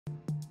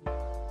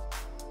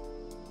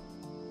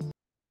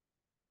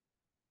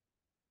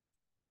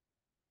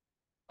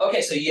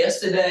Okay, so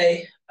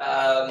yesterday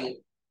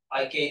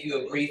I gave you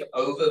a brief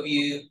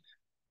overview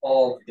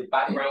of the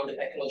background of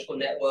ecological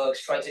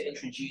networks, tried to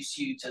introduce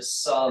you to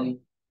some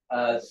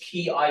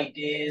key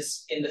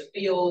ideas in the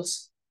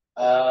fields.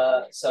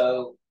 In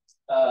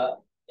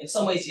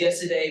some ways,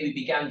 yesterday we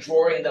began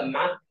drawing the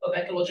map of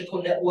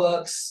ecological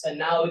networks, and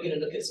now we're going to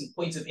look at some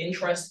points of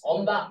interest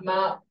on that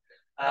map.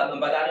 And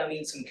by that I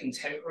mean some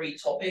contemporary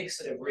topics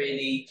that have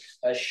really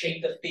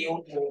shaped the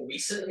field more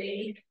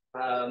recently.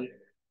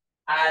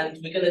 And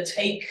we're going to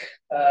take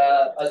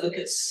a look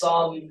at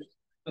some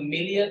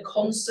familiar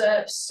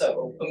concepts,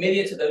 so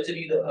familiar to those of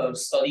you that have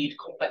studied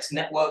complex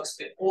networks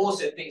before,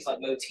 so things like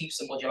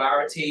motifs and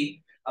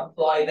modularity,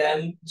 apply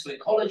them to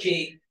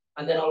ecology.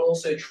 And then I'll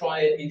also try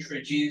and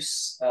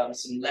introduce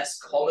some less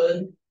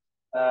common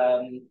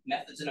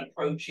methods and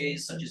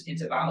approaches, such as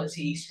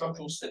intervality,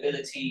 structural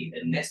stability,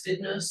 and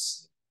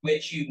nestedness,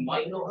 which you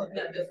might not have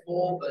met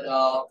before, but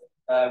are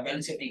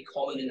relatively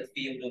common in the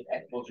field of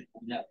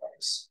ecological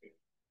networks.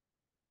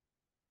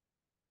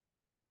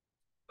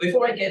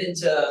 Before I get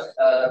into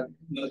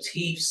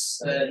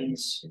motifs and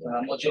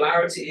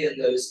modularity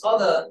and those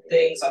other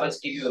things, I'd like to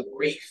give you a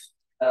brief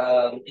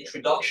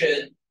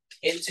introduction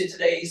into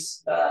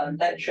today's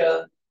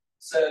lecture.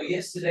 So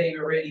yesterday we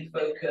really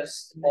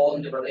focused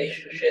on the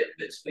relationship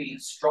between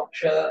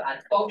structure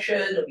and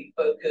function, and we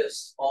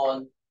focused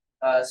on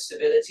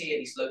stability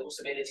and these local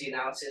stability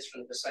analysis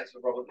from the perspective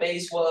of Robert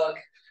May's work,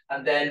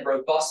 and then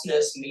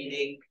robustness,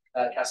 meaning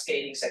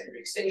cascading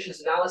secondary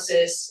extinctions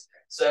analysis.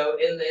 So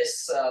in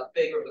this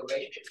figure of the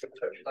relationship between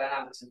structure,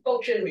 dynamics, and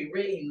function, we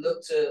really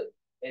looked at,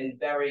 in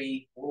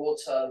very broad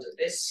terms, at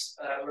this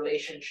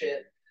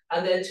relationship.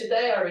 And then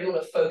today, I really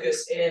want to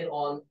focus in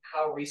on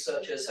how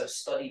researchers have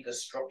studied the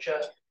structure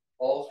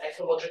of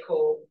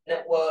ecological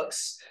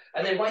networks.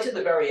 And then right at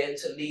the very end,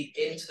 to lead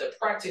into the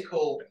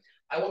practical,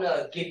 I want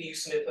to give you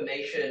some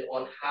information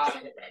on how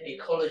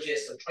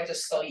ecologists have tried to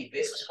study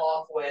this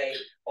pathway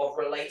of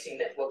relating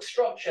network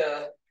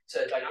structure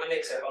to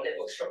dynamics and how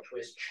network structure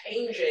is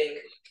changing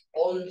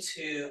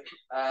onto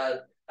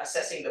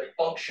assessing the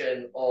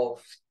function of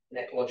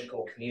an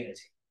ecological community.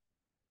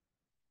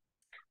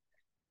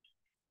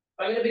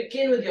 I'm going to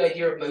begin with the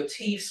idea of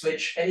motifs,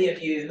 which any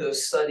of you who have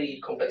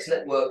studied complex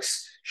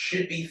networks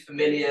should be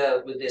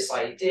familiar with this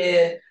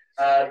idea.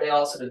 They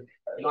are sort of,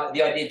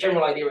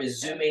 general idea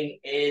is zooming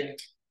in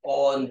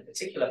on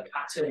particular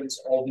patterns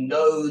of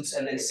nodes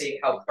and then seeing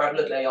how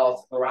prevalent they are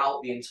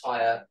throughout the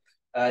entire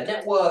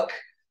network.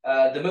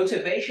 The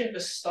motivation for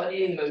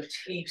studying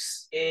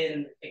motifs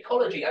in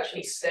ecology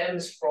actually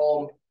stems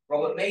from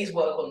Robert May's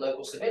work on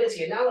local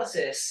stability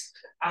analysis.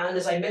 And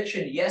as I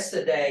mentioned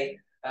yesterday,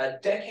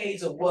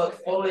 decades of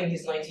work following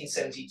his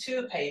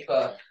 1972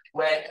 paper,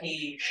 where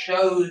he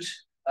showed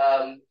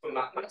from a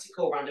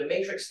mathematical random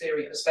matrix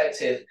theory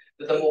perspective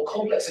that the more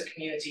complex a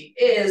community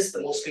is,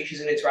 the more species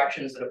and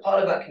interactions that are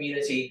part of that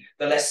community,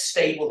 the less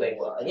stable they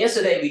were. And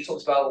yesterday we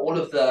talked about all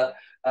of the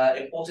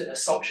important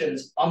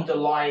assumptions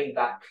underlying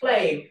that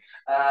claim,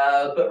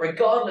 but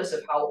regardless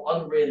of how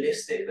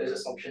unrealistic those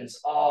assumptions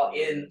are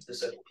in the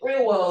so-called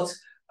real world,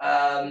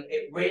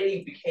 it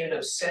really became an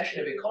obsession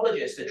of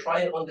ecologists to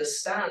try and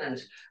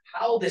understand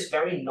how this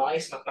very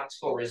nice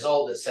mathematical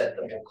result that said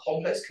that more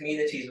complex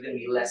communities were going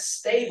to be less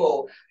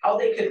stable, how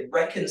they could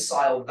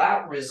reconcile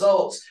that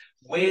result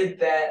with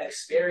their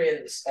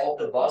experience of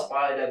the vast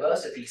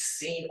biodiversity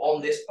seen on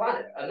this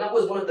planet. And that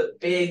was one of the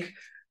big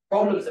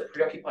problems that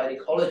preoccupied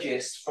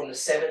ecologists from the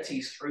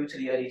 70s through to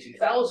the early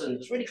 2000s,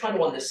 was really trying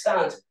to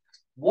understand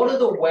what are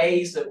the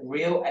ways that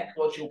real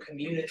ecological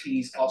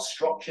communities are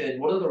structured,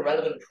 what are the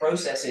relevant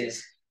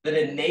processes that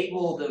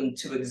enable them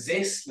to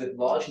exist with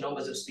large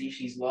numbers of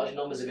species, large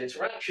numbers of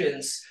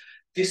interactions,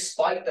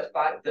 despite the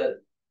fact that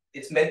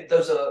it's meant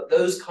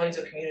those kinds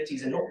of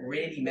communities are not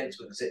really meant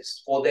to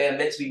exist, or they're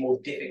meant to be more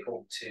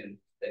difficult to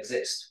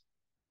exist.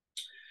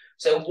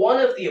 So one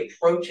of the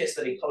approaches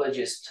that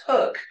ecologists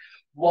took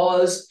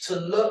was to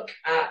look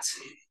at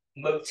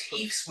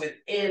motifs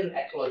within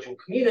ecological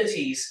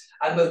communities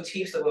and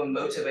motifs that were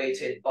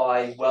motivated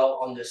by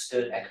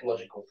well-understood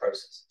ecological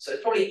processes. So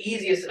it's probably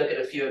easiest to look at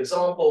a few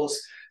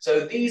examples.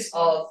 So these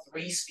are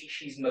 3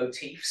 species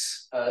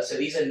motifs. So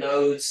these are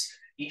nodes.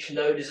 Each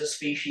node is a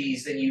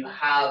species. Then you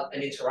have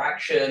an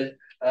interaction.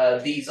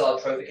 These are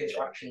trophic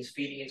interactions,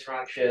 feeding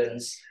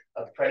interactions,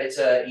 a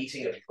predator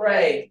eating a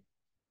prey.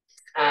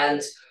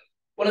 And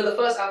one of the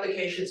first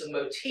applications of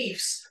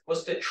motifs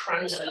was to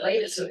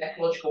translate some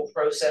ecological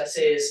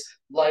processes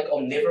like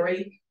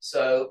omnivory.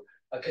 So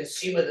a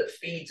consumer that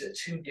feeds at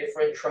 2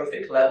 different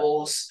trophic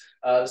levels.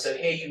 So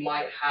here you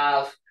might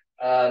have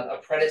a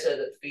predator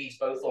that feeds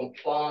both on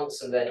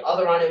plants and then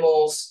other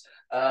animals,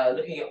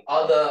 looking at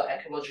other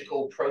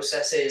ecological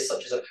processes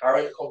such as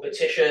apparent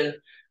competition.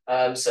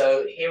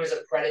 So here is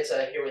a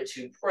predator, here are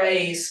 2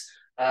 preys,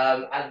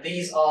 and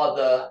these are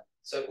the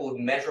so-called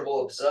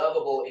measurable,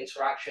 observable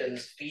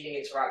interactions, feeding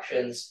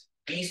interactions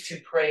these two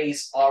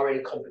preys are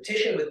in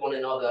competition with one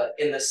another,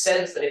 in the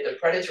sense that if the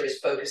predator is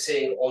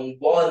focusing on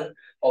one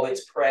of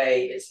its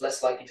prey, it's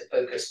less likely to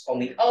focus on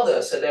the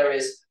other. So there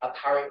is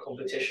apparent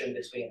competition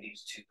between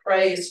these two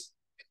preys,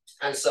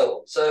 and so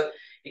on. So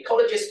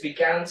ecologists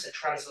began to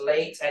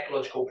translate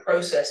ecological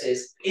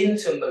processes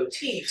into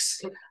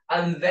motifs,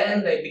 and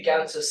then they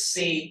began to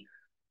see,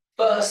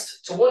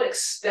 first, to what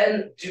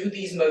extent do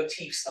these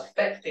motifs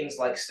affect things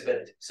like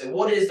stability? So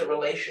what is the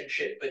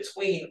relationship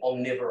between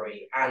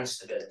omnivory and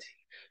stability,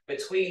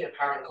 between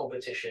apparent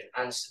competition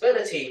and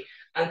stability?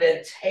 And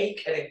then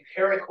take an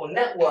empirical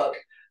network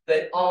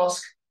that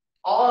asks,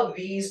 are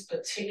these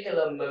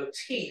particular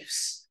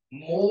motifs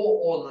more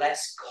or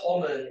less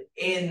common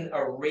in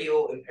a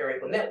real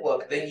empirical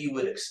network than you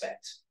would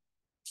expect?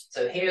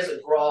 So here's a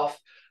graph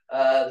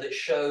that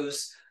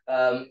shows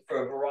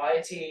for a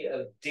variety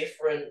of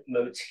different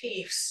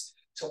motifs,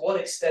 to what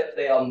extent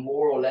they are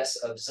more or less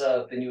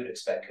observed than you would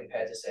expect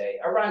compared to, say,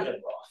 a random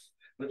graph,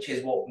 which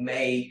is what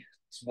May's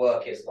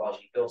work is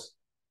largely built on.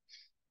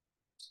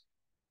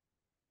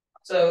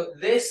 So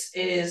this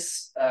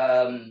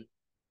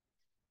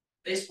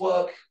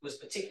work was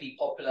particularly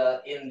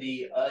popular in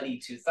the early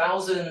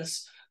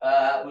 2000s,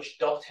 which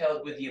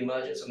dovetailed with the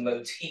emergence of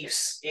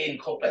motifs in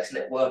complex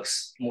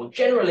networks more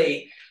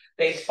generally.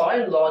 They've by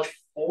and large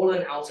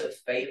fallen out of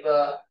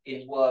favor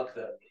in work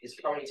that is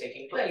currently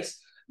taking place,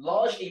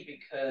 largely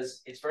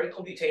because it's very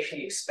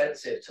computationally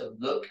expensive to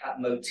look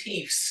at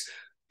motifs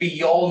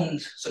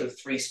beyond sort of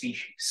 3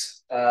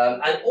 species,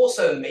 and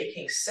also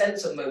making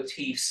sense of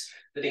motifs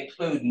that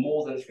include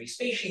more than 3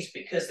 species,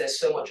 because there's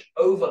so much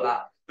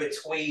overlap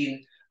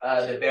between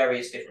the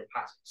various different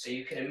patterns. So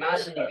you can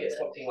imagine you get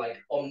something like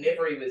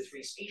omnivory with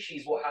 3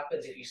 species. What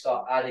happens if you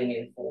start adding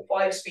in 4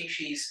 or 5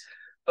 species?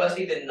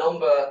 Firstly, the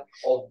number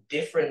of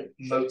different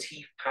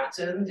motif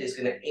patterns is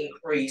going to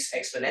increase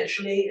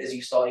exponentially as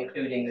you start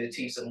including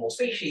motifs of more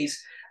species.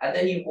 And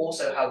then you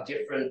also have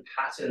different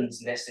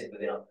patterns nested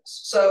within others.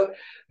 So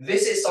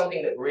this is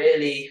something that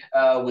really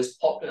was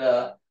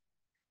popular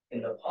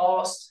in the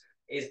past,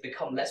 is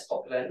become less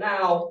popular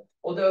now,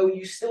 although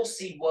you still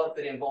see work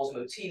that involves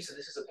motifs. So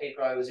this is a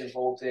paper I was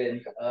involved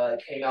in,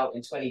 came out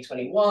in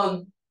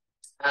 2021.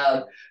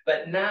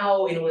 But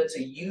now, in order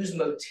to use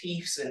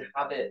motifs and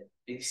have it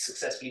be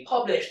successfully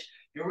published,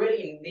 you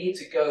really need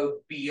to go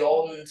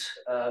beyond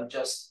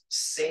just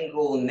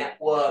single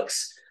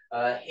networks.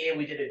 Here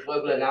we did a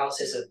global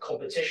analysis of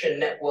competition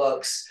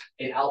networks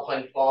in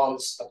alpine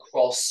plants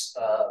across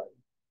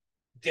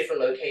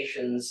different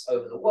locations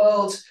over the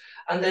world,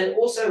 and then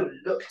also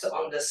look to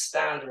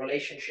understand the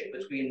relationship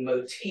between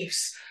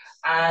motifs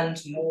and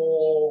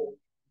more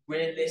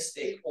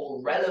realistic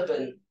or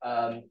relevant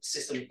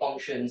system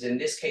functions. In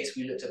this case,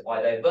 we looked at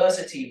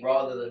biodiversity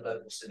rather than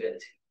local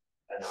stability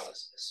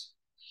analysis.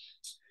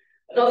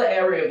 Another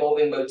area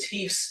involving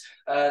motifs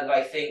that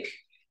I think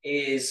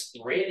is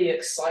really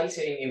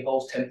exciting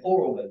involves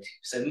temporal motifs.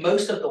 So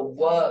most of the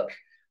work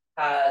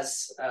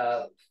has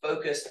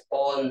focused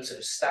on sort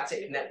of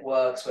static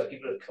networks where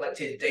people have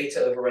collected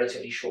data over a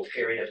relatively short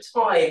period of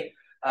time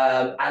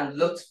and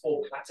looked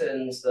for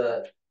patterns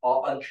that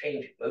are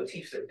unchanging,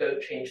 motifs that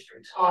don't change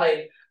through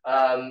time.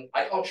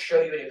 I can't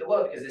show you any of the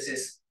work because this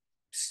is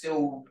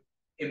still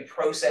in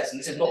process, and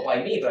this is not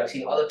by me, but I've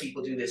seen other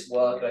people do this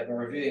work. I've been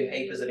reviewing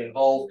papers that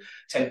involve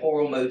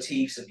temporal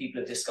motifs, and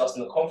people have discussed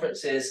them at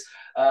conferences.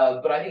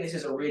 But I think this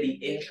is a really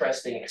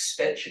interesting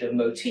extension of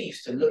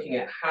motifs to looking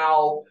at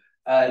how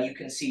you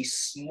can see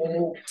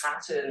small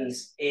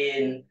patterns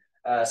in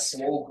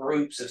small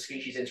groups of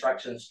species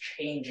interactions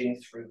changing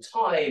through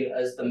time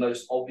as the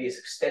most obvious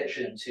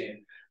extension to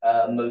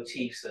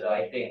motifs that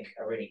I think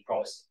are really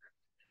promising.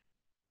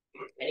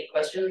 Any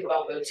questions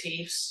about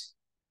motifs?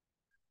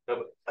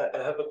 No, I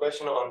have a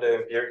question on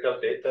the empirical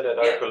data that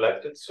are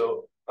collected.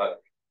 So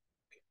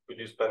could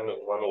you spend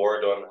one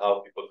word on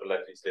how people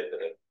collect these data?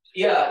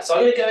 Yeah, so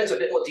I'm going to go into a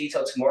bit more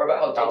detail tomorrow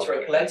about how data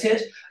are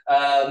collected.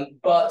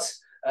 But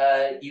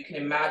you can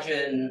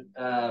imagine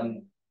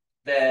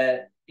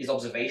there is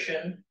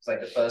observation. It's like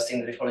the first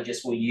thing that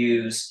ecologists will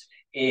use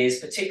is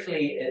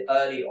particularly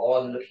early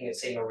on looking at,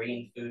 say,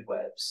 marine food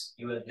webs.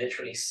 You would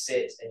literally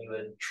sit and you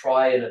would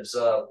try and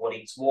observe what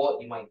eats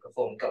what. You might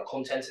perform gut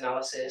content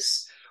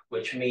analysis,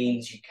 which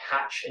means you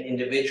catch an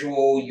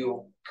individual,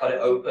 you'll cut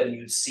it open,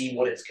 you'd see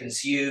what it's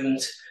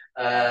consumed.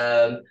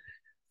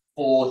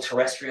 For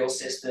terrestrial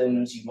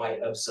systems, you might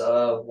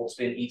observe what's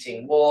been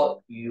eating what.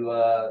 You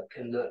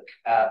can look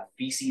at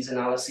feces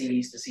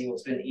analyses to see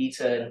what's been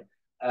eaten.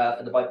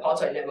 For the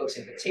bipartite networks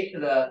in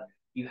particular,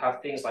 you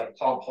have things like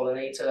plant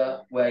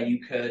pollinator, where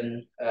you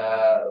can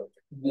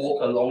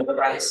walk along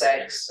the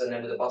insects, and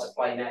then with a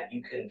butterfly net,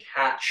 you can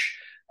catch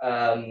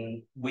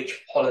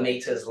which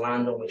pollinators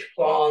land on which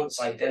plants,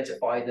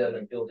 identify them,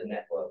 and build the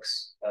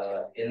networks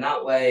in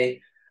that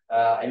way.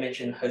 I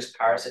mentioned host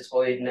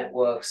parasitoid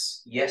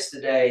networks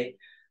yesterday.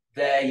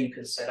 There you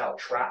can set out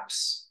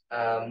traps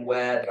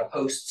where the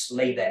hosts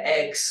lay their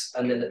eggs,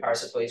 and then the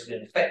parasitoids will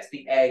infect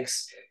the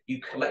eggs.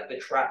 You collect the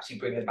traps, you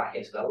bring them back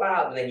into the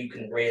lab, and then you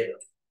can rear them.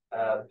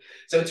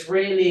 So it's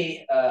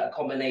really a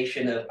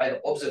combination of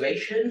either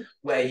observation,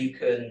 where you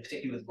can,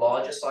 particularly with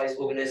larger sized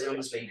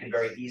organisms, where you can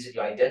very easily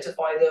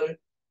identify them,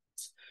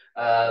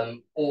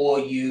 or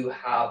you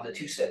have the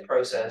two-step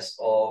process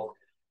of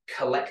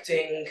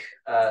collecting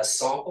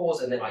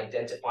samples and then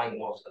identifying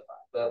them after the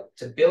fact. But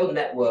to build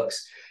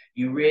networks,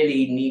 you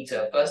really need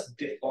to first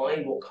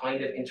define what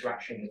kind of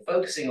interaction you're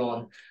focusing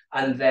on,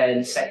 and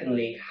then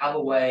secondly, have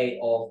a way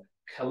of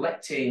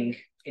collecting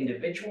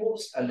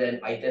individuals and then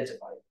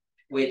identifying,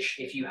 which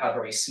if you have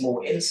very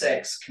small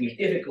insects can be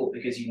difficult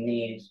because you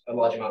need a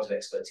large amount of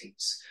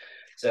expertise.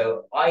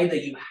 So either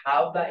you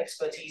have that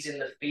expertise in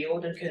the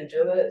field and can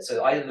do it,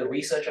 so either the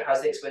researcher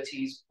has the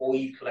expertise, or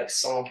you collect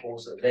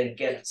samples that then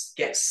get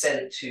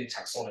sent to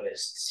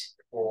taxonomists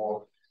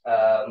for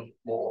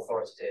more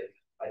authoritative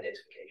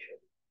identification.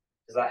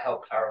 Does that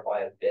help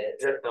clarify a bit?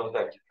 Yeah, no,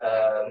 thank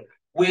you.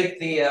 With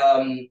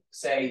the,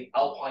 say,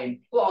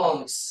 alpine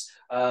plants,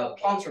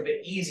 plants are a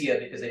bit easier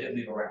because they don't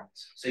move around.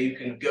 So you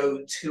can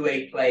go to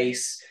a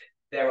place,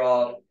 there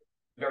are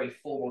very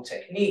formal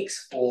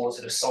techniques for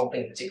sort of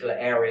sampling a particular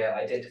area,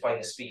 identifying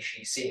the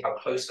species, seeing how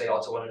close they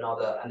are to one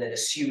another, and then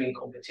assuming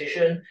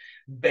competition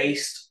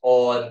based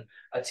on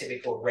a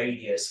typical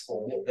radius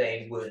for what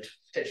they would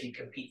potentially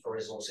compete for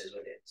resources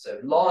within. So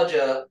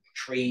larger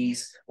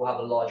trees will have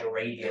a larger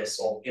radius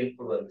of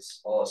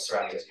influence or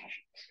surrounding species.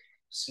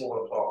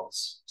 Smaller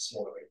plants,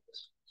 smaller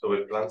radius. So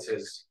with plants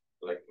is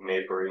like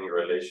neighboring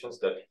relations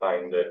that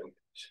find the...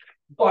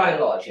 By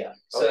and large, yeah.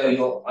 Okay.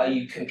 So are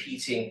you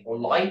competing for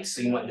light?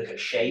 So you might look at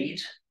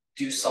shade.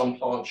 Do some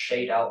plants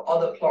shade out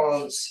other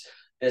plants?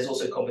 There's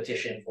also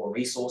competition for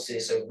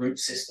resources. So root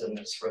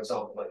systems, for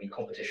example, might be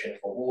competition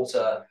for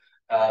water.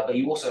 But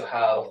you also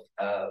have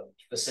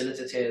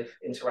facilitative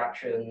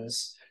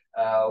interactions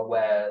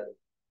where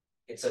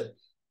it's a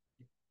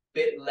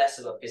bit less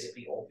of a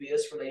physically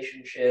obvious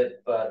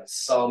relationship, but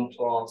some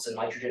plants are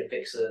nitrogen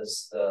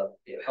fixers that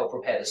help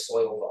prepare the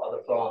soil for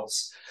other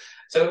plants.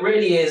 So it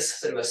really is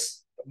sort of a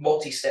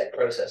multi-step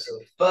process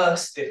of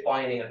first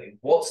defining, okay,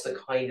 what's the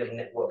kind of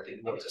network that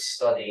you want to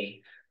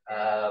study,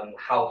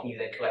 how can you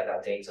then collect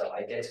that data,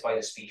 identify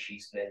the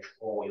species, and then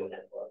draw your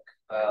network.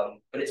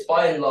 But it's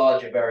by and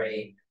large a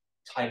very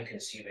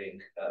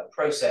time-consuming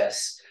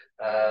process.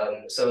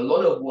 So a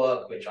lot of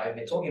work which I've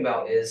been talking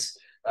about is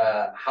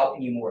how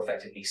can you more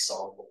effectively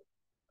sample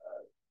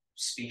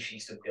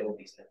species to build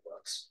these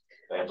networks.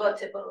 What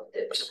about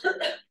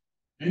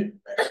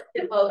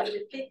about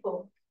the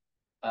people?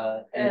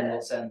 In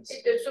what sense?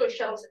 The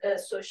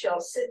social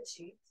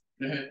setting,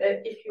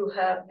 if you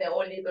have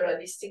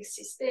neoliberalistic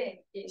system,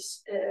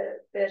 is a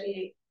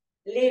very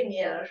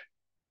linear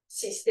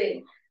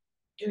system.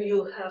 Do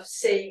you have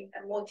same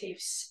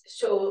motifs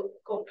so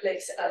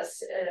complex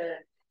as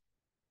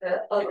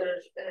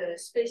other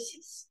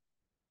species?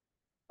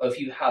 If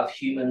you have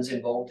humans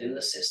involved in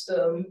the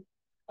system,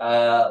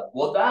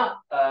 well, that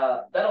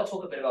I'll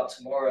talk a bit about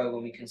tomorrow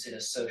when we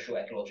consider social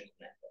ecological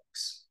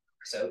networks.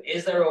 So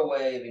is there a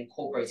way of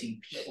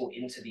incorporating people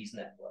into these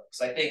networks?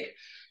 I think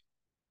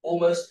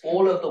almost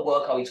all of the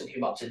work I'll be talking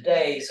about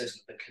today, so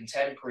the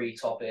contemporary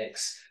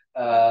topics,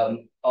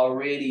 are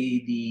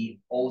really the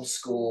old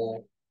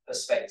school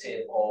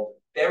perspective of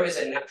there is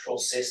a natural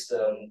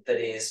system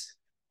that is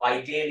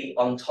ideally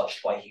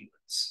untouched by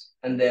humans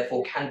and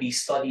therefore can be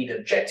studied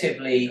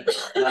objectively.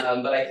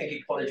 But I think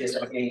ecologists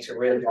are beginning to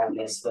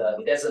realize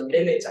that there's a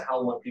limit to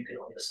how much you can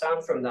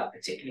understand from that,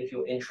 particularly if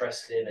you're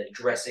interested in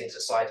addressing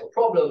societal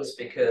problems,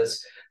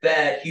 because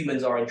there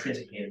humans are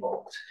intrinsically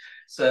involved.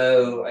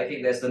 So I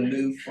think there's the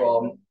move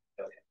from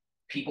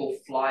people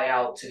fly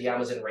out to the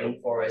Amazon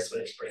rainforest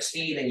when it's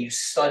pristine and you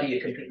study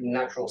a completely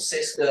natural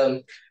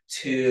system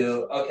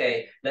to,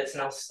 okay, let's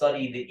now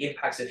study the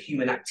impacts of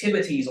human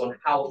activities on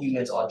how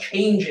humans are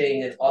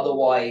changing an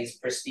otherwise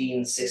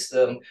pristine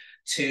system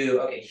to,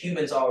 okay,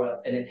 humans are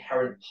an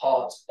inherent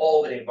part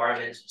of an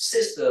environmental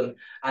system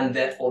and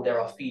therefore there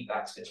are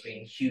feedbacks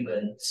between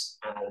humans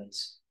and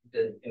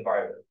the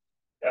environment.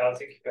 Yeah, I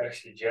think you can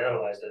actually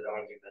generalize that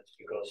argument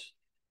because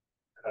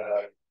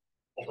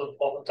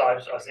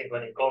oftentimes, I think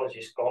when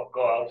ecologists go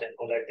out and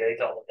collect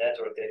data on the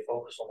network, they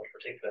focus on a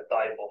particular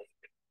type of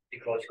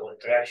ecological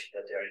interaction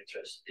that they're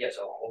interested in.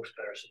 So host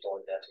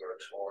parasitoid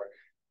networks or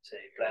say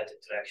plant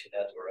interaction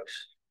networks.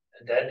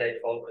 And then they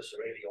focus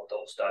really on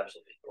those types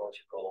of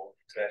ecological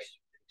interactions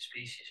with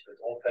species. But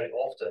very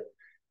often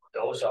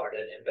those are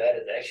then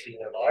embedded actually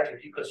in a larger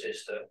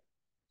ecosystem.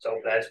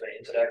 So plants may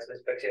interact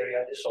with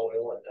bacteria in the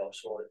soil and those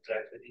will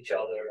interact with each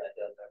other. And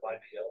then there might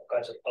be all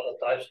kinds of other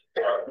types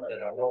that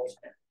are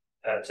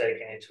not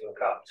taken into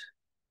account.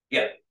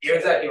 Yeah, you're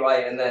exactly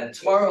right. And then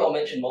tomorrow I'll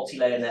mention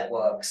multi-layer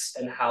networks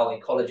and how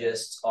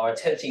ecologists are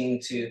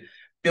attempting to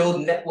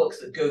build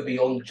networks that go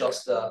beyond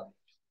just the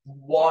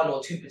one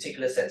or two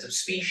particular sets of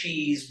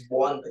species,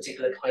 one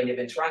particular kind of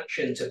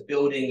interaction, to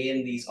building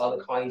in these other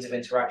kinds of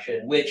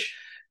interaction, which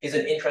is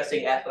an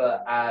interesting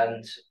effort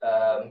and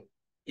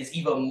is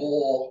even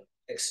more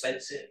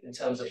expensive in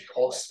terms of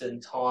cost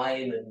and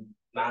time and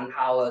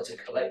manpower to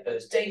collect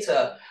those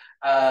data.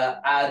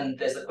 And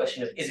there's the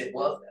question of, is it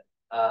worth it?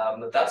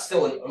 That's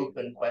still an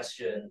open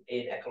question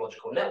in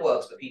ecological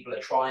networks, but people are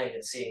trying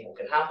and seeing what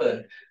can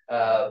happen.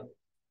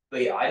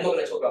 But yeah, I'm not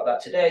going to talk about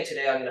that today.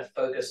 Today, I'm going to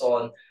focus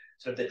on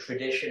sort of the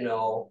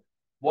traditional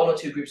one or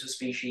two groups of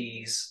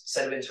species,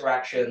 set of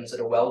interactions that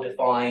are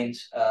well-defined,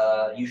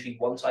 usually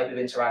one type of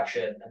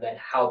interaction, and then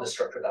how the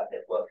structure of that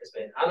network has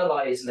been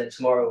analyzed. And then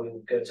tomorrow, we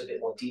will go into a bit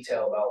more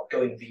detail about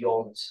going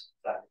beyond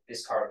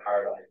this current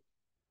paradigm.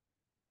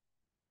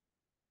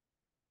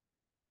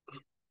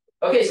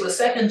 Okay, so the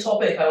second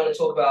topic I want to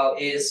talk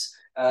about is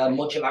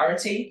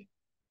modularity.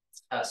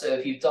 So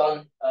if you've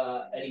done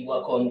any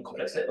work on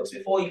complex networks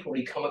before, you've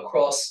probably come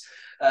across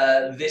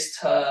this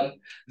term.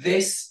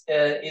 This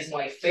is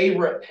my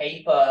favorite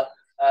paper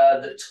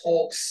that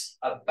talks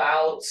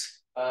about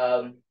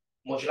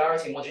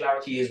modularity.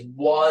 Modularity is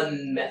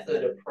one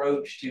method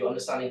approach to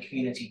understanding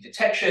community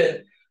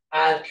detection.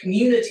 And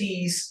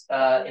communities in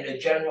a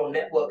general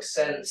network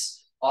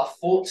sense are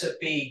thought to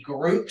be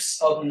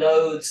groups of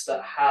nodes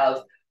that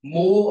have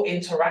more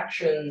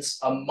interactions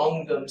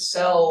among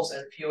themselves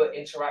and fewer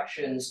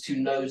interactions to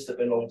nodes that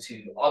belong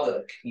to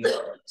other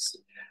communities.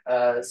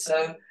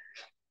 So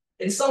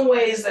in some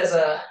ways, there's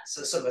a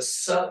sort of a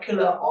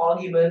circular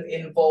argument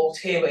involved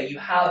here where you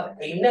have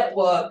a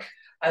network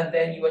and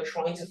then you are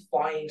trying to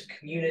find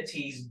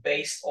communities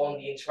based on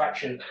the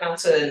interaction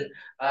pattern.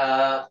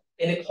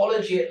 In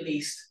ecology, at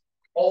least,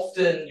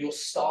 often your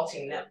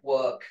starting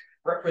network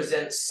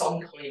represents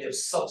some kind of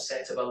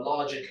subset of a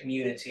larger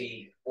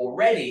community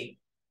already.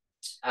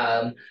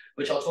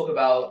 Which I'll talk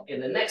about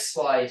in the next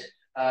slide.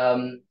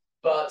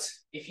 But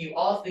if you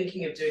are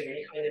thinking of doing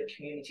any kind of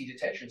community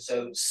detection,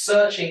 so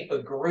searching for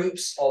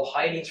groups of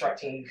highly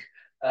interacting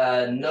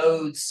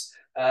nodes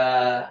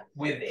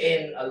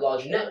within a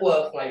large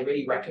network, I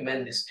really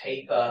recommend this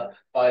paper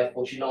by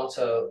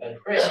Fortunato and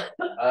Chris,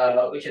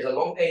 which is a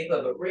long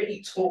paper, but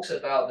really talks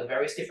about the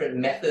various different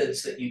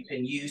methods that you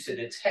can use to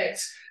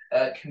detect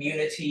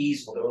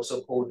communities, or they're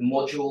also called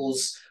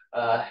modules,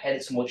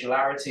 hence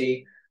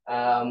modularity.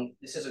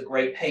 This is a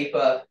great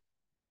paper.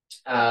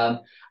 And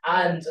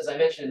as I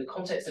mentioned, in the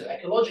context of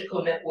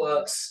ecological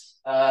networks,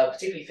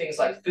 particularly things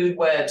like food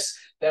webs,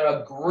 there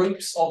are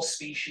groups of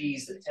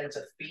species that tend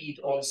to feed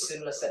on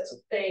similar sets of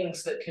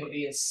things that can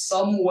be in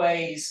some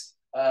ways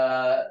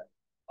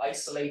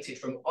isolated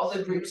from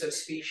other groups of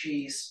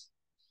species.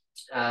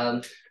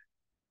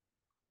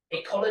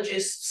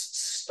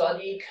 Ecologists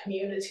study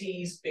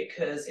communities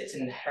because it's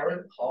an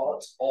inherent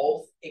part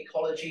of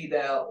ecology.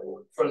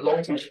 For a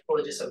long time,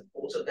 ecologists have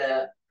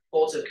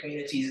thought of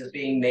communities as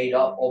being made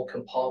up of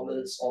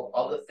compartments of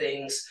other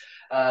things,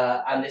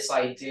 and this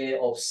idea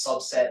of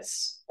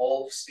subsets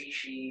of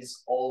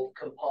species, of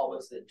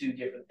compartments that do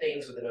different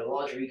things within a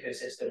larger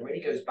ecosystem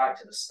really goes back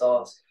to the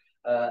start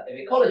of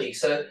ecology.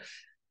 So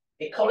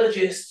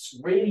ecologists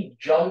really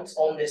jumped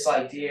on this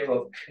idea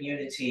of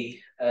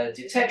community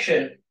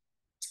detection.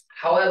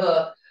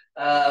 However,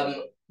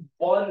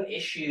 one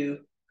issue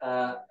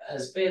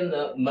has been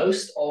that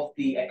most of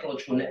the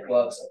ecological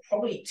networks are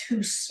probably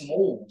too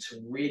small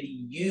to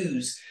really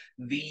use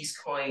these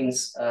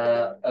kinds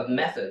of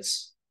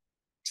methods.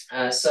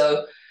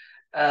 So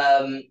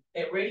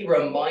it really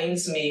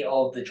reminds me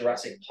of the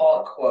Jurassic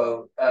Park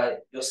quote.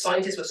 Your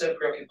scientists were so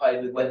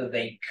preoccupied with whether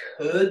they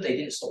could, they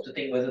didn't stop to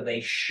think whether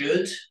they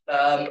should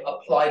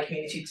apply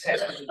community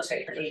detection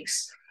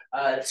techniques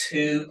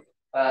to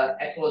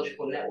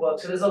ecological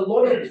networks. So there's a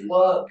lot of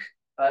work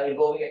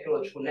involving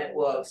ecological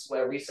networks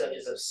where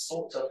researchers have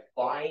sought to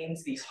find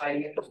these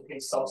highly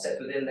important subsets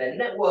within their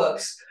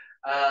networks,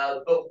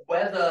 but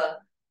whether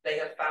they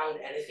have found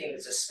anything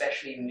that's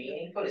especially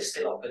meaningful is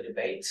still up for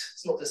debate.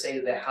 It's not to say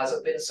that there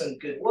hasn't been some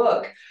good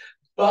work,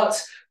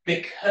 but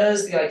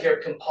because the idea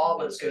of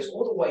compartments goes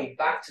all the way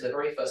back to the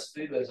very first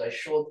food webs, I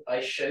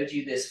showed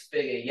you this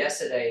figure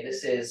yesterday.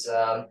 This is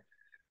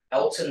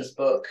Elton's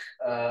book,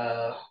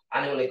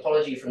 Animal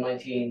Ecology from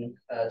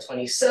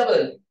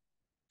 1927,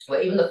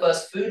 where even the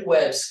first food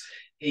webs,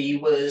 he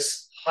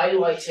was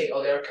highlighting,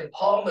 there are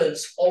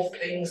compartments of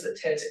things that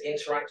tend to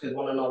interact with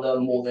one another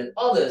more than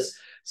others.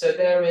 So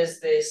there is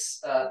this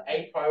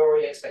a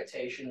priori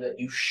expectation that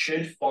you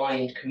should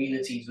find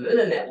communities within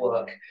a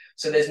network.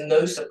 So there's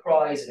no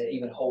surprise, and it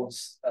even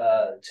holds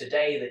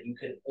today, that you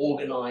can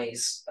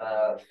organize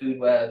food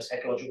webs,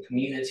 ecological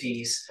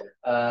communities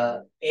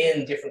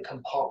in different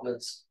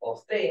compartments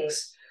of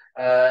things.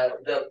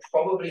 The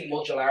probably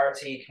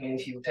modularity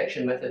community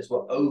detection methods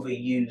were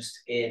overused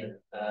in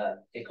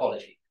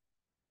ecology.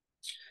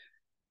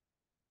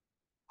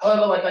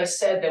 However, like I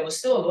said, there was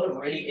still a lot of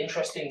really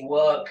interesting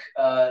work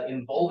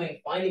involving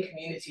finding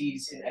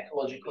communities in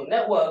ecological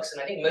networks,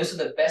 and I think most of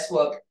the best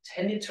work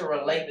tended to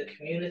relate the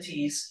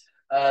communities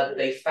that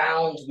they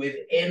found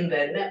within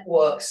their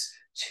networks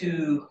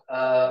to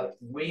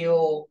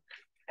real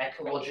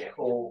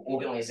ecological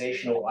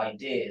organizational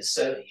ideas.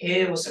 So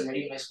here was some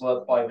really nice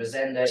work by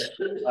Resende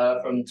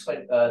from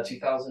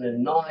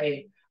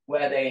 2009,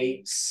 where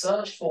they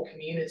searched for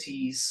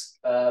communities,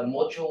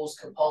 modules,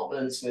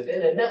 compartments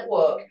within a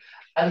network,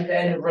 and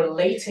then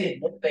related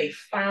what they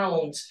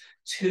found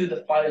to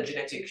the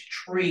phylogenetic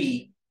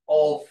tree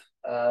of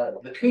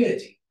the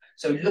community.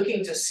 So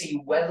looking to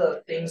see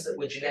whether things that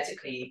were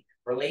genetically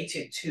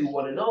related to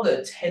one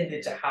another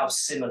tended to have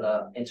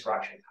similar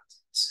interaction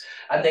patterns.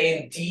 And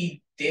they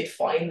indeed did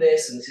find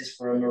this, and this is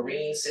for a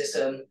marine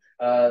system.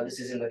 This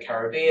is in the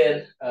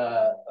Caribbean,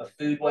 a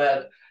food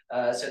web.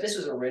 So this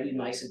was a really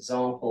nice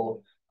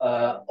example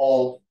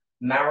of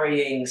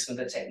marrying some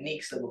of the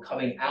techniques that were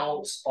coming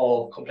out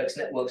of complex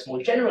networks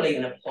more generally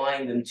and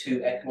applying them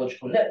to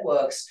ecological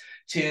networks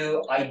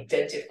to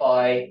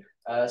identify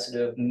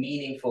sort of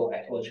meaningful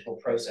ecological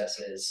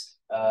processes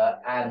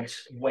and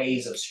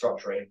ways of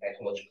structuring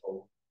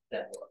ecological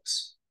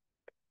networks.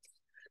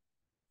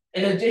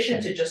 In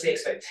addition to just the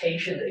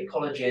expectation that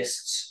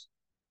ecologists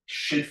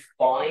should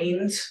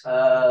find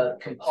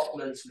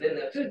compartments within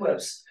their food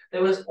webs,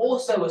 there was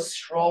also a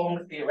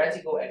strong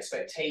theoretical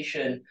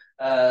expectation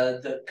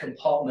that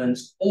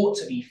compartments ought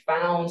to be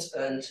found.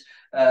 And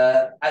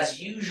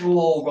as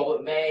usual,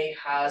 Robert May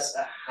has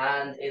a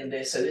hand in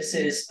this. So this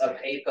is a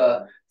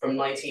paper from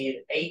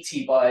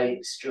 1980 by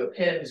Stuart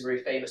Pym, who's a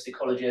very famous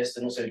ecologist,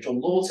 and also John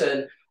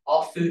Lawton.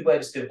 Are food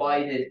webs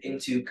divided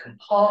into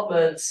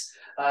compartments?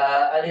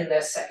 And in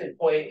their second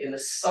point, in the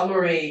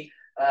summary,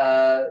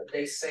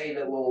 they say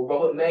that, well,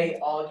 Robert May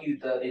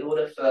argued that in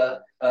order for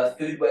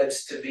food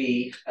webs to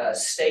be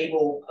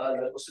stable,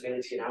 local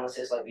stability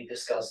analysis like we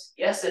discussed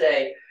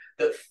yesterday,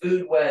 that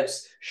food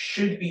webs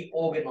should be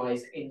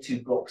organized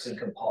into blocks and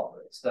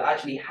compartments, that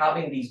actually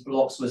having these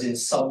blocks was in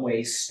some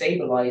ways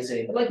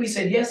stabilizing. But like we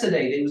said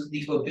yesterday,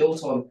 these were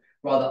built on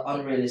rather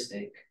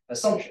unrealistic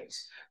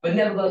assumptions. But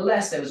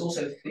nevertheless, there was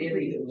also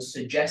theory that was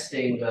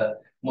suggesting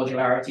that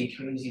modularity,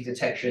 community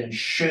detection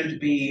should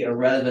be a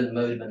relevant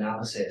mode of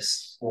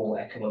analysis for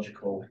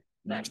ecological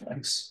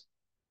networks.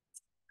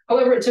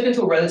 However, it took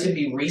until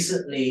relatively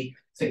recently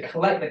to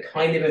collect the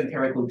kind of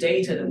empirical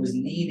data that was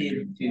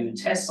needed to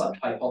test such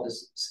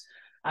hypotheses.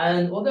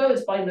 And although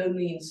it's by no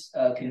means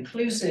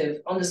conclusive,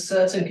 under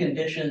certain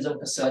conditions and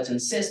for certain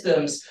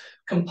systems,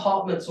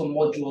 compartments or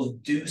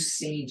modules do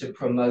seem to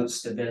promote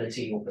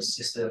stability or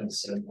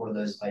persistence, and one of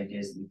those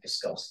ideas that we've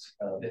discussed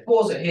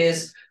before. So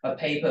here's a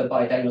paper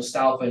by Daniel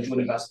Stauffer and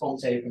Jordan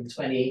Basponte from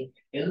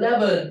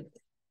 2011,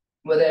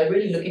 where they're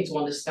really looking to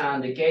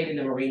understand, again, in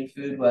the marine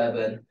food web,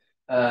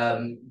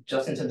 and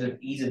just in terms of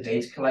ease of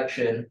data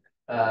collection,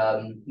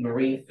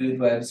 marine food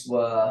webs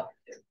were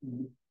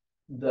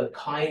the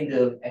kind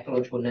of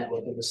ecological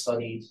network that was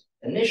studied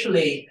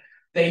initially.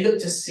 They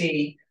looked to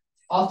see,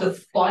 after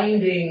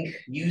finding,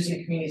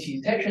 using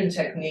community detection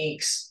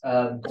techniques,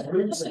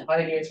 groups of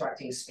highly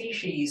interacting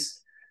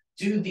species,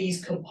 do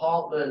these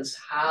compartments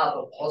have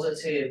a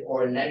positive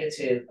or a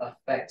negative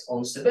effect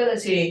on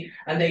stability?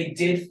 And they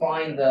did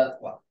find that,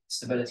 well,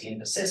 stability and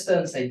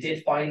persistence, they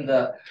did find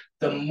that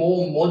the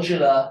more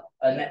modular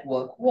a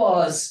network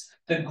was,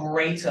 the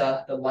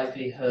greater the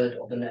likelihood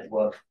of the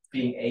network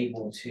being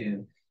able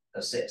to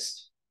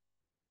persist.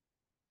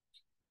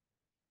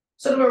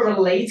 Sort of a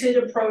related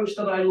approach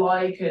that I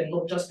like, and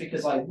not just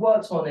because I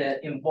worked on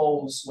it,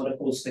 involves what are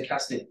called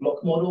stochastic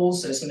block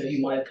models. So some of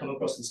you might have come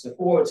across this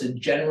before. It's a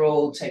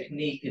general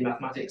technique in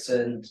mathematics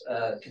and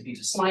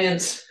computer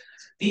science.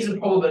 These are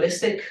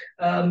probabilistic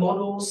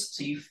models.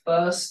 So you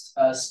first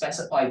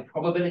specify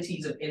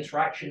probabilities of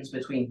interactions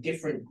between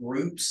different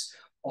groups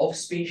of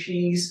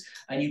species,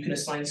 and you can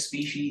assign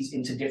species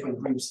into different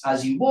groups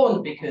as you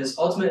want, because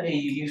ultimately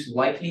you use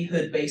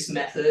likelihood-based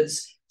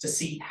methods to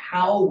see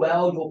how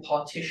well your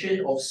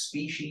partition of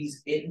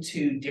species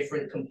into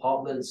different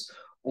compartments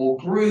or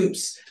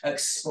groups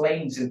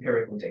explains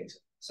empirical data.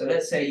 So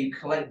let's say you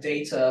collect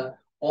data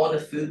on a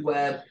food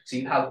web, so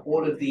you have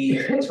all of the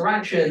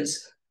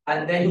interactions,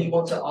 and then you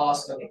want to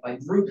ask, okay, if I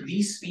group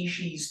these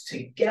species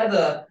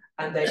together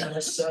and they have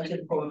a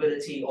certain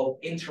probability of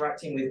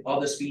interacting with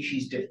other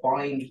species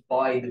defined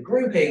by the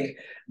grouping,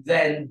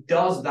 then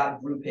does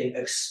that grouping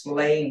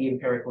explain the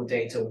empirical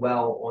data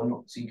well or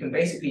not? So you can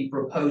basically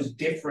propose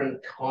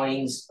different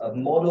kinds of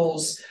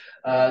models.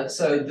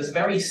 So this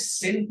very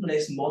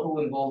simplest model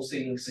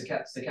involving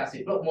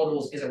stochastic block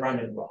models is a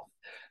random graph.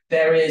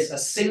 There is a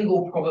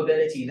single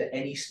probability that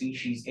any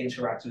species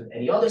interacts with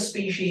any other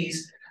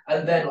species.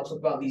 And then I'll talk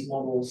about these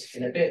models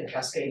in a bit, the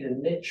cascade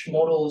and niche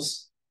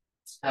models,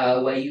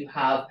 where you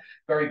have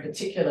very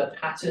particular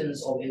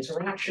patterns of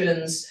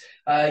interactions.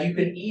 You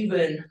can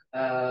even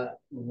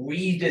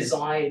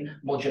redesign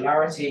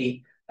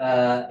modularity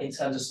in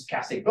terms of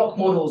stochastic block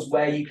models,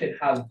 where you can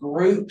have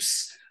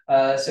groups.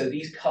 So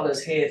these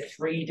colors here,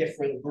 3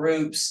 different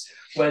groups,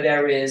 where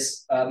there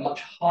is a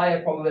much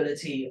higher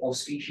probability of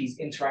species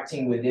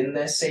interacting within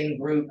their same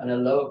group and a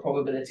lower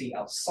probability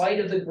outside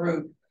of the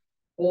group.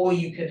 Or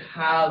you can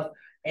have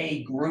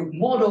a group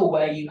model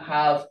where you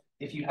have,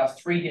 if you have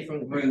 3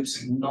 different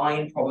groups,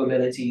 9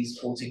 probabilities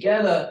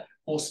altogether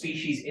for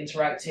species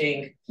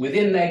interacting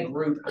within their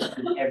group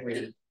and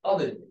every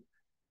other group.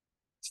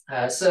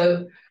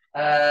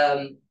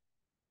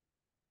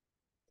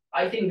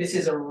 I think this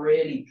is a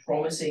really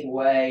promising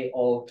way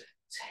of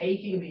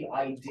taking the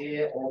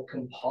idea of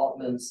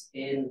compartments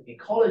in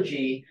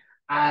ecology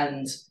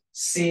and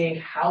seeing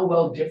how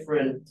well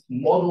different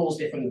models,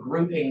 different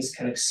groupings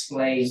can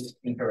explain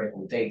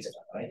empirical data.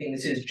 I think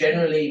this is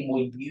generally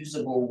more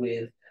usable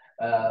with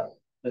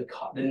the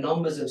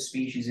numbers of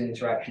species and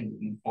interaction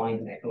that you find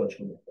in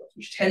ecological networks,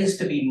 which tends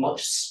to be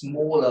much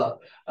smaller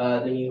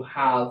than you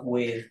have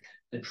with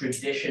the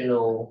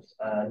traditional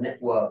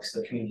networks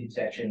that community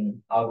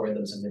detection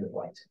algorithms have been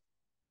applied to.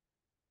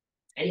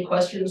 Any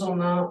questions on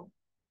that?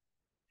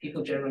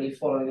 People generally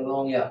following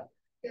along, yeah.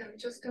 Yeah,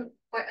 just don't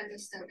quite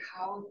understand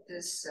how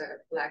this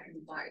black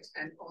and white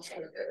and also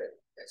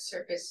the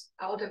surface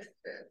out of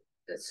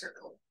the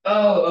circle.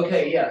 Oh,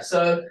 okay, yeah.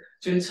 So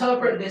to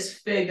interpret this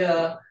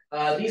figure,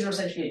 these are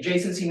essentially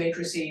adjacency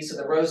matrices. So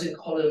the rows and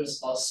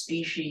columns are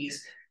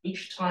species.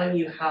 Each time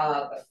you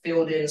have a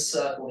filled-in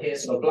circle here,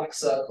 so a black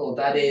circle,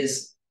 that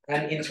is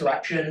an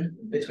interaction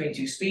between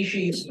two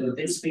species. So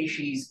this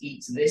species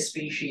eats this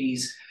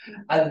species.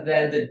 And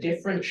then the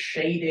different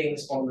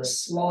shadings on the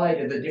slide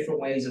are the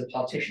different ways of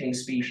partitioning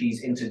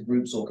species into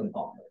groups or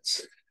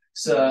compartments.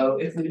 So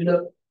if we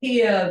look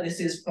here, this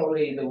is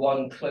probably the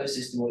one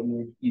closest to what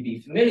you'd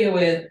be familiar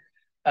with.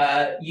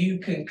 You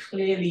can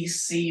clearly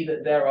see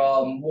that there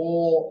are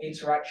more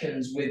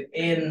interactions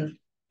within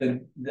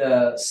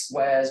the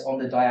squares on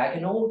the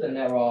diagonal than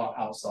there are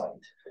outside.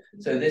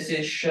 So this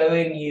is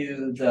showing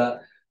you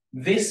that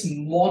this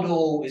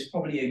model is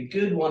probably a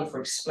good one for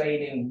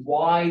explaining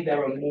why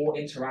there are more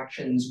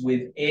interactions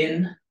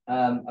within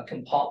a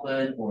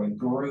compartment or a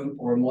group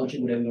or a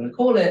module, whatever you want to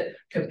call it,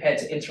 compared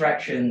to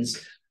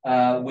interactions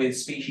with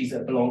species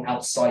that belong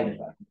outside of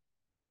that.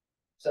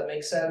 Does that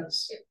make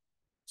sense?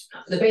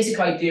 Yeah. The basic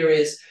idea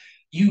is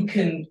you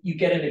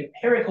get an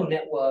empirical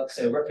network,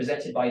 so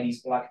represented by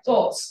these black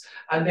dots,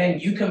 and then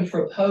you can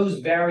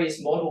propose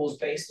various models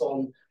based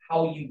on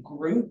how you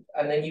group,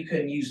 and then you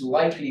can use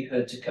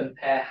likelihood to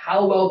compare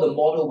how well the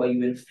model where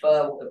you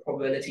infer what the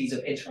probabilities of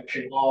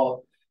interaction are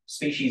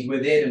species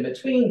within and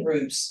between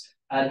groups,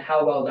 and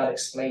how well that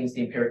explains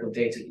the empirical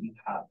data that you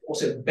have,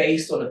 also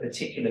based on a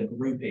particular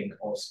grouping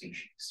of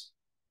species.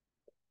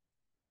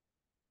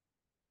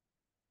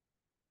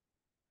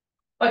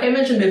 Like I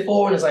mentioned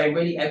before, and as I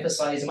really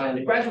emphasize in my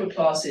undergraduate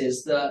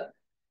classes, that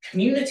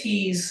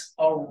communities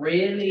are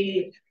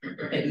really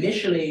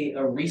initially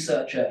a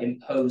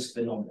researcher-imposed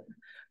phenomenon.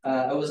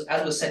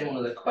 As was said in one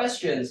of the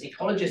questions,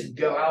 ecologists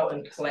go out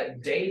and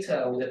collect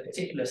data with a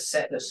particular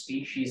set of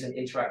species and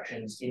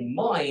interactions in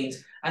mind,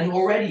 and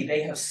already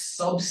they have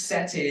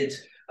subsetted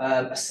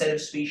a set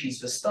of species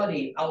for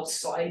study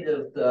outside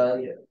of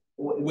the,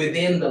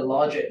 within the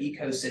larger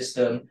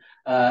ecosystem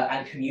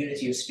and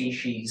community of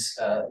species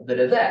that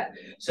are there.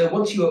 So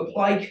once you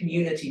apply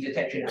community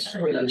detection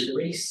algorithms, you're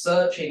really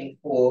searching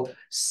for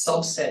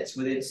subsets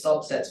within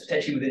subsets,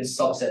 potentially within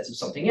subsets of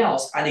something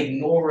else, and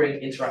ignoring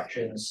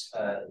interactions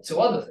to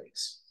other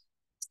things.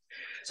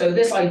 So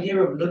this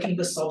idea of looking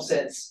for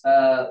subsets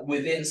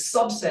within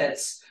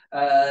subsets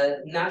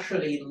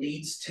naturally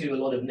leads to a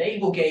lot of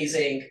navel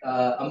gazing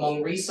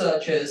among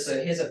researchers.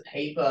 So here's a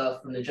paper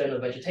from the Journal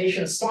of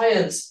Vegetation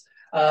Science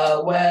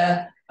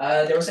where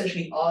they're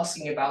essentially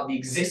asking about the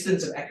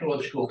existence of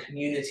ecological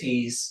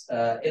communities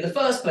in the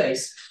first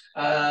place.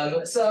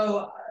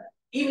 So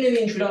even in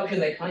the introduction,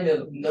 they kind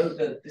of note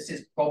that this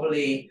is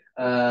probably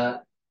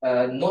not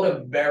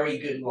a very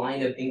good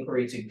line of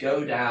inquiry to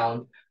go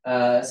down.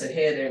 So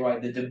here they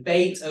write, the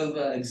debate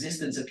over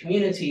existence of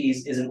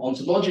communities is an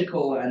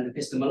ontological and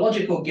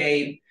epistemological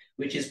game,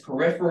 which is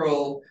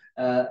peripheral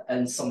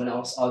and someone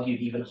else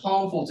argued even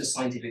harmful to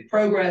scientific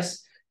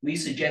progress. We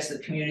suggest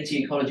that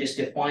community ecologists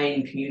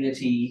define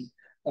community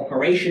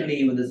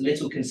operationally with as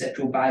little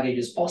conceptual baggage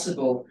as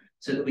possible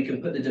so that we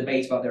can put the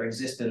debate about their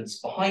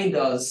existence behind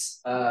us.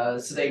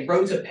 So they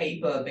wrote a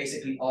paper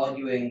basically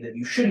arguing that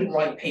you shouldn't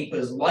write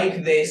papers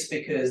like this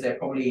because they're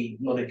probably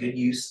not a good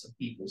use of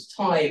people's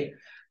time.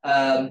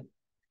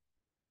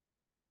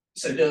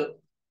 So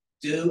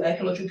do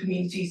ecological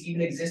communities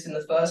even exist in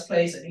the first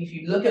place? I think if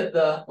you look at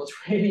what's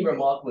really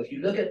remarkable, if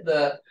you look at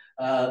the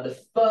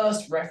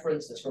first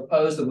reference that's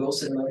proposed, the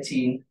Wilson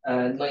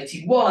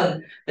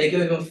 1991, they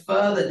go even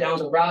further down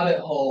the rabbit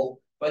hole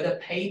where the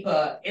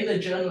paper in the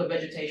Journal of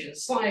Vegetation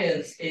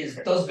Science is,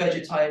 does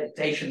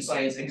vegetation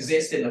science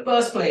exist in the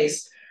first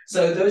place?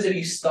 So those of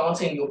you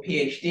starting your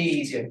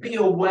PhDs, be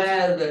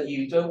aware that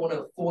you don't want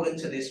to fall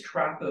into this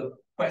trap of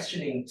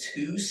questioning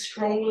too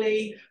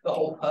strongly the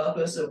whole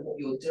purpose of what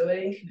you're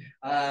doing.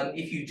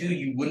 If you do,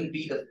 you wouldn't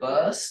be the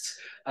first.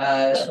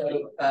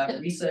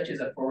 Researchers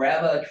are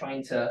forever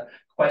trying to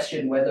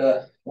question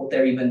whether what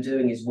they're even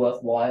doing is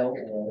worthwhile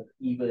or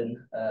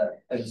even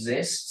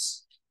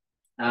exists,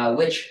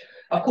 which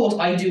of course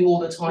I do all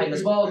the time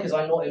as well because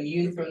I'm not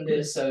immune from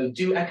this. So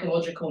do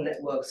ecological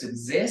networks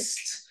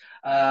exist?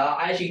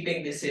 I actually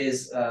think this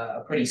is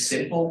a pretty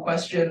simple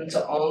question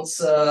to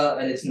answer,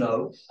 and it's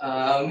no.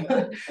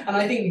 And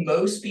I think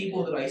most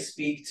people that I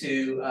speak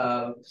to,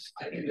 I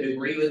think would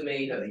agree with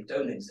me, no, they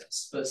don't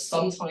exist, but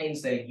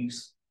sometimes they're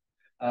useful.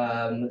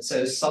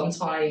 So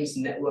sometimes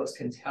networks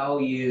can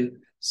tell you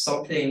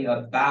something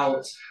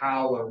about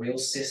how a real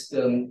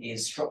system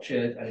is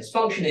structured and is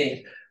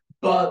functioning,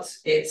 but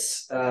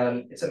it's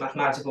a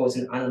mathematical, it's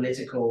an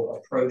analytical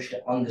approach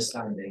to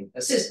understanding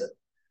a system.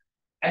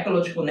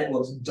 Ecological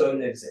networks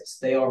don't exist.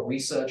 They are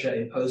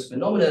researcher-imposed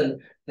phenomenon.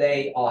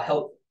 They are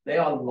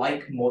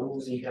like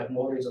models, and you have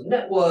models of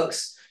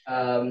networks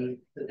that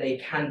they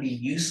can be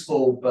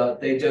useful,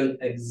 but they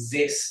don't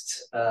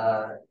exist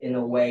in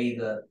a way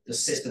that the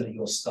system that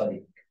you're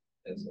studying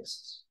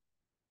exists.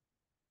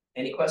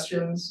 Any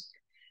questions?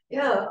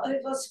 Yeah,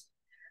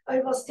 I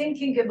was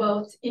thinking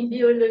about in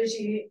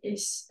biology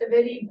is a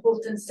very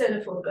important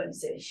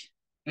self-organization.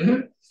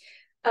 Mm-hmm.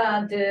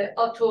 And the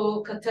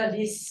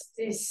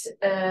autocatalysis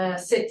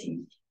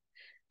setting.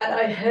 And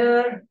I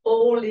heard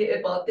only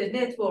about the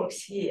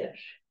networks here.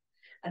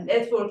 And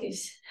network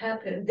is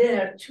happen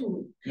there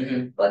too.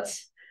 Mm-hmm. But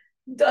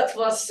that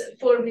was,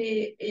 for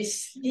me,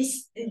 is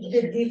this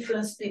the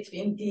difference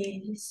between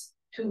these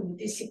two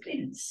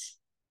disciplines.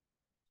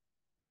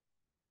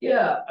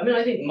 Yeah, I mean,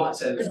 I think my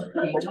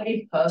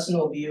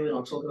personal view, and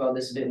I'll talk about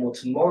this a bit more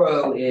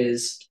tomorrow,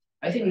 is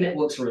I think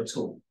networks are a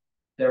tool.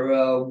 They're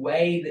a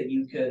way that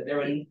you could,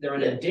 they're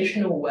an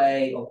additional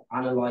way of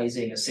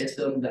analyzing a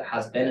system that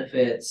has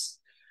benefits,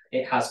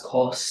 it has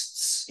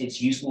costs,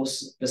 it's useful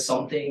for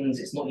some things,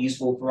 it's not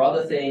useful for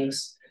other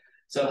things.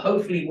 So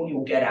hopefully what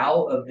you'll get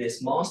out of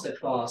this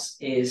masterclass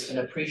is an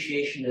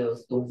appreciation of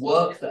the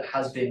work that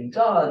has been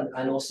done,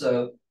 and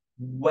also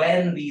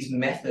when these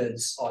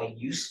methods are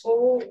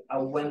useful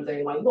and when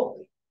they might not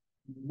be.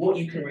 What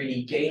you can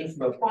really gain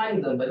from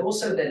applying them, but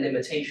also their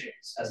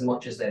limitations as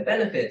much as their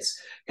benefits,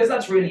 because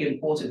that's really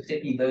important,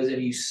 particularly those of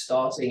you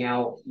starting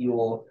out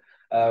your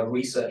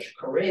research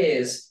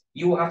careers.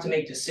 You will have to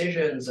make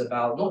decisions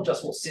about not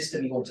just what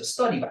system you want to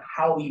study, but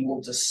how you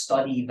want to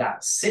study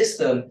that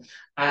system.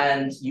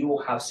 And you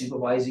will have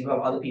supervisors, you have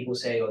other people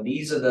say, oh,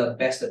 these are the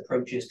best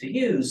approaches to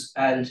use,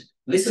 and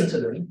listen to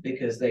them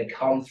because they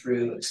come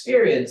through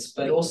experience,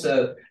 but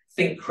also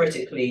think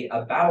critically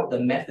about the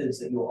methods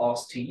that you're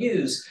asked to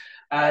use,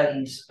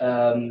 and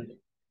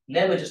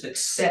never just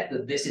accept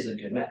that this is a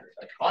good method.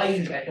 Like, I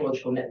use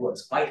ecological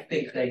networks. I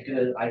think they're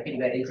good. I think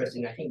they're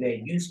interesting. I think they're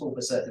useful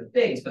for certain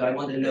things, but I'm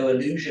under no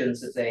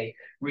illusions that they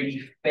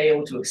really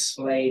fail to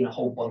explain a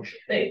whole bunch of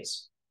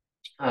things.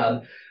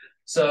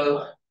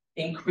 So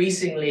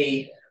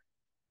increasingly,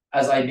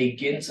 as I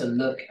begin to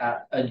look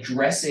at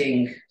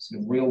addressing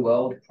sort of real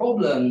world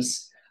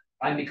problems,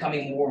 I'm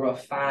becoming more of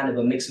a fan of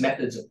a mixed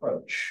methods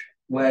approach,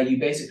 where you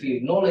basically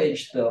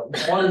acknowledge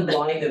that one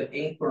line of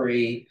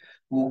inquiry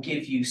will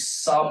give you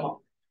some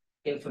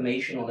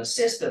information on a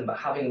system, but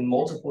having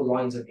multiple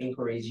lines of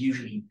inquiry is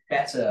usually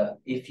better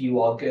if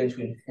you are going to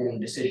inform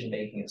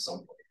decision-making at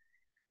some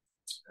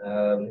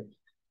point.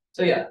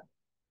 So yeah,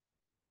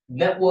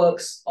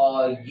 networks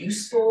are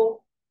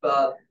useful,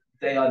 but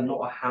they are not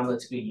a hammer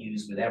to be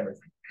used with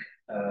everything.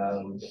 I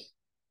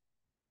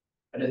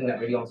don't think that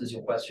really answers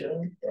your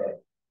question.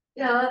 But...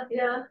 Yeah.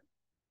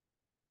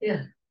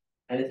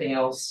 Anything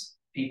else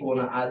people want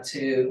to add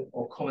to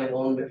or comment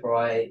on before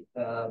I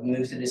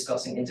move to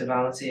discussing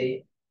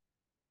intervality?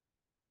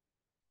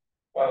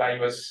 Well, I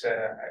was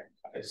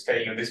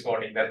telling you this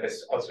morning that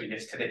this also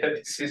yesterday, that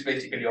this is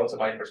basically also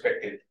my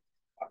perspective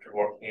after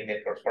working in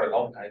networks for a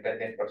long time, that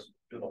networks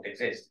do not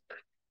exist.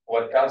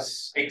 What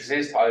does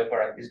exist,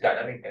 however, is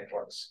dynamic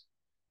networks.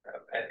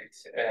 And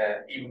it's,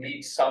 you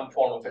need some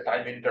form of a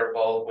time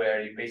interval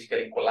where you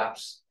basically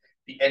collapse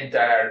the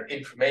entire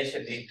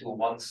information into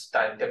one's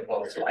time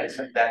temporal slice,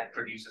 and that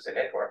produces a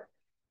network.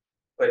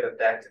 Whether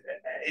that,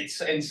 it's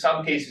in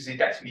some cases,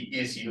 it actually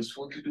is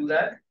useful to do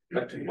that,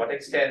 but to what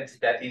extent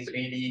that is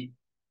really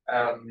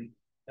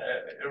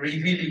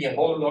revealing a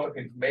whole lot of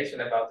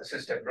information about the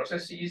system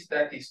processes,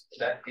 that is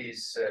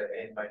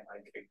in my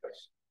mind a big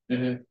question.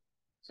 Mm-hmm.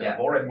 So yeah.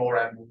 More and more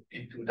I'm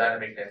into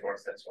dynamic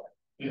networks, that's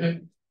why.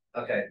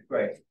 Mm-hmm. Okay,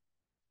 great.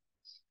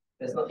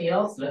 There's nothing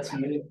else. Let's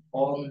move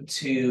on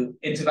to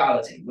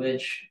intervality,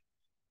 which,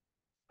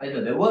 I don't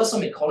know, there were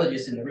some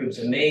ecologists in the room,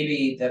 so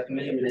maybe they're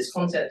familiar with this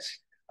concept.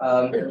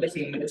 I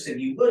think most of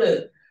you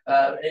wouldn't.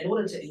 In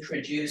order to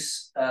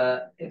introduce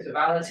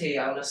intervality,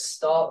 I want to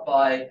start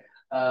by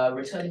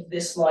returning to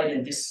this slide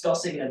and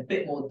discussing in a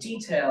bit more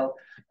detail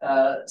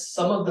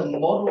some of the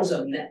models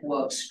of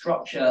network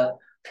structure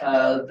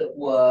that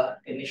were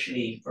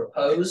initially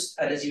proposed.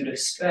 And as you'd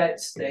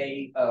expect,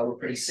 they were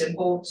pretty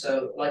simple.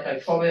 So like I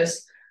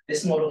promised,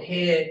 this model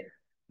here,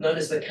 known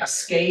as the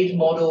cascade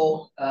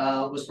model,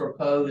 was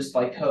proposed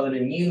by Cohen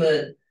and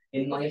Newman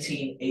in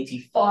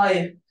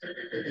 1985,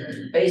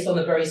 based on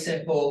the very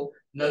simple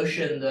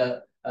notion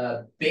that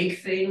big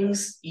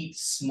things eat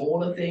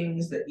smaller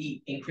things that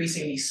eat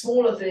increasingly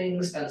smaller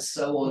things, and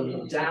so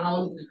on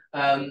down.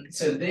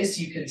 So this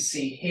you can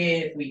see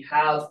here, we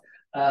have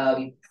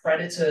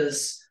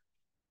predators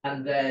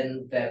and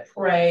then their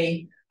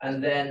prey,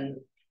 and then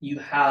you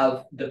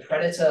have the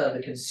predator,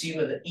 the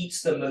consumer that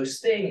eats the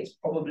most thing. It's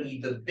probably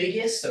the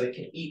biggest, so it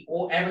can eat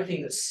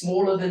everything that's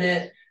smaller than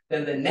it.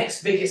 Then the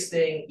next biggest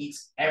thing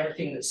eats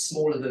everything that's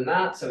smaller than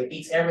that. So it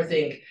eats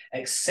everything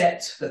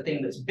except the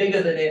thing that's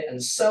bigger than it, and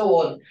so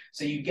on.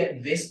 So you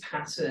get this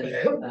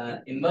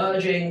pattern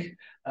emerging.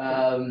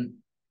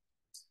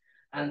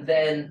 And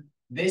then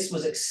this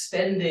was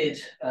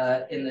extended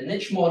in the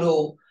niche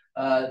model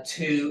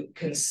to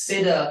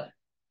consider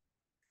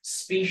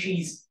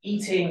species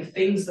eating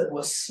things that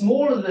were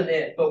smaller than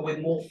it, but with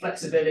more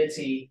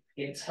flexibility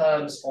in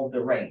terms of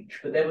the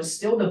range. But there was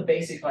still the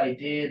basic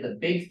idea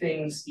that big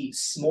things eat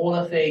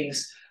smaller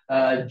things.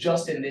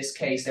 Just in this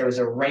case, there is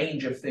a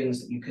range of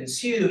things that you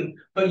consume,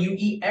 but you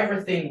eat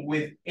everything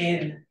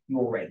within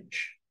your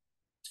range.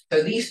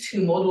 So these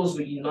two models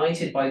were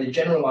united by the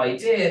general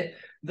idea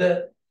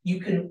that you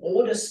can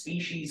order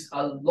species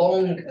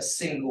along a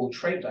single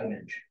trait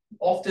dimension.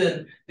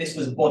 Often this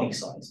was body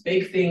size.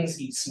 Big things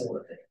eat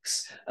smaller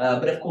things.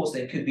 But of course,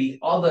 there could be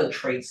other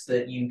traits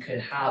that you can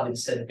have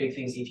instead of big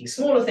things eating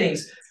smaller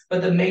things.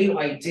 But the main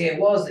idea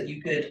was that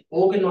you could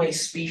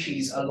organize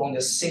species along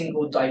a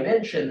single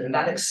dimension, and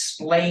that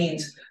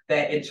explained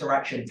their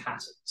interaction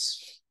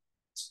patterns.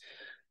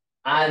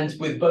 And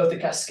with both the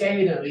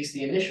cascade and at least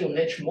the initial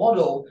niche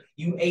model,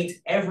 you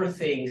ate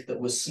everything that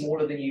was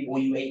smaller than you, or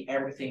you ate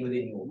everything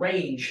within your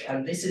range.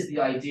 And this is the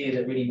idea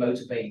that really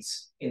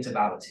motivates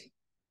intervality.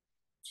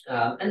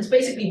 And it's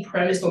basically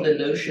premised on the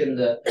notion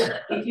that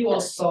if you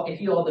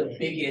are the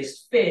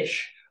biggest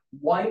fish,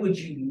 why would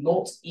you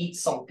not eat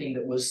something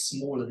that was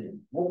smaller than you?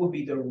 What would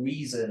be the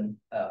reason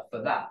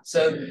for that?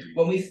 So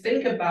when we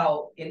think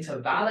about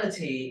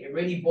intervality, it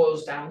really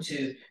boils down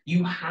to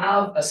you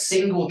have a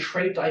single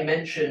trait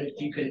dimension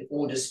you can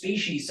order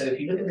species. So if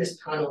you look at this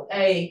panel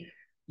A,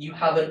 you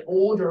have an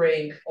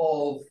ordering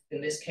of,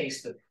 in this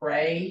case, the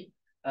prey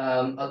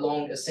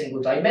along a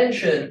single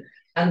dimension.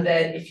 And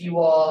then if you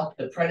are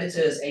the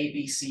predators A,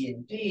 B, C,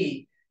 and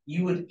D,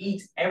 you would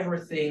eat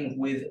everything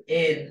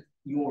within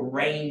your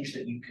range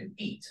that you can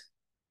eat.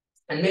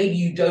 And maybe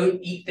you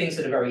don't eat things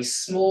that are very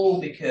small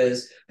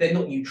because they're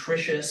not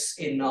nutritious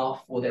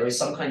enough, or there is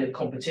some kind of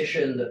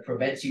competition that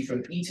prevents you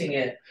from eating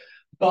it.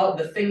 But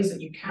the things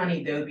that you can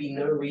eat, there would be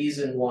no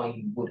reason why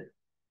you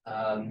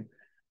wouldn't.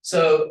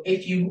 So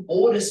if you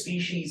order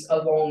species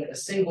along a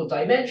single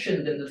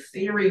dimension, then the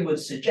theory would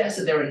suggest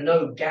that there are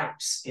no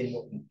gaps in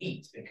what you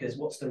eat, because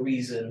what's the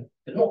reason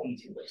for not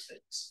eating those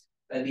things?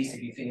 At least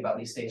if you think about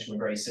these things from a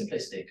very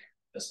simplistic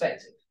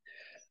perspective.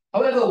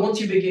 However,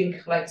 once you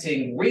begin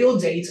collecting real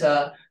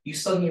data, you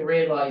suddenly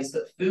realize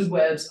that food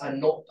webs are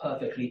not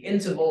perfectly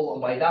interval.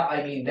 And by that,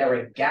 I mean there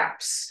are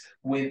gaps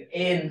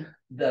within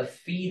the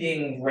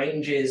feeding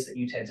ranges that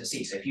you tend to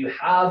see. So if you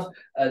have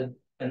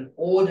an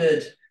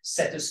ordered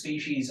set of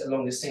species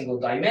along a single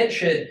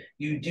dimension,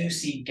 you do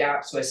see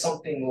gaps where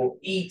something will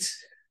eat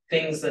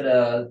things that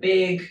are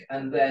big,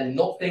 and then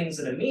not things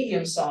that are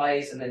medium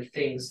size, and then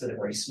things that are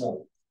very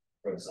small,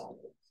 for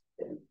example.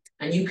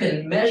 And you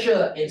can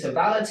measure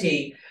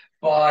intervality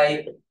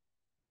by,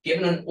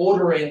 given an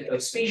ordering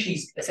of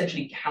species,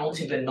 essentially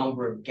counting the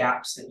number of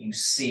gaps that you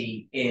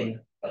see in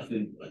a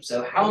food web.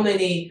 So how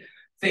many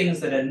things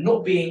that are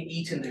not being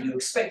eaten that you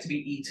expect to be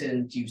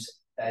eaten do you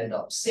end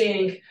up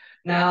seeing?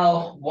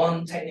 Now,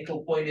 one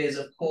technical point is,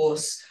 of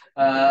course,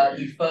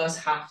 you first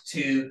have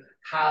to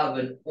have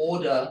an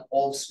order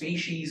of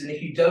species. And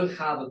if you don't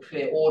have a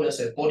clear order,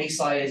 so body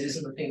size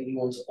isn't the thing that you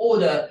want to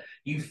order,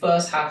 you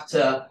first have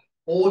to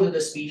order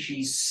the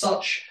species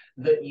such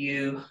that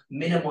you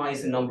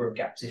minimize the number of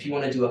gaps if you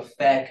want to do a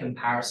fair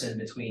comparison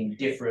between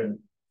different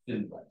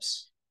food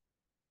webs.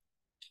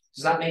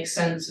 Does that make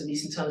sense, at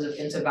least in terms of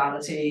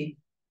intervality?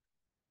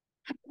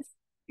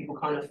 People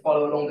kind of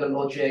follow along the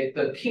logic.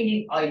 The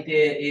key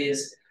idea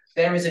is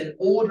there is an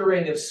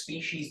ordering of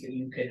species that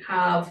you can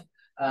have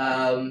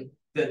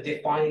that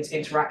defines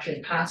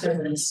interaction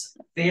patterns.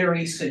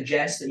 Theory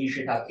suggests that you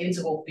should have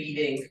interval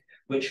feeding,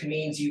 which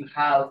means you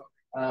have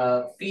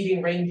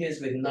feeding ranges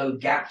with no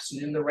gaps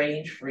within the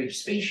range for each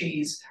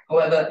species.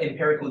 However,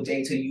 empirical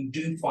data, you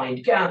do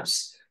find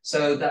gaps.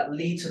 So that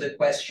leads to the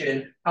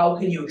question, how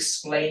can you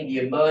explain the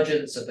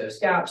emergence of those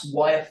gaps?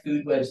 Why are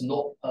food webs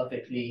not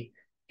perfectly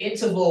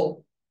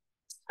interval?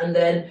 And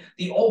then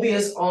the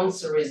obvious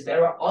answer is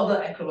there are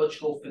other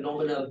ecological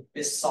phenomena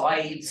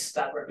besides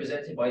that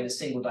represented by the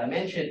single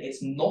dimension.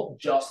 It's not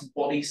just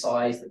body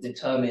size that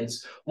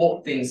determines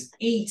what things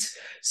eat.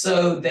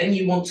 So then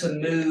you want to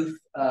move,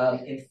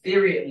 in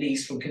theory at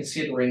least, from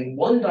considering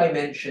one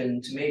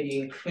dimension to maybe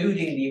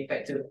including the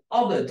effect of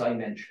other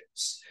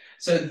dimensions.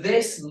 So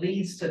this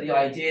leads to the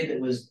idea that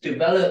was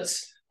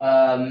developed,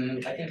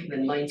 I think in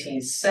the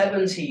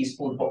 1970s,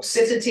 called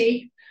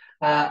boxicity.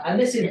 And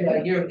this is the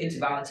idea of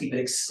intervality, but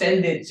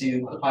extended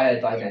to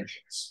higher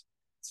dimensions.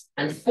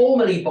 And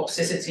formally,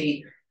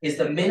 boxicity is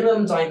the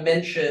minimum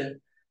dimension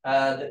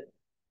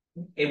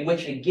in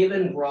which a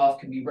given graph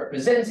can be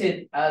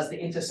represented as the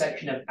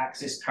intersection of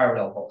axis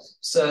parallel boxes.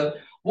 So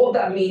what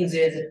that means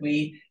is if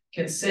we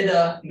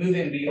consider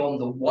moving beyond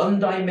the one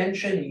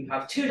dimension, you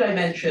have two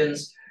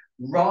dimensions,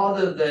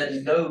 rather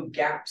than no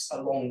gaps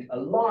along a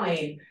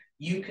line,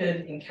 you can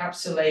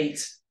encapsulate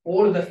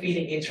all of the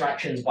feeding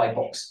interactions by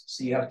boxes.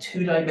 So you have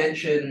two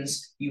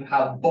dimensions, you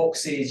have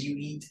boxes, you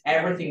eat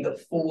everything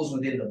that falls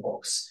within the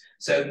box.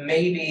 So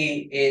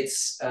maybe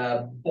it's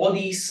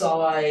body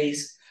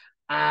size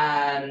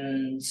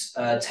and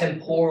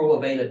temporal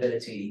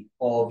availability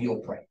of your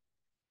prey.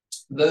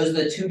 Those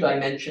are the two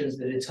dimensions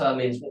that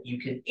determines what you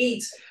can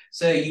eat.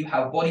 So you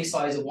have body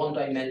size of one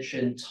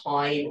dimension,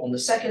 time on the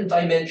second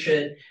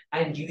dimension,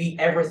 and you eat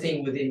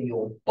everything within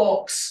your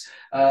box.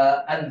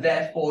 And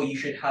therefore you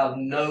should have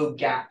no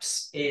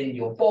gaps in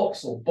your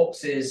box or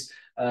boxes.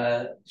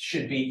 You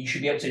should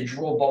be able to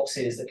draw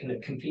boxes that can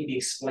completely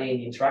explain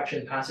the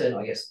interaction pattern,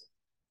 I guess,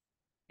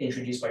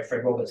 introduced by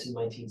Fred Roberts in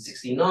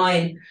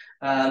 1969.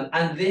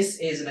 And this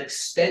is an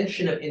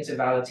extension of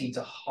intervality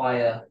to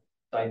higher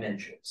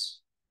dimensions.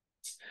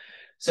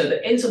 So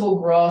the interval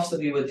graphs that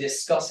we were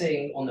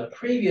discussing on the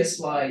previous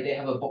slide, they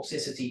have a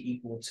boxicity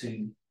equal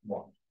to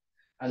 1.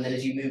 And then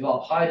as you move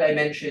up higher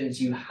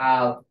dimensions, you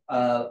have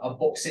a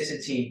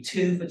boxicity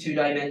 2 for 2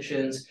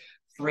 dimensions,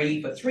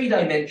 3 for 3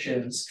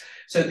 dimensions.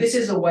 So this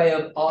is a way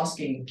of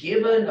asking,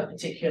 given a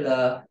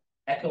particular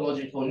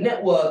ecological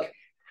network,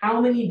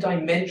 how many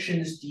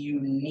dimensions do you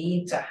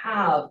need to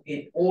have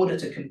in order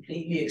to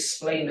completely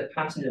explain the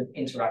pattern of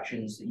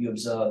interactions that you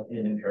observe in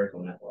an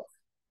empirical network?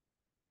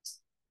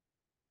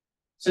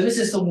 So this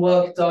is some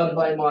work done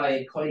by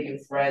my colleague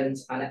and friend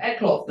Anna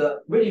Eckloff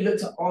that really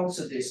looked to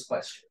answer this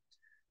question.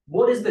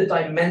 What is the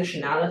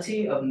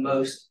dimensionality of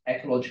most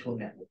ecological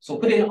networks? Or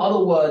put in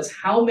other words,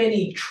 how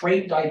many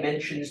trait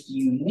dimensions do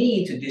you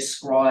need to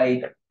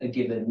describe a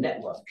given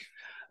network?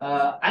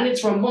 And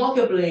it's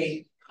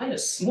remarkably kind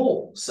of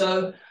small.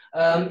 So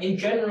in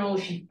general,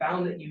 she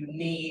found that you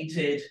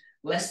needed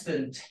less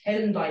than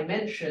 10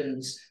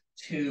 dimensions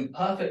to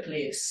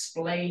perfectly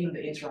explain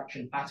the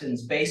interaction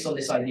patterns based on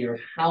this idea of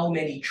how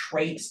many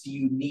traits do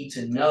you need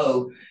to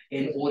know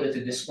in order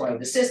to describe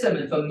the system.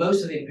 And for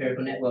most of the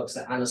empirical networks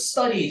that Anna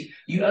studied,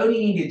 you only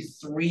needed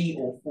 3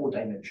 or 4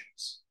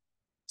 dimensions.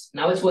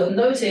 Now it's worth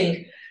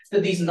noting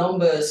that these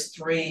numbers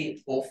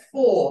 3 or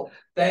 4,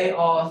 they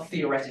are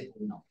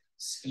theoretical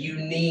numbers. You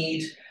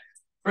need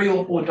 3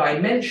 or 4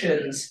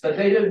 dimensions, but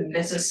they don't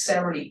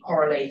necessarily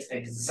correlate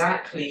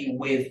exactly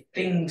with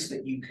things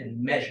that you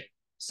can measure.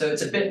 So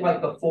it's a bit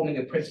like performing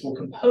a principal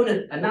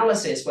component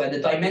analysis where the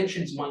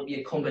dimensions might be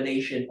a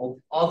combination of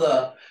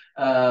other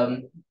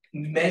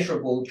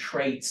measurable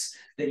traits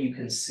that you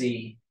can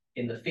see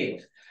in the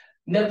field.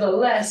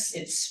 Nevertheless,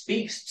 it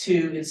speaks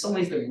to, in some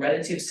ways, the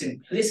relative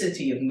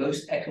simplicity of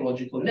most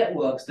ecological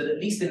networks that, at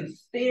least in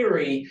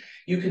theory,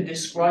 you can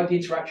describe the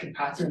interaction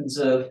patterns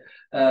of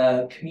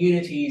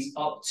communities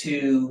up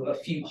to a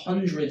few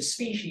hundred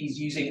species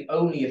using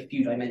only a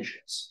few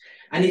dimensions.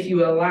 And if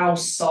you allow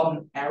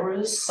some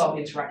errors, some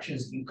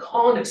interactions that you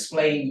can't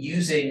explain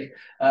using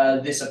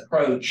this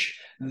approach,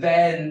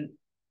 then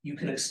you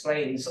can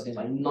explain something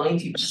like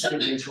 90%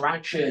 of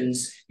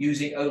interactions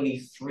using only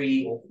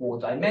 3 or 4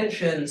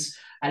 dimensions.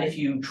 And if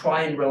you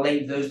try and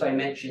relate those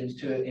dimensions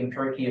to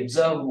empirically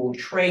observable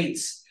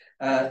traits,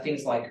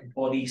 things like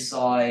body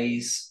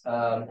size,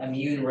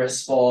 immune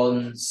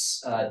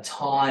response,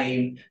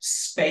 time,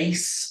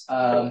 space,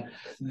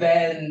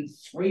 then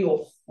 3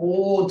 or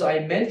 4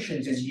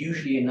 dimensions is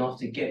usually enough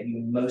to get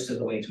you most of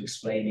the way to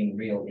explaining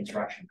real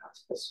interaction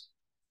patterns.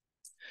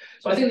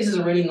 So I think this is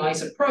a really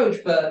nice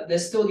approach, but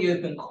there's still the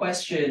open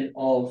question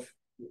of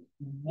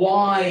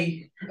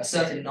why a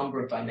certain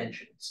number of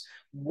dimensions?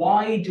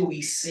 Why do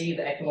we see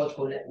that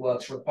ecological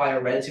networks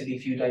require relatively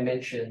few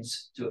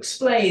dimensions to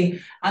explain?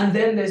 And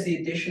then there's the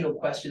additional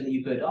question that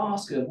you could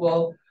ask of,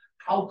 well,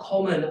 how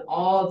common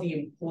are the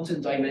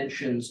important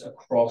dimensions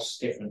across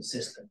different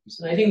systems?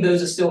 And I think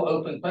those are still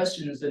open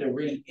questions that are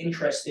really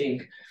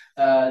interesting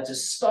to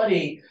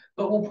study,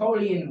 but will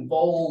probably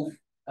involve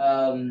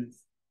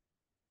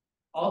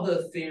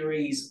other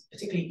theories,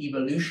 particularly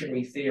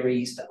evolutionary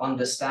theories, to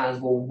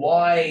understand, well,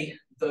 why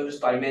those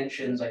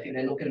dimensions, I think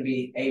they're not going to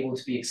be able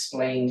to be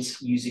explained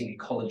using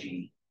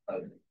ecology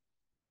only.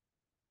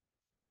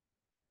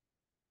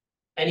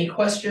 Any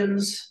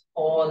questions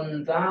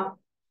on that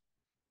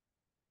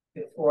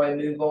before I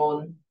move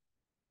on?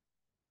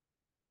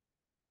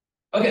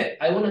 Okay,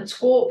 I want to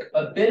talk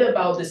a bit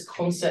about this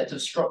concept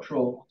of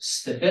structural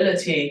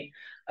stability,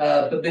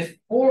 but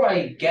before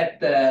I get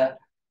there,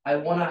 I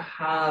want to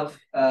have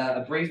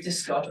a brief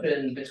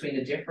discussion between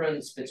the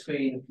difference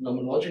between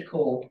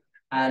phenomenological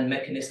and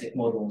mechanistic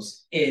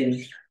models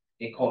in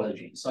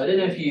ecology. So I don't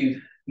know if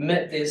you've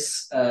met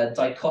this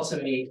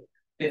dichotomy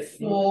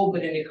before,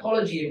 but in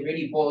ecology, it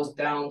really boils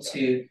down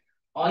to,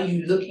 are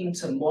you looking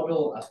to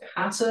model a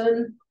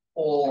pattern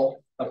or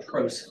a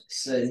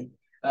process? And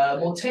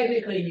more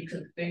technically, you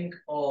can think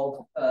of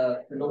a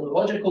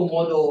phenomenological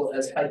model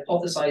as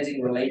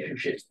hypothesizing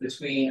relationships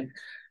between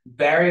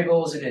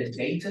variables in a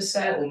data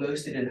set,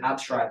 almost in an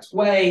abstract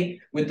way,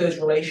 with those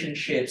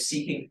relationships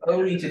seeking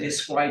only to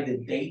describe the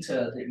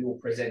data that you're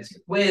presented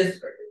with.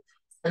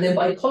 And then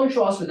by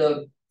contrast with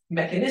a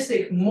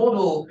mechanistic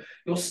model,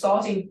 your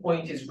starting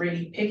point is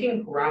really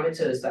picking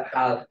parameters that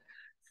have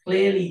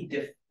clearly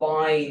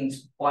defined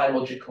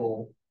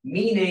biological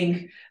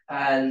meaning,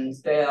 and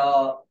they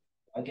are,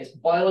 I guess,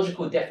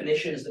 biological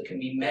definitions that can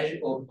be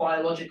measured, or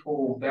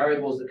biological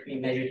variables that can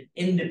be measured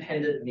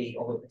independently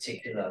of a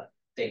particular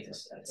data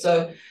set.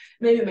 So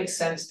maybe it makes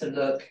sense to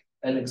look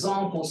at an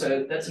example.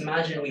 So let's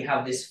imagine we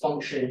have this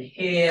function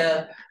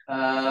here,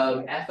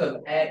 f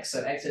of x,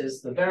 so x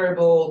is the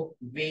variable,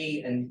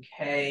 v and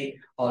k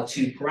are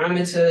two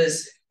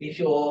parameters. If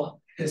you're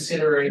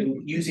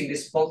considering using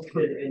this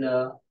function in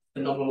a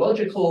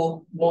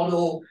phenomenological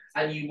model,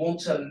 and you want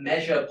to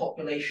measure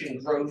population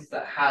growth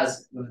that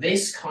has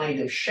this kind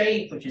of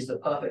shape, which is the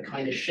perfect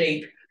kind of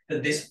shape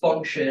that this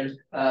function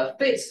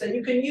fits, then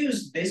you can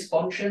use this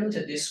function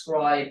to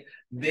describe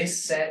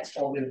this set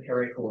of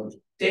empirical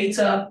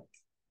data.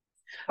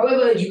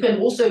 However, you can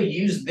also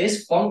use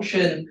this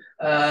function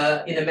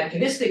in a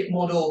mechanistic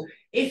model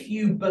if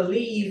you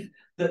believe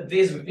that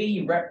this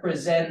V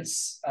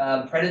represents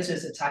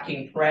predators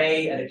attacking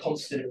prey at a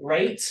constant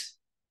rate.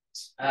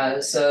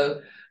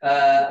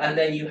 And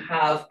then you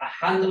have a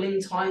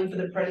handling time for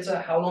the predator,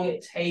 how long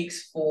it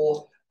takes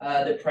for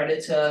the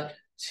predator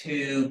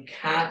to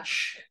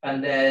catch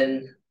and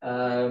then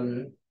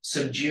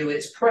subdue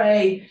its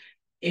prey.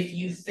 If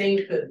you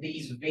think that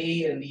these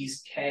V and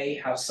these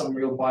K have some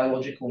real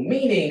biological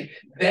meaning,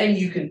 then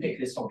you can pick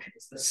this function.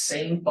 It's the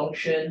same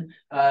function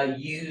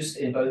used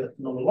in both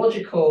a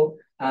phenomenological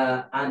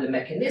and a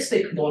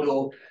mechanistic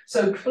model.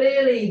 So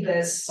clearly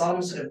there's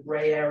some sort of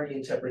gray area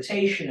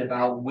interpretation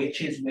about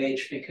which is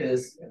which,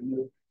 because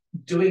you're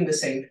doing the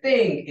same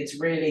thing. It's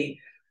really,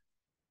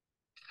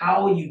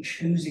 how are you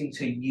choosing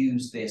to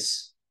use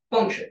this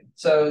function?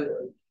 So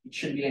it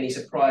shouldn't be any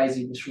surprise,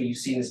 I'm sure you've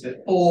seen this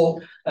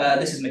before.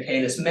 This is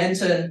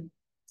Michaelis-Menten,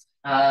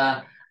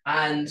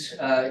 and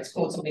it's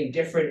called something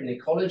different in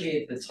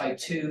ecology. It's the type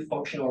 2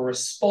 functional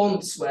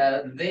response,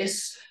 where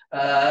this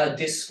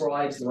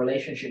describes the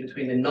relationship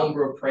between the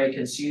number of prey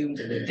consumed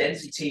and the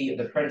density of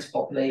the predator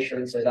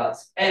population, so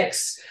that's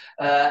X.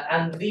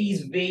 And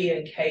these V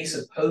and K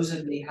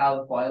supposedly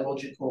have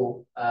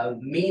biological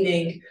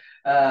meaning,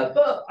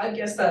 but I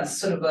guess that's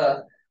sort of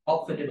a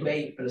up for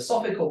debate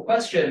philosophical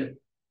question.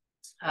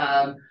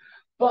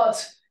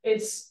 But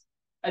it's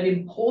an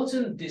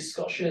important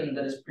discussion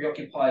that has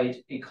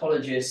preoccupied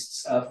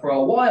ecologists for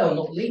a while,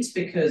 not least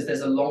because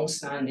there's a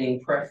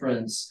long-standing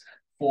preference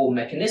for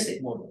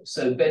mechanistic models.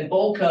 So Ben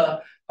Bolker,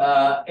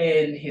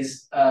 in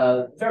his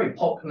very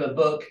popular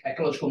book,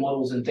 Ecological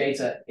Models and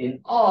Data in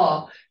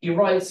R, he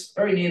writes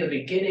very near the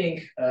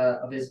beginning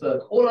of his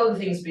book, all other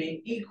things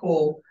being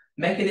equal,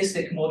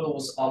 mechanistic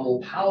models are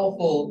more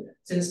powerful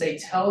since they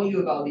tell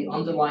you about the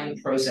underlying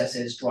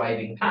processes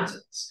driving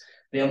patterns.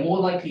 They are more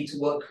likely to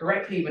work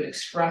correctly when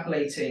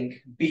extrapolating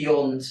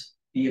beyond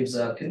the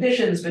observed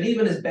conditions. But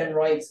even as Ben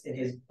writes in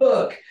his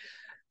book,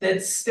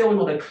 there's still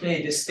not a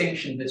clear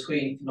distinction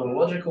between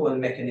phenomenological and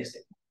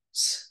mechanistic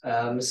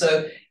models.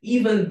 So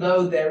even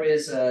though there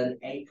is an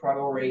a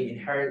priori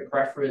inherent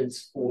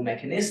preference for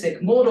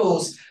mechanistic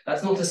models,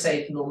 that's not to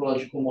say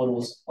phenomenological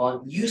models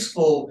aren't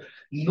useful,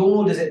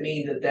 nor does it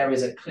mean that there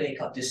is a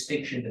clear-cut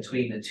distinction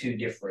between the two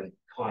different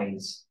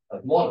kinds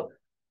of model.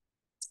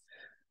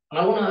 And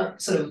I want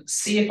to sort of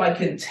see if I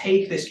can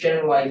take this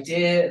general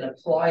idea and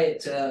apply it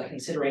to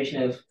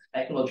consideration of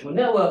ecological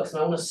networks.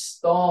 And I want to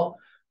start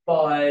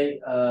by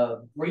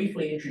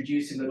briefly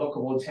introducing the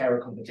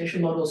Locker-Volterra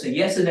competition model. So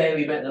yesterday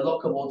we met the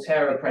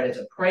Locker-Volterra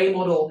predator-prey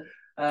model.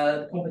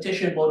 The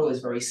competition model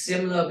is very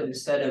similar, but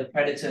instead of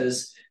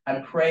predators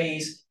and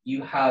preys,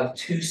 you have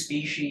two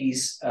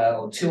species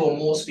or two or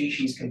more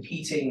species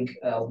competing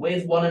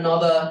with one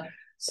another.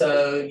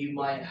 So you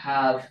might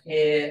have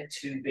here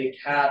two big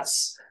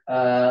cats.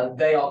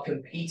 They are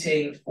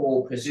competing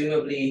for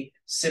presumably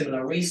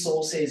similar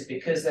resources.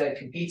 Because they're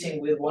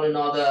competing with one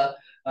another,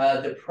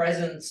 the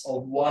presence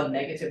of one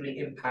negatively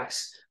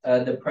impacts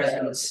the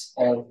presence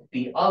of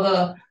the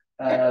other.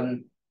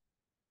 And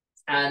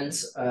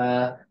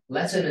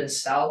Letton and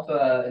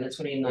Stauffer in a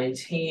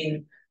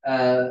 2019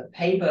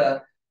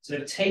 paper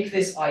sort of take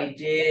this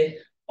idea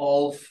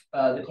of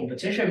the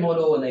competition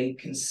model and they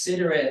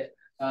consider it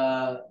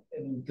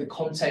in the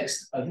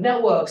context of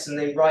networks, and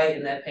they write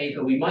in their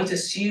paper, we might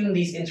assume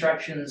these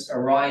interactions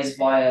arise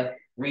via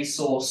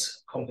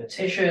resource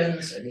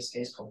competitions, in this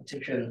case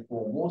competition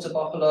for water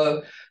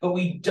buffalo, but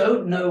we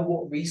don't know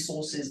what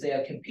resources they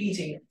are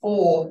competing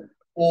for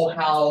or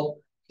how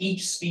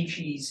each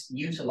species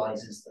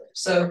utilizes them.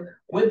 So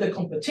with the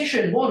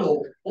competition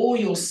model, all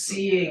you're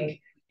seeing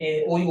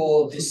or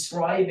you're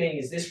describing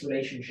is this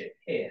relationship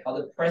here, how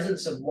the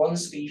presence of one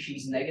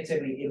species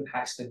negatively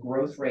impacts the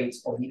growth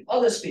rates of the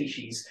other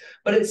species,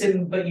 but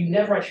you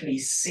never actually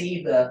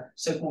see the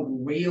so-called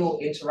real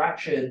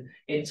interaction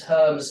in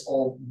terms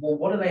of, well,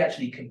 what are they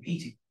actually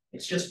competing?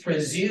 It's just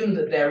presumed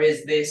that there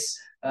is this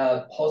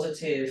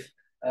positive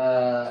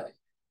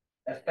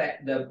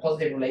effect, the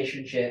positive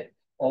relationship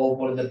of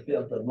one of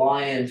the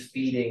lion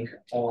feeding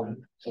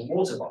on the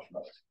water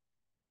buffalo.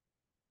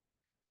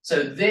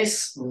 So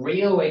this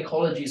real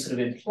ecology is sort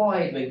of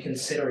implied when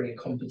considering a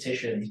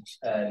competition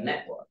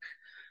network,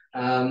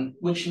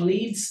 which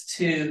leads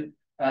to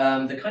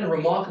the kind of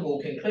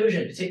remarkable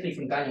conclusion, particularly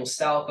from Daniel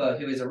Stauffer,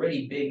 who is a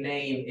really big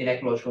name in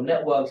ecological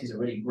networks. He's a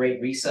really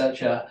great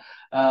researcher,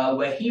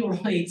 where he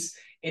writes,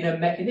 in a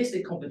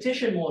mechanistic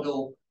competition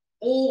model,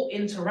 all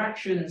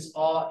interactions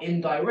are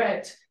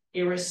indirect,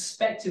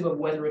 irrespective of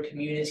whether a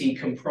community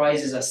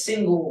comprises a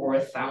single or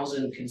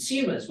 1,000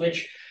 consumers,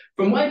 which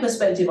from my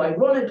perspective,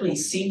 ironically,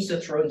 seems to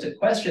throw into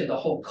question the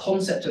whole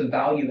concept and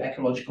value of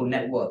ecological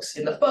networks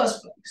in the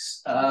first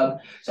place.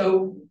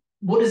 So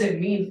what does it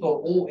mean for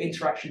all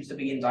interactions to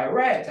be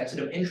indirect? I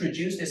sort of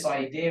introduced this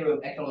idea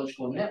of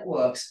ecological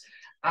networks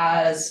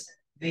as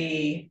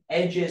the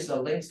edges,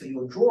 the links that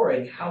you're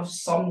drawing have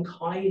some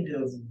kind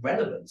of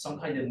relevance, some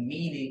kind of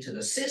meaning to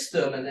the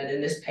system. And then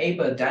in this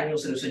paper,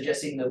 Daniel's sort of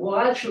suggesting that, well,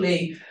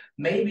 actually,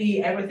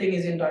 maybe everything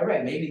is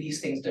indirect. Maybe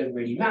these things don't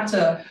really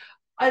matter.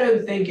 I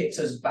don't think it's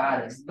as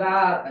bad as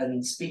that.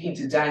 And speaking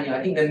to Daniel,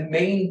 I think the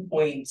main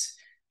point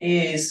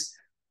is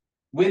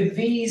with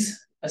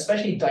these,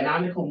 especially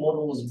dynamical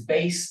models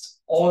based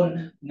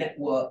on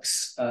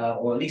networks,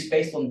 or at least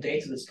based on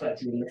data that's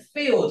collected in the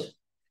field,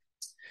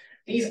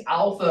 these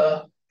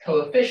alpha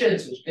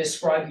coefficients, which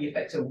describe the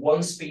effect of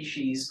one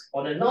species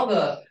on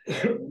another,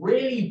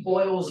 really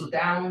boils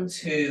down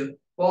to,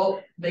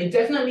 well, they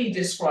definitely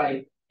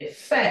describe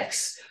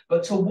effects,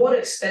 but to what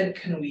extent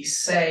can we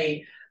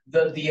say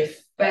that the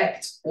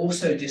effect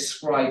also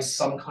describes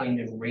some kind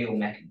of real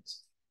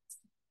mechanism?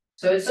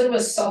 So it's sort of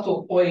a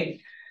subtle point,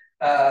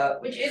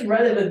 which is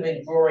relevant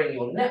when drawing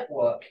your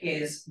network,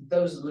 is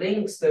those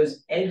links,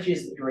 those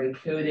edges that you're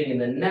including in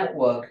the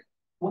network,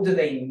 what do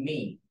they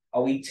mean?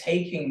 Are we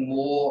taking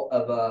more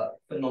of a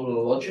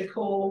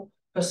phenomenological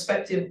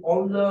perspective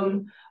on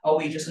them? Are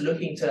we just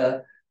looking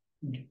to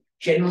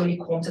generally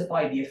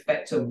quantify the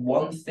effect of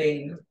one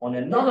thing on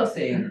another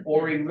thing?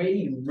 Or are we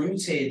really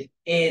rooted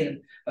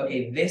in,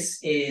 okay, this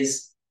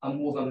is a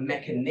more of a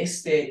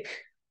mechanistic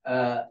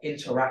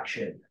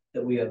interaction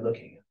that we are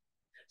looking at?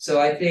 So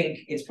I think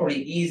it's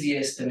probably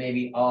easiest to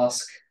maybe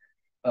ask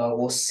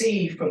or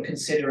see from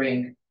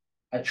considering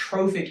a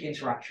trophic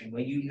interaction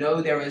where you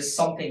know there is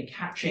something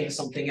catching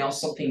something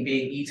else, something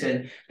being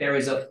eaten. There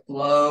is a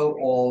flow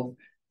of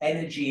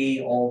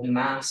energy, of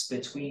mass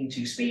between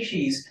two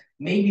species.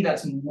 Maybe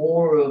that's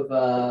more of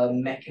a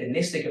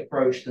mechanistic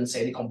approach than,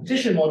 say, the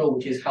competition model,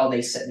 which is how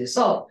they set this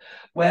up,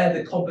 where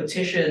the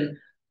competition,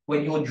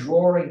 when you're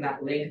drawing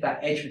that link, that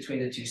edge between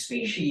the two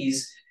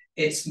species,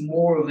 it's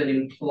more of an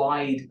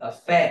implied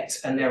effect,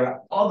 and there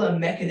are other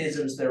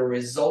mechanisms that are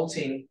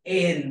resulting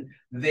in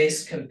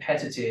this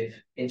competitive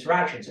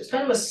interaction. So it's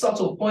kind of a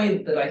subtle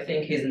point that I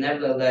think is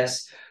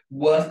nevertheless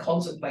worth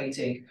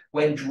contemplating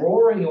when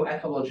drawing your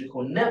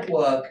ecological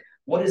network.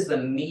 What is the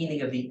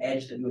meaning of the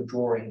edge that you're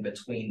drawing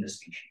between the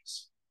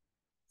species?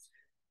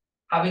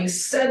 Having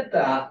said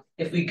that,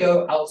 if we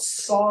go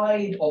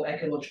outside of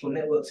ecological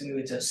networks and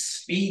we were to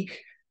speak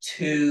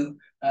to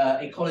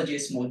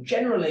ecologists more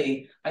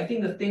generally, I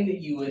think the thing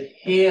that you would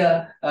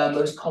hear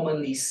most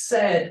commonly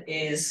said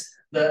is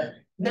that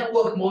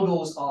network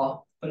models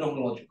are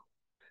phenomenological,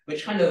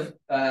 which kind of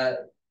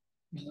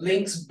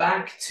links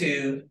back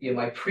to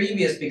my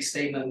previous big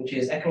statement, which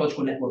is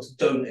ecological networks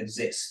don't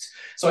exist.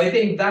 So I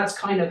think that's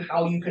kind of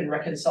how you can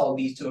reconcile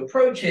these two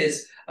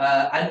approaches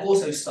and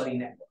also study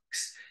networks.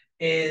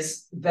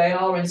 Is they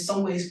are in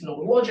some ways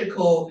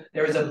phenomenological.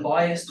 There is a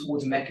bias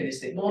towards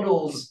mechanistic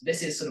models.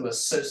 This is sort of a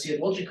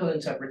sociological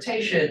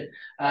interpretation,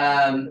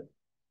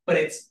 but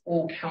it's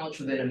all couched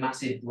within a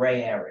massive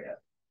gray area.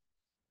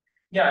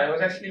 Yeah, I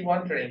was actually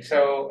wondering.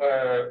 So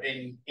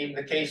in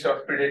the case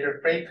of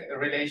predator-prey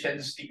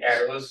relations, the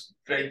arrows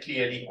very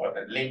clearly, or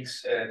the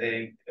links,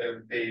 they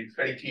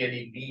very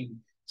clearly mean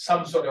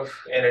some sort of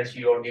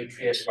energy or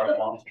nutrient or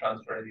mass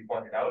transfer, as you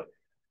pointed out.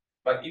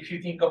 But if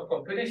you think of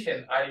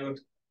competition, I would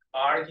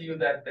argue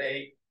that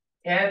they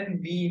can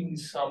mean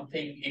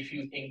something if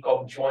you think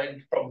of joint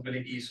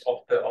probabilities of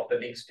the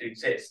links to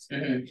exist.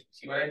 Mm-hmm.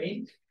 See what I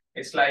mean?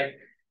 It's like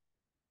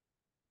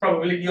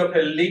probability of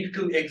a link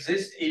to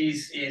exist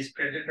is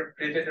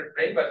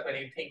predator-prey, but when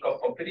you think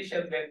of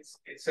competition, then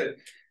it's a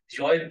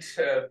joint,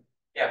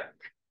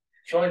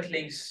 joint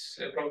links,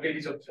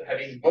 probabilities of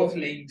having both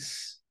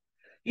links.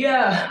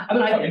 Yeah,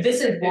 I mean, this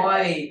is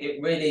why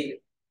it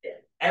really,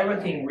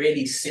 everything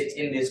really sits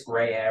in this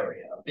gray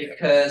area,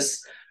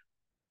 because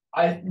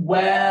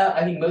where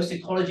I think most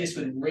ecologists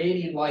would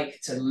really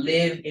like to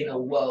live in a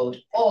world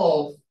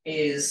of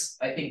is,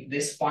 I think,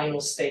 this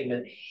final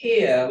statement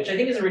here, which I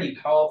think is a really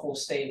powerful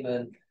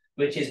statement,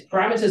 which is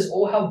parameters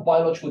all have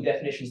biological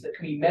definitions that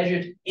can be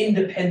measured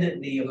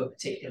independently of a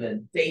particular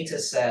data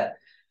set.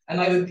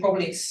 And I would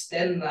probably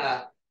extend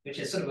that, which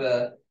is sort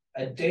of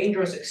a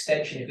dangerous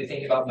extension if we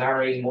think about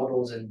marrying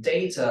models and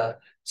data,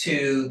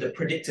 to the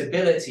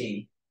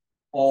predictability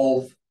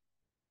of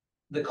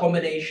the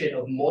combination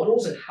of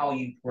models and how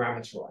you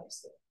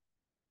parameterize them.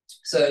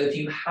 So if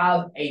you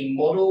have a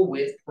model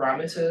with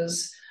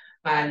parameters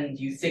and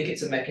you think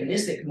it's a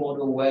mechanistic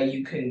model where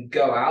you can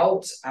go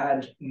out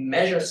and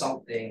measure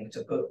something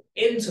to put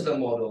into the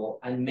model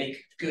and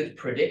make good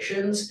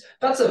predictions,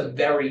 that's a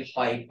very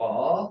high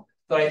bar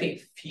that I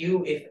think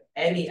few, if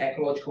any,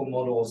 ecological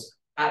models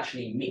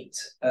actually meet.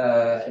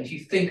 And if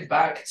you think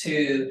back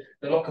to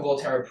the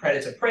Locke-Volterra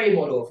predator-prey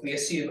model, if we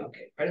assume,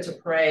 okay,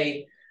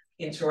 predator-prey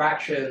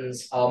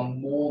interactions are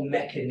more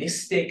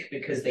mechanistic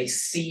because they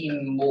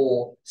seem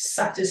more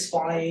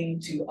satisfying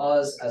to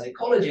us as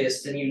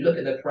ecologists, and you look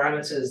at the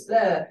parameters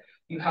there,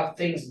 you have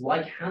things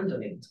like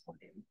handling time.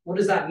 What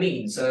does that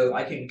mean? So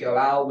I can go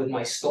out with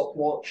my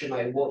stopwatch and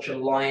I watch a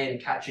lion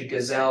catch a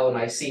gazelle and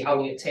I see how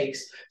long it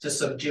takes to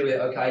subdue it.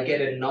 Okay, I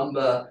get a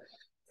number.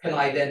 Can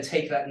I then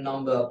take that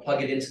number,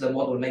 plug it into the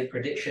model and make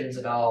predictions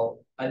about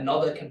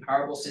another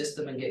comparable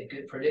system and get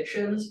good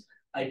predictions?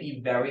 I'd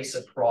be very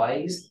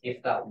surprised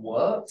if that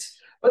worked,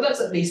 but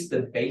that's at least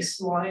the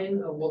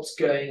baseline of what's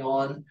going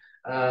on.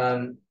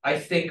 I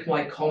think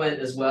my comment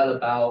as well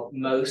about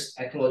most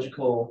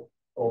ecological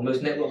or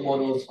most network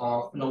models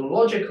are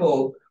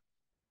phenomenological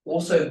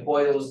also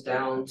boils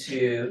down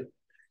to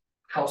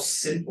how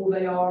simple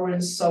they are in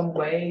some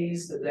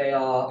ways, that they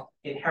are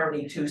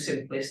inherently too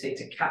simplistic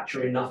to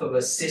capture enough of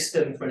a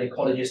system for an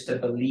ecologist to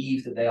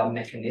believe that they are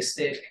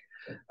mechanistic.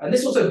 And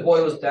this also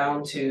boils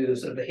down to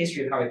sort of the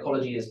history of how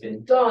ecology has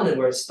been done and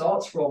where it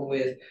starts from,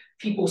 with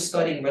people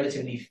studying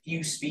relatively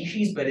few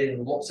species, but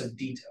in lots of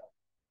detail.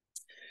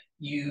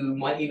 You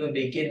might even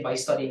begin by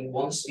studying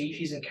one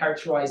species and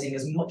characterizing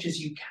as much as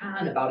you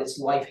can about its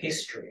life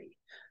history.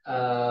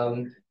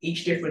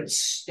 Each different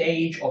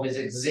stage of its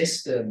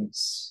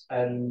existence,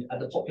 and at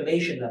the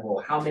population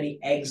level, how many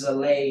eggs are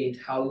laid,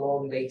 how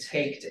long they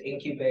take to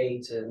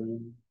incubate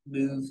and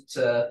move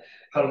to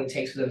how long it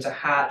takes for them to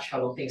hatch,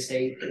 how long things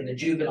stay in the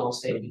juvenile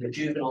stage. In the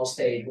juvenile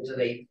stage, what do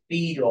they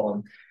feed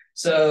on?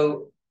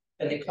 So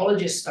an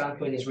ecologist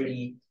standpoint is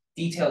really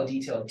detail,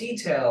 detail,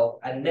 detail,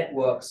 and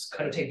networks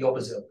kind of take the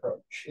opposite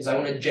approach. Is I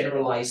want to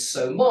generalize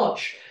so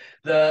much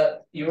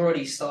that you're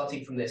already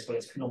starting from this, but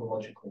it's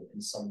phenomenological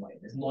in some way.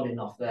 There's not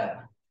enough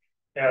there.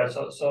 Yeah,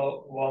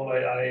 so one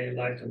way I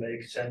like to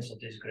make sense of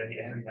this gray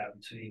area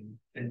between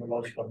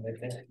phenomenological and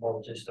mechanistic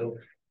models is to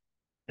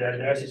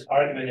there's this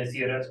argument in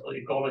theoretical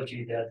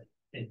ecology that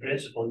in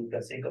principle you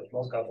can think of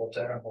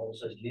Volterra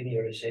models as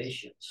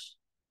linearizations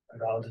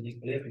around an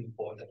equilibrium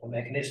point of a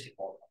mechanistic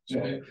model.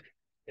 So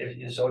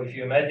if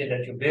you imagine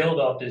that you build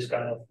up this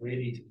kind of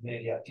really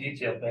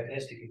detailed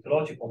mechanistic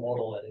ecological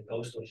model and it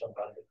goes to some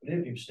kind of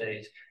equilibrium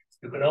state,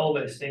 you can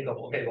always think of,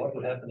 okay, what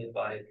would happen if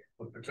I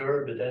would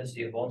perturb the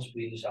density of one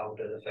species? How would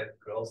that affect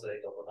the growth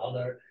rate of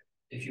another?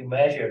 If you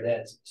measure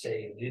that,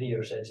 say, in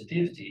linear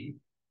sensitivity,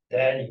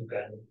 then you can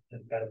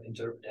kind of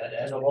interpret that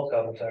as a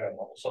Volterra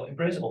model. So in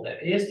principle, there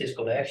is this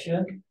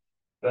connection,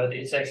 but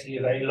it's actually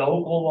a very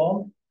local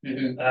one.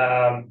 It's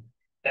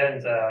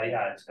kind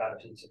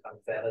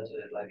of valid,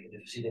 like in the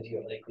vicinity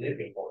of an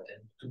equilibrium point,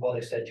 and to what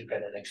extent you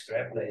can then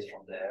extrapolate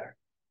from there.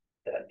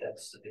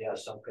 That's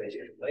some cases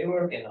it may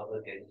work, in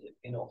other cases it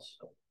may not.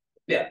 So.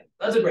 Yeah,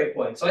 that's a great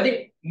point. So I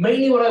think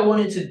mainly what I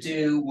wanted to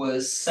do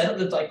was set up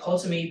the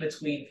dichotomy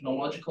between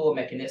phenomenological and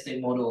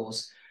mechanistic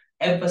models,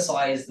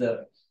 emphasize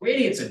that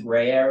really it's a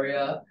gray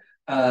area,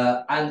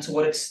 and to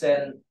what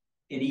extent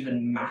it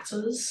even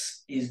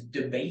matters is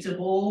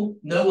debatable.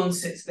 No one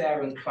sits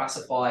there and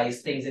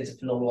classifies things into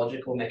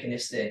phenomenological,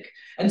 mechanistic,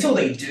 until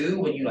they do,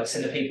 when you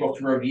send a paper off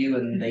to review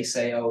and they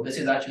say, oh, this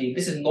is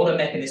not a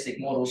mechanistic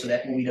model, so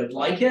therefore we don't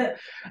like it.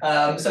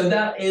 So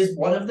that is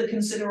one of the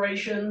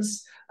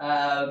considerations.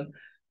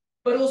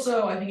 But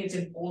also, I think it's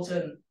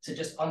important to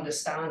just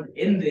understand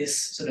in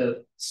this sort of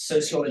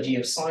sociology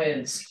of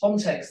science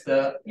context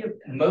that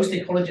most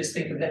ecologists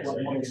think of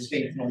network models as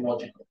being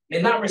phenomenological.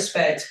 In that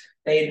respect,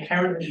 they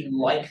inherently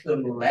like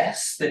them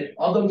less than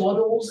other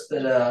models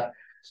that are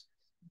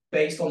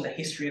based on the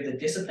history of the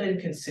discipline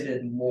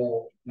considered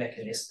more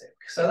mechanistic.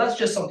 So that's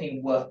just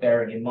something worth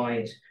bearing in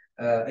mind.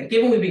 And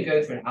given we've been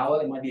going for an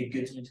hour, it might be a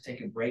good time to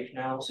take a break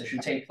now. So should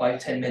we take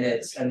 5-10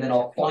 minutes, and then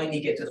I'll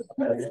finally get to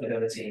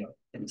stability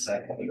in a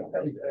second.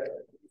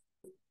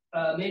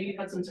 Maybe you've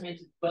had some time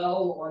to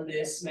dwell on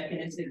this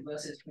mechanistic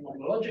versus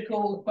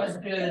phenomenological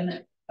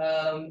question.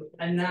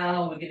 And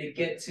now we're going to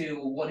get to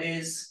what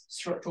is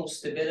structural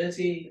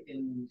stability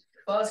in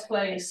the first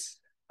place.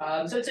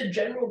 So it's a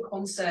general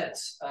concept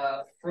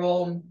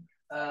from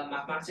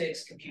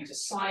mathematics, computer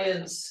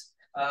science.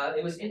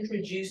 It was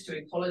introduced to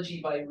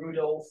ecology by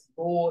Rudolf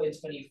Bohr in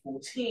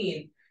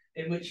 2014,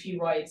 in which he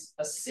writes,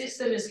 a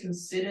system is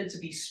considered to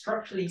be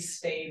structurally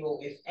stable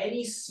if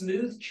any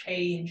smooth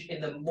change in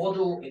the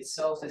model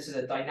itself, this is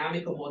a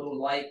dynamical model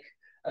like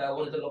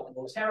one of the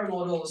Volterra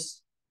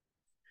models,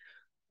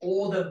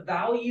 or the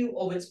value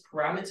of its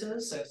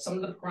parameters, so some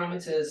of the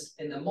parameters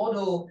in the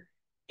model,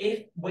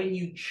 if when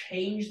you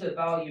change the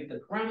value of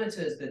the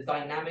parameters, the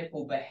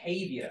dynamical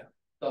behavior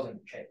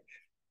doesn't change.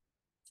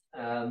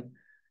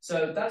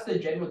 So that's the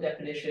general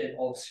definition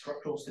of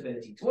structural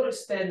stability. To what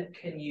extent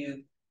can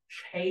you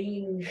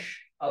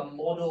change a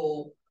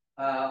model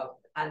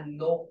and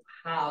not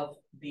have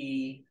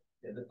the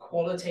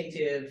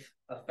qualitative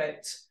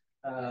effect,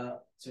 so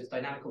its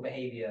dynamical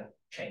behavior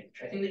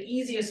change? I think the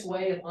easiest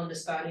way of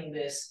understanding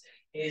this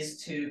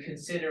is to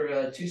consider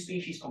a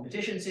two-species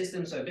competition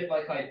system. So a bit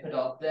like I put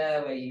up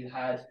there, where you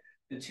had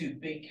the two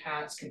big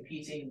cats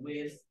competing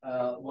with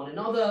one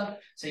another.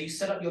 So you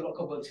set up your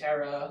local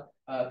Volterra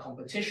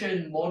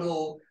competition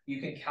model.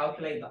 You can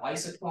calculate the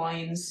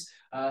isoclines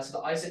So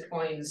the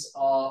isoclines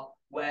are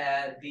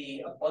where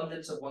the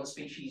abundance of one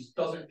species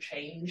doesn't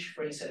change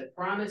for any set of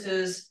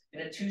parameters. In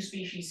a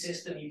two-species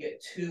system, you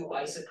get two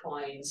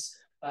isoclines,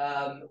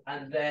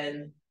 and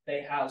then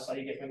they have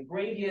slightly different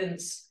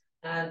gradients,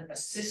 and a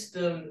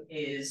system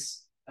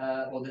is,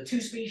 well, the two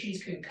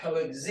species can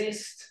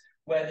coexist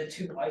where the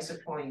two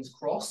isoclines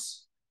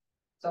cross.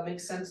 Does that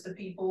make sense to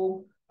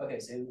people? Okay,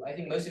 so I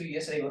think most of you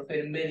yesterday were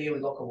familiar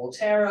with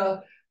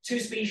Locke-Volterra. Two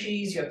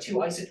species, you have two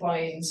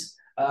isoclines.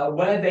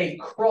 Where they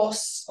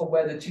cross, or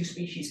where the two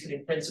species can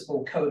in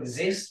principle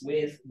coexist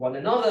with one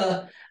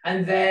another,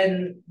 and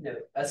then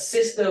a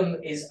system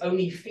is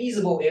only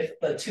feasible if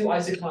the two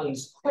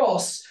isoclines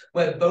cross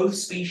where both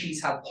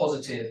species have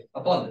positive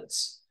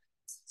abundance.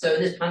 So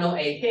in this panel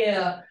A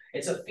here,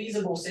 it's a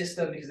feasible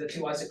system because the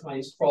two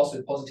isoclines cross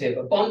with positive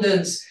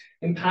abundance.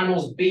 In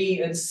panels B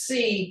and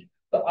C,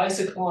 the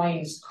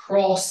isoclines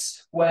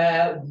cross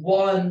where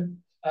one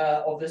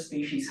of the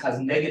species has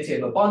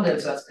negative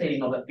abundance. That's clearly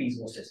not a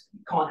feasible system.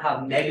 You can't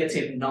have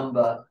negative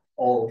number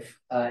of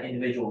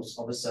individuals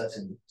of a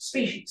certain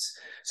species.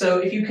 So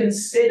if you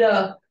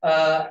consider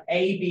A,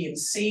 B, and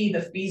C,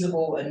 the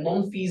feasible and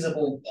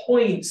non-feasible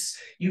points,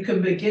 you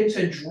can begin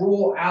to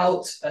draw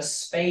out a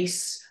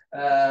space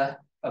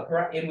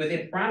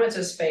within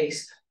parameter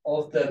space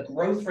of the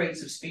growth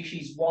rates of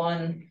species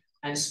 1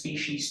 and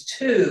species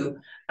 2,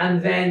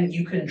 and then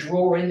you can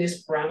draw in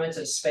this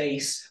parameter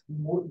space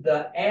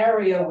the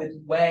area with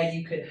where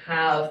you can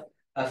have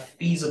a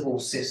feasible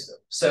system.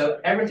 So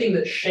everything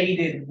that's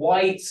shaded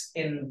white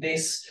in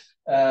this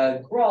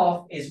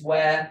graph is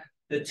where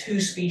the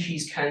two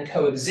species can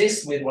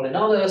coexist with one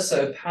another.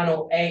 So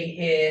panel A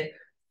here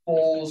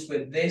falls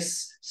with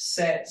this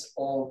set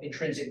of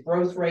intrinsic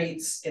growth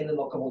rates in the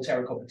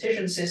Locke-Volterra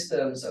competition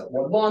system. So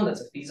 1, 1, that's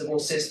a feasible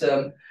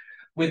system.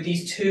 With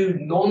these two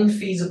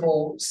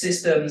non-feasible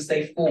systems,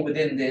 they fall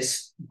within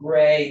this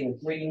gray or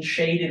green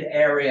shaded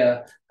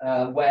area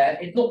where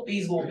it's not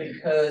feasible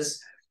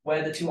because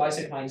where the two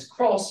isoclines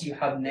cross, you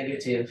have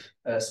negative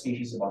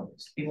species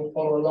abundance. People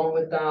follow along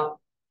with that?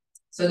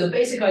 So the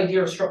basic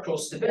idea of structural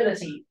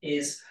stability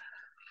is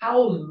how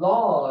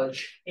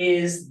large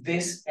is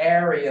this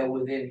area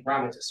within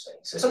parameter space?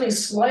 So something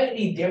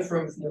slightly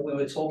different from what we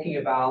were talking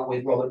about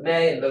with Robert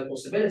May and local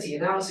stability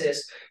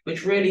analysis,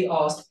 which really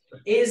asked,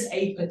 is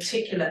a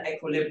particular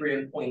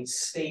equilibrium point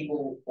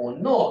stable or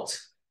not?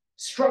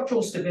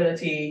 Structural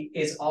stability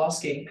is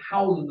asking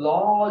how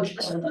large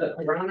is the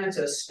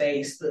parameter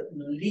space that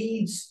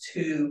leads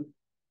to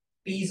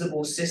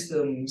feasible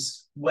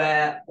systems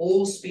where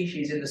all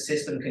species in the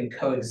system can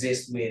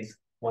coexist with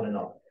one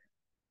another.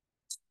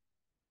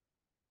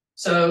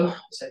 So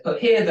put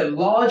here, the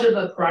larger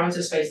the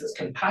parameter space that's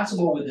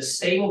compatible with the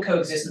stable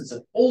coexistence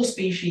of all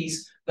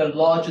species, the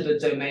larger the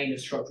domain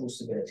of structural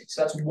stability.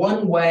 So that's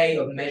one way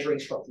of measuring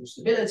structural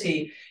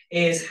stability,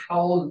 is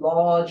how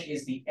large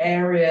is the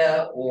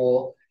area,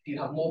 or if you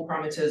have more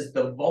parameters,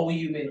 the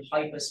volume in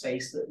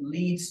hyperspace that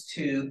leads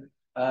to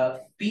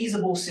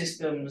feasible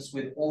systems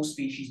with all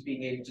species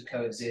being able to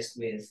coexist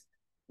with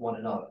one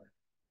another.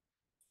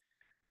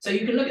 So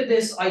you can look at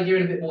this idea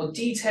in a bit more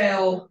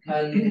detail,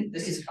 and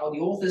this is how the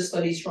authors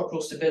study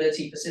structural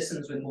stability for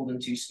systems with more than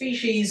two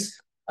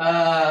species.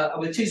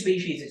 With two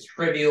species, it's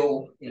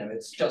trivial.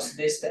 It's just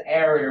the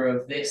area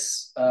of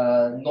this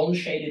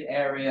non-shaded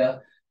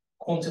area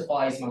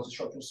quantifies the amount of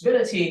structural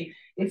stability.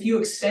 If you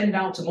extend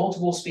out to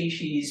multiple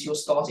species, your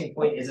starting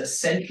point is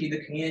essentially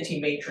the community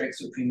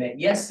matrix, which we met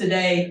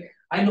yesterday.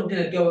 I'm not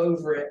going to go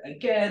over it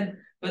again,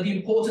 but the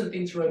important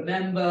thing to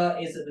remember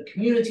is that the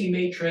community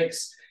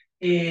matrix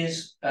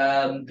is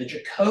the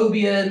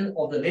Jacobian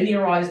of the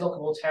linearized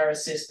Locke-Volterra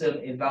system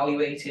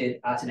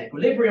evaluated at an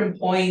equilibrium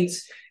point.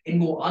 In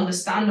more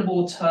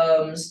understandable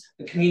terms,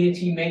 the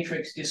community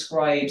matrix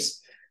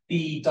describes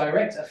the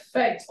direct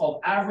effect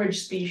of average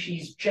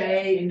species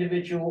J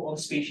individual on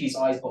species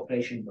I's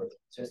population growth.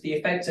 So it's the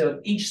effect of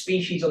each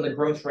species on the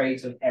growth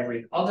rate of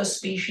every other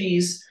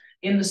species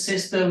in the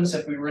system. So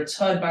if we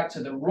return back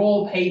to the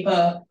raw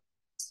paper,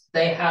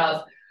 they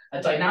have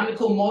a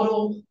dynamical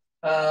model,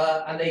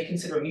 and they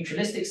consider a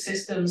mutualistic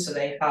system. So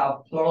they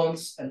have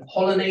plants and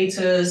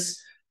pollinators.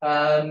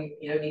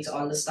 You don't need to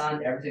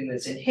understand everything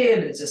that's in here,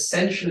 but it's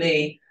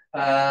essentially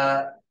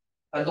a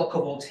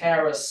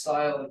Locke-Volterra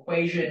style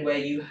equation where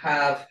you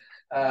have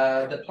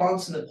the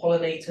plants and the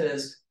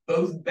pollinators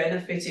both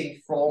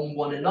benefiting from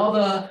one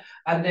another,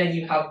 and then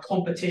you have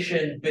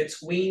competition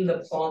between the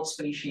plant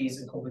species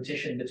and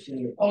competition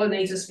between the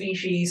pollinator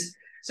species.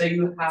 So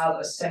you have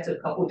a set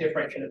of couple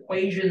differential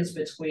equations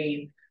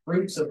between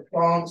groups of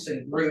plants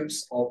and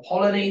groups of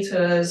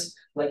pollinators.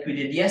 Like we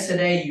did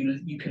yesterday,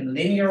 you can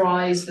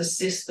linearize the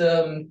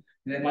system.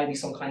 There might be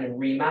some kind of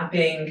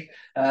remapping,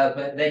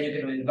 but then you're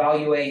going to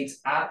evaluate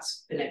at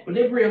an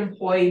equilibrium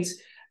point,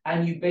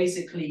 and you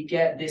basically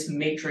get this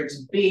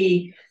matrix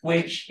B,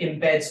 which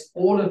embeds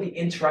all of the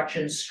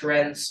interaction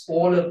strengths,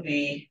 all of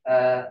the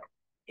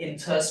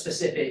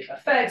interspecific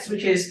effects,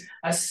 which is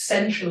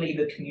essentially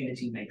the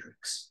community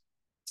matrix.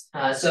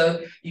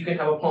 So you can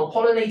have a plant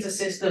pollinator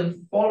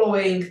system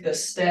following the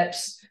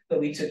steps that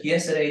we took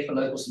yesterday for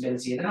local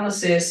stability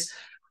analysis.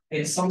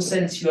 In some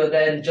sense, you're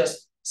then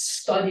just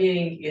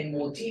studying in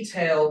more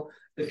detail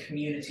the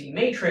community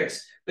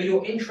matrix, but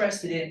you're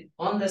interested in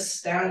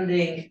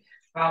understanding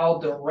how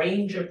the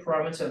range of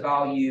parameter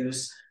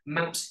values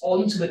maps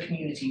onto the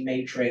community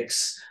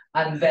matrix,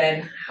 and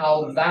then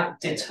how that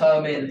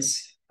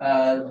determines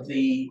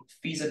the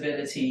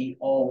feasibility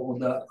or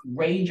the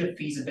range of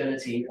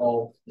feasibility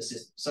of the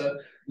system. So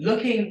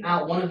looking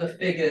at one of the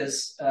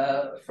figures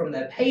from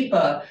their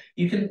paper,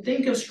 you can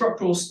think of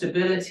structural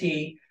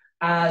stability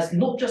as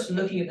not just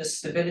looking at the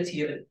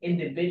stability of an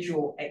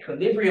individual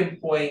equilibrium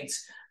point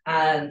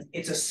and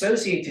its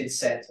associated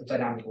set of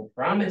dynamical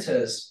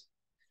parameters,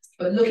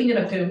 but looking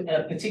at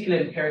a particular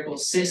empirical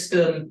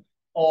system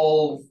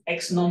of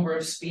X number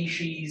of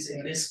species,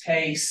 in this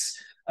case,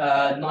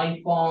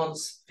 9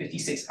 plants,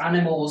 56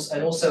 animals,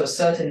 and also a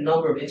certain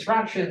number of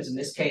interactions, in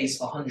this case,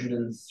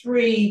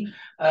 103,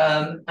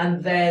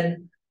 and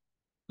then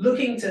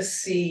looking to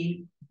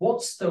see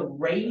what's the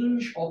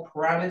range of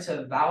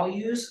parameter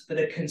values that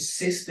are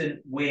consistent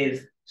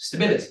with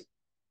stability.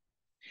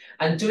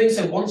 And doing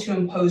so once you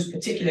impose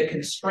particular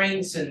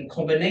constraints and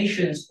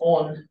combinations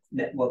on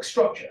network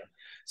structure.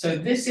 So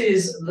this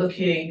is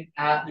looking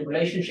at the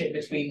relationship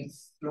between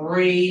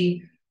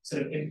 3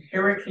 sort of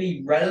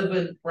empirically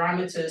relevant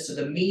parameters, so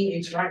the mean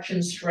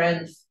interaction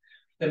strength,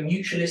 the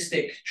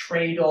mutualistic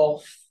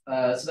trade-off,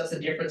 so that's the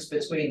difference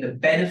between the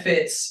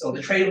benefits, or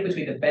the trade-off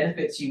between the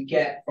benefits you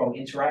get from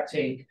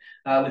interacting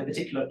with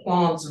particular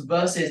plants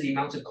versus the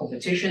amount of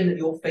competition that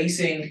you're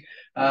facing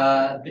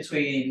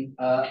between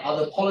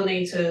other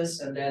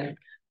pollinators, and then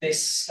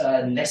this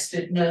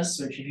nestedness,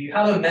 which if you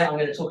haven't met, I'm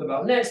going to talk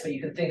about next, but you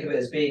can think of it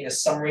as being a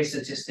summary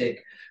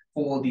statistic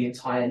for the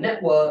entire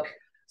network.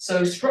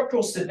 So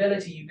structural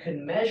stability you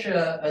can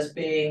measure as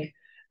being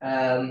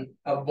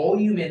a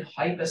volume in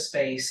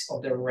hyperspace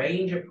of the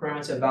range of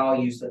parameter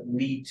values that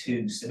lead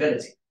to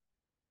stability.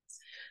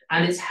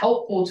 And it's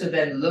helpful to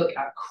then look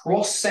at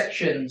cross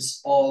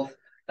sections of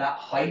that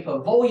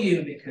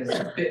hypervolume because it's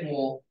a bit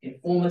more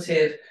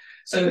informative.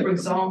 So for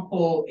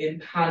example, in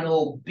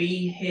panel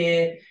B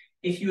here,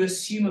 if you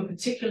assume a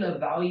particular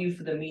value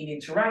for the mean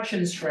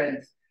interaction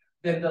strength,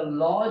 then the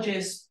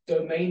largest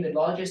domain, the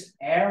largest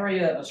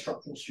area of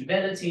structural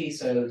stability,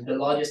 so the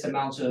largest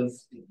amount of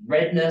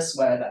redness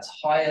where that's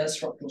higher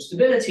structural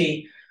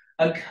stability,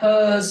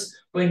 occurs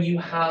when you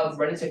have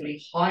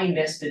relatively high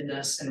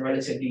nestedness and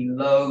relatively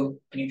low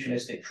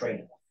mutualistic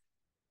trade-off.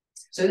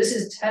 So this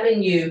is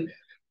telling you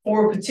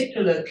for a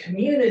particular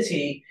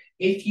community,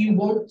 if you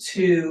want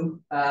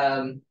to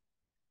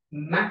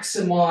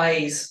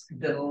maximize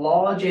the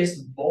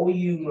largest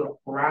volume of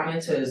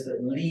parameters that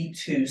lead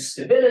to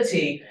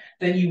stability,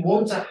 then you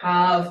want to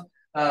have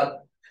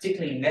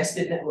particularly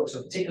nested networks,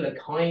 or particular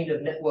kind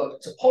of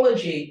network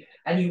topology,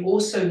 and you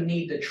also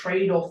need the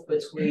trade-off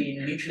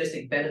between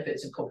mutualistic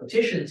benefits and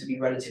competition to be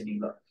relatively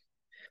low.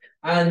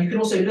 And you can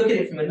also look at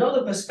it from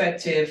another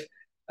perspective.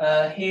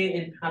 Here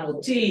in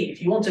panel D,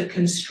 if you want to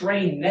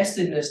constrain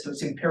nestedness to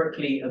its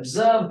empirically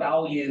observed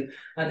value,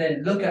 and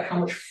then look at how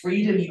much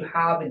freedom you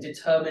have in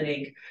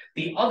determining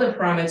the other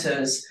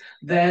parameters,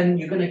 then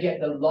you're going to get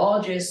the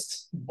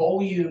largest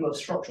volume of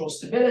structural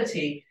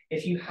stability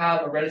if you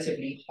have a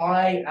relatively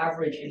high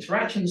average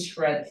interaction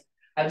strength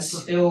and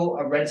still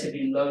a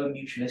relatively low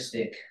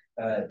mutualistic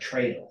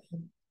trade-off.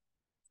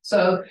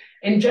 So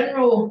in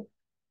general,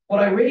 what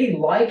I really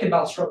like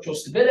about structural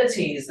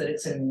stability is that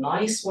it's a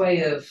nice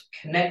way of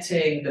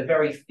connecting the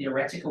very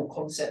theoretical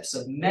concepts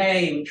of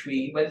May, which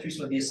we went through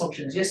some of the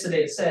assumptions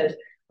yesterday and said,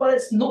 well,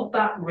 it's not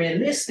that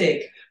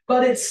realistic,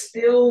 but it's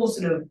still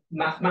sort of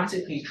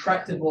mathematically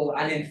tractable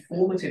and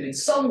informative in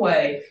some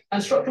way.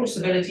 And structural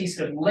stability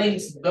sort of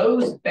links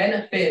those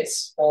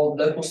benefits of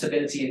local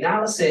stability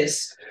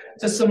analysis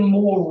to some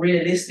more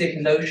realistic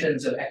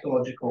notions of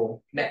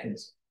ecological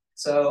mechanism.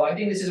 So I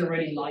think this is a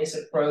really nice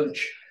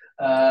approach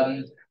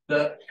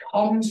that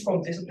comes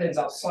from disciplines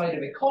outside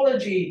of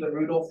ecology, but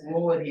Rudolf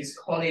Rohr and his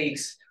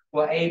colleagues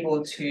were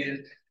able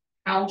to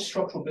count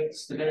structural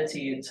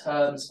stability in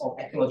terms of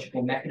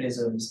ecological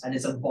mechanisms, and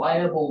is a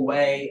viable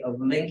way of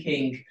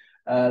linking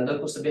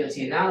local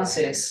stability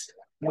analysis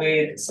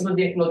with some of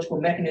the ecological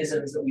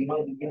mechanisms that we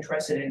might be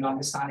interested in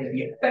understanding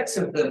the effects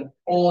of them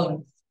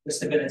on the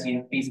stability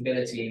and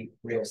feasibility of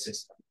real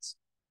systems.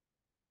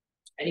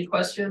 Any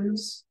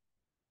questions?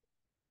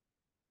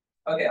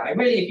 Okay, I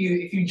really,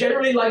 if you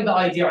generally like the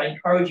idea, I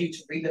encourage you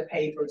to read the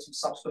paper and some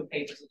subsequent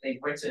papers that they've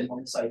written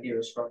on this idea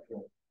of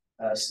structural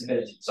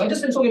stability. So I've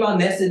just been talking about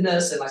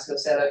nestedness, and I sort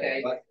of said,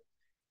 okay, like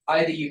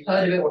either you've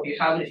heard of it, or if you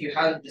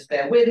haven't, just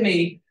bear with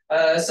me.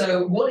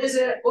 So what is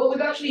it? Well,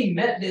 we've actually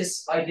met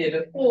this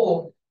idea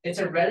before. It's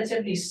a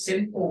relatively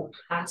simple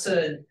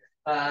pattern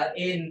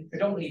in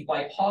predominantly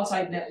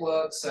bipartite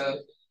networks. So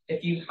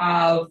if you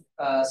have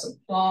some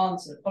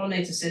plants and a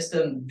pollinator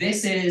system,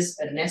 this is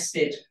a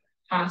nested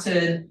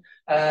pattern.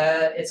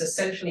 It's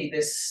essentially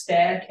this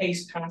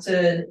staircase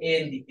pattern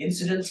in the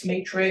incidence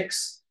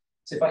matrix.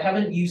 So if I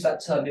haven't used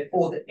that term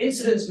before, the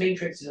incidence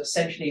matrix is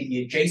essentially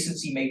the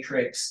adjacency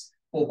matrix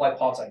for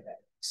bipartite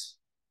networks.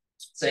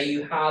 So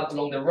you have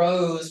along the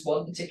rows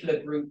one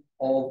particular group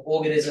of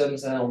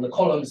organisms, and on the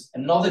columns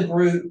another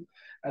group,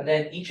 and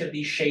then each of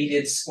these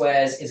shaded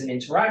squares is an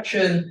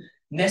interaction.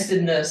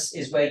 Nestedness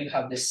is where you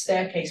have this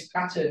staircase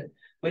pattern,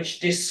 which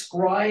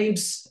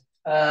describes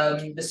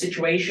the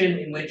situation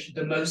in which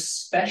the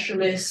most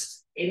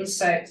specialist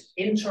insect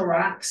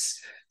interacts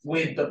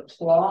with the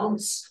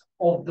plants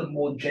of the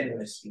more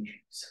generous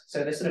species.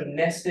 So they're sort of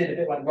nested a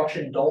bit like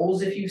Russian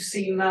dolls, if you've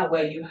seen that,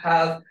 where you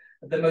have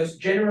the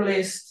most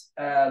generalist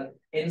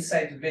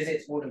insect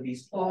visits one of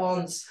these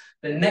plants.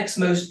 The next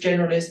most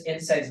generalist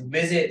insect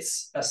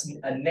visits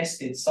a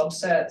nested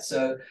subset.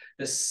 So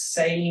the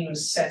same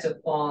set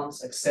of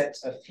plants except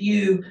a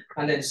few,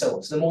 and then so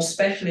on. So the more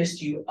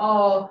specialist you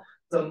are,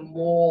 the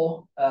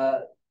more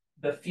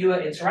the fewer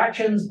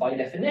interactions by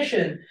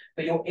definition,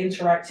 but you're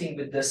interacting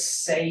with the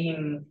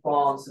same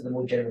plants that the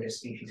more generalist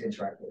species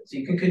interact with. So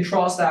you can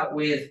contrast that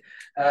with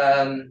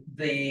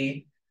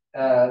the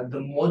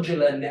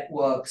modular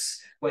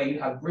networks, where you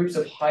have groups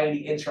of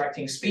highly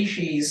interacting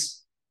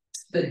species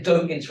that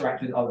don't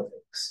interact with other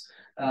things.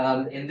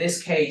 In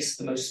this case,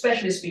 the most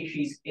specialist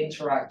species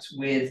interact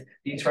with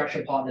the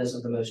interaction partners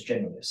of the most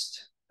generalist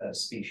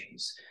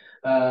species.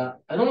 And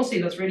honestly,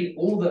 that's really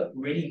all that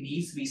really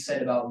needs to be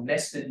said about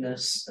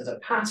nestedness as a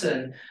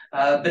pattern,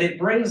 but it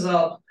brings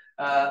up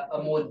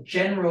a more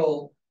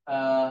general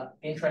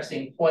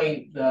interesting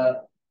point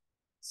that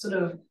sort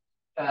of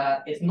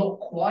it's not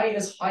quite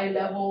as high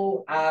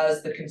level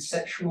as the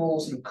conceptual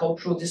sort of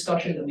cultural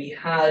discussion that we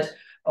had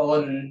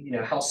on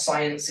how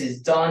science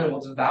is done and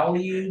what's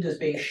valued as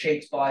being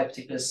shaped by a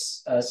particular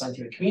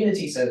scientific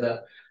community, so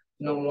the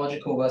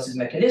phenomenological versus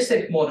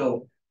mechanistic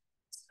model.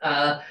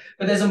 But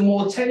there's a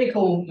more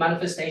technical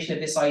manifestation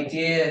of this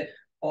idea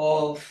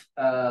of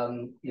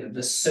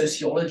the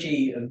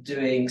sociology of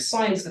doing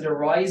science that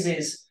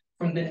arises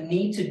from the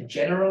need to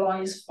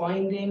generalize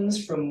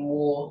findings from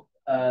more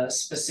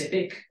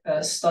specific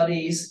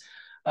studies.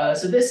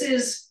 So this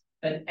is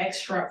an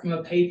extract from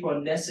a paper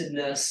on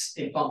nestedness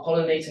in plant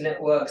pollinator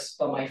networks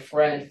by my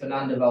friend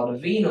Fernanda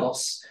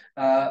Valdovinos,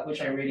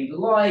 which I really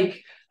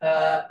like.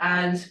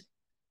 And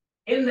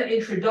in the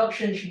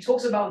introduction, she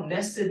talks about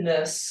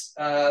nestedness,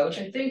 which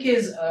I think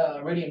is a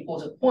really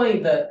important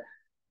point, that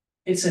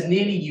it's a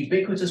nearly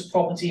ubiquitous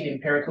property in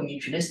empirical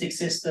mutualistic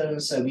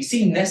systems. So we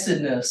see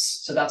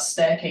nestedness, so that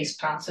staircase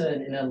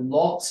pattern, in a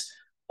lot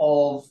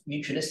of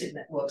mutualistic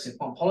networks and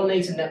plant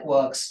pollinator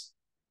networks.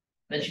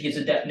 Then she gives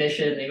a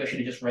definition. Maybe I should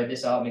have just read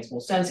this out, it makes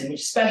more sense, in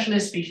which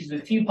specialist species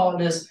with few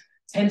partners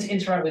tend to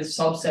interact with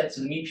subsets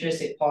of the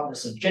mutualistic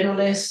partners of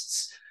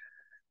generalists.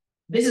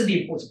 This is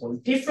the important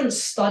point. Different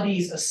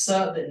studies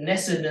assert that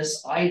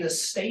nestedness either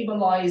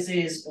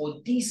stabilizes or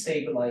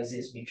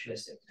destabilizes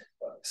mutualistic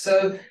networks.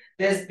 So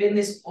there's been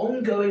this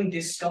ongoing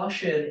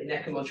discussion in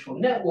ecological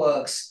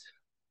networks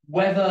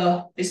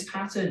whether this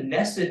pattern,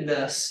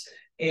 nestedness,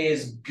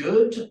 is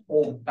good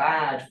or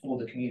bad for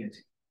the community.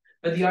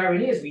 But the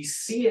irony is we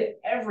see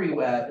it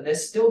everywhere, but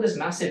there's still this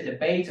massive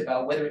debate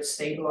about whether it's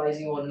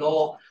stabilizing or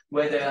not,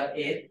 whether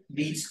it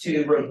leads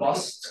to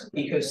robust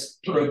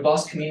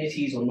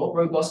communities or not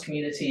robust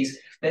communities.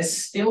 There's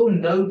still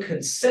no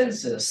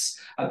consensus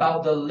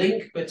about the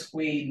link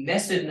between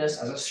nestedness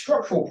as a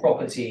structural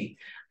property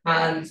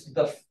and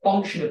the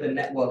function of the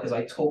network, as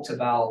I talked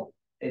about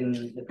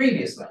in the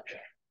previous lecture.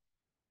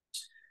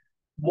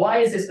 Why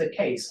is this the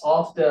case?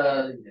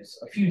 After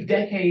a few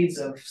decades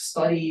of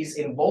studies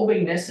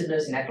involving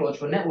nestedness in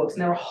ecological networks,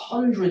 and there are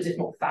hundreds, if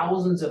not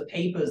thousands, of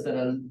papers that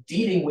are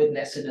dealing with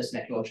nestedness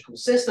in ecological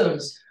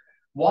systems,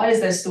 why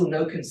is there still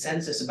no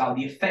consensus about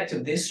the effect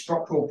of this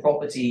structural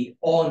property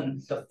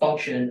on the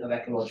function of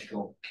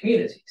ecological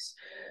communities?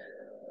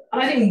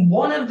 And I think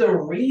one of the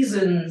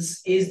reasons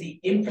is the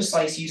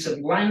imprecise use of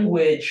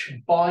language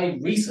by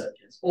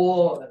researchers,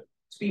 or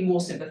to be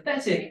more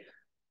sympathetic,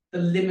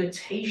 the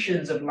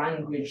limitations of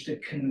language to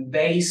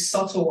convey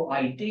subtle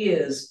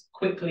ideas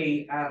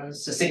quickly and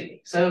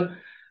succinctly. So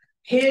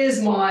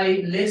here's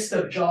my list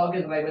of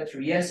jargon that I went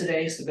through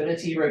yesterday: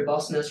 stability,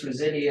 robustness,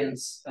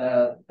 resilience,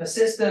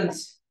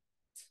 persistence.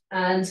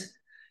 And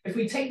if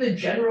we take the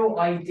general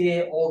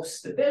idea of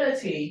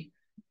stability,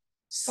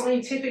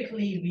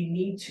 scientifically, we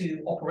need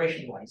to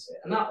operationalize it.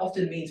 And that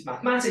often means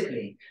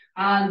mathematically.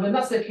 And when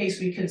that's the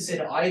case, we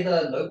consider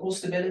either local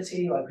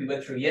stability, like we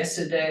went through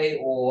yesterday,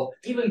 or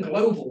even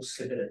global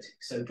stability.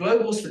 So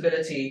global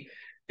stability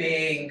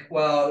being,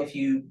 well, if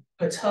you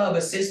perturb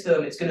a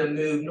system, it's going to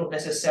move not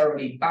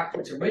necessarily back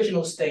to its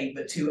original state,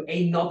 but to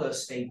another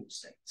stable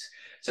state.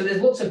 So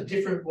there's lots of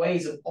different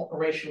ways of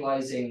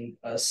operationalizing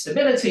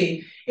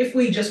stability. If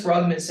we just,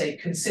 rather than say,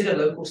 consider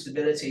local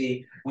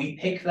stability, we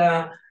pick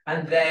that,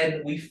 and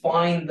then we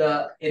find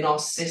that in our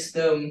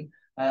system,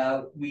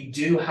 we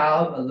do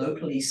have a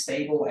locally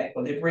stable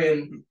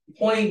equilibrium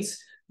point,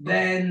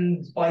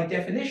 then by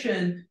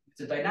definition,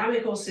 it's a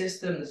dynamical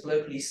system that's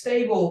locally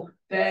stable.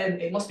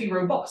 then it must be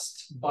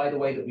robust by the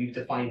way that we've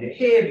defined it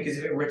here, because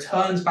if it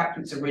returns back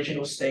to its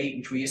original state,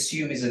 which we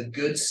assume is a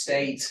good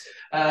state,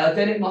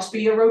 then it must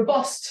be a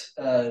robust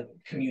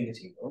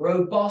community, a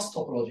robust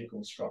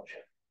topological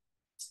structure.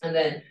 And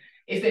then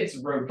if it's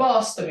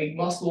robust, then we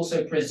must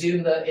also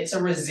presume that it's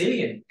a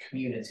resilient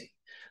community.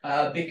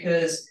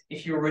 Because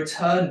if you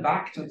return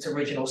back to its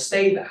original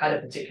state that had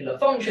a particular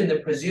function,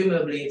 then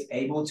presumably it's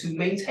able to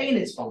maintain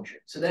its function.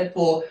 So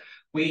therefore,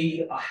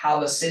 we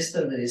have a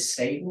system that is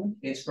stable,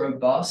 it's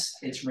robust,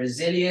 it's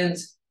resilient,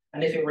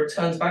 and if it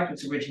returns back to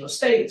its original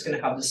state, it's going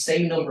to have the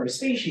same number of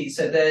species,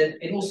 so then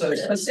it also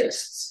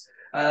persists.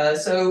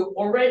 So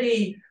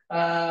already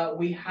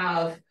we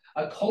have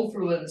a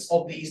confluence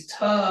of these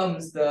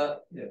terms that,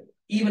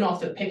 even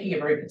after picking a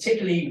very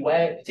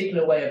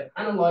particular way of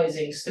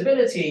analyzing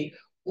stability,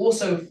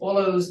 also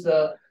follows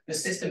the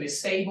system is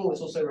stable,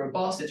 it's also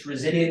robust, it's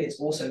resilient, it's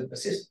also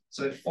persistent.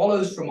 So it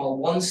follows from our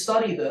one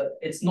study that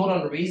it's not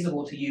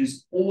unreasonable to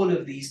use all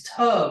of these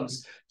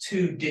terms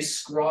to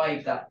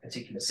describe that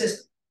particular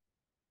system.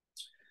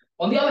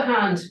 On the other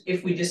hand,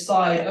 if we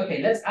decide,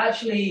 okay, let's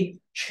actually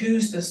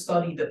choose to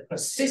study the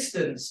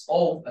persistence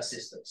of a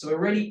system. So we're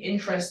really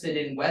interested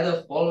in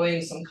whether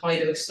following some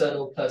kind of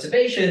external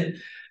perturbation,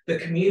 the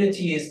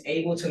community is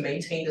able to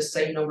maintain the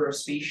same number of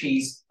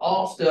species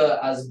after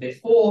as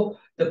before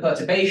the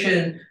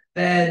perturbation,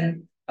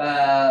 then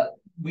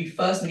we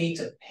first need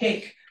to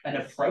pick an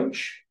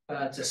approach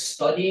to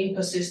studying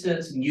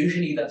persistence. And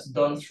usually that's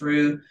done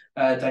through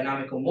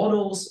dynamical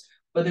models.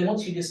 But then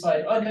once you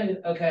decide,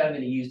 okay, I'm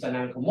going to use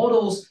dynamical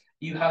models,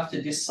 you have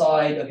to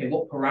decide, okay,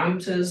 what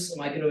parameters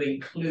am I going to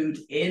include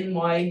in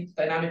my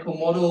dynamical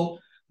model?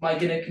 Am I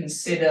going to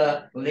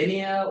consider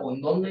linear or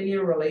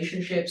nonlinear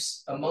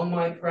relationships among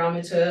my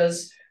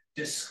parameters,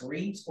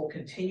 discrete or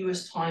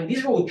continuous time?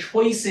 These are all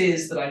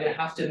choices that I'm going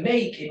to have to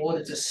make in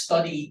order to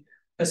study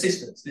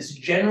persistence. This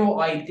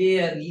general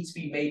idea needs to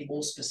be made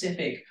more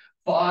specific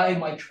by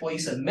my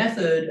choice of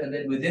method, and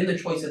then within the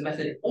choice of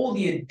method, all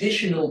the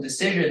additional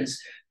decisions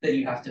that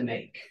you have to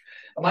make.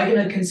 Am I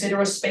going to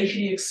consider a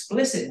spatially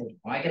explicit model?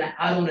 Am I going to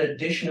add on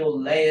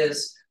additional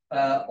layers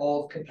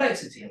of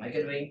complexity? Am I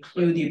going to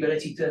include the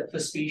ability for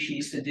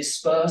species to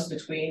disperse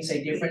between,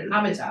 say, different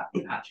habitat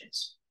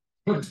patches?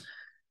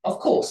 Of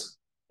course,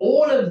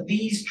 all of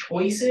these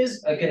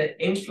choices are going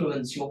to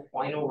influence your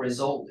final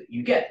result that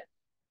you get.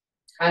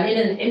 And in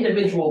an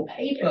individual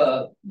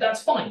paper,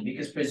 that's fine,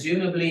 because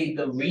presumably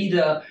the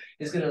reader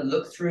is going to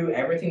look through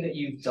everything that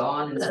you've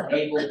done and is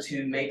able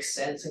to make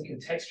sense and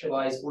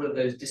contextualize all of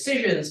those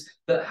decisions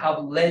that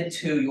have led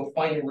to your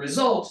final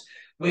result,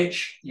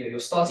 which, your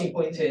starting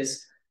point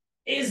is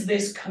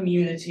this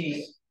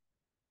community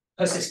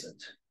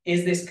persistent?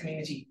 Is this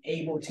community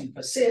able to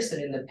persist?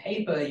 And in the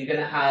paper, you're going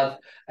to have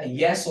a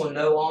yes or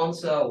no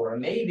answer or a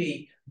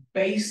maybe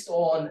based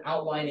on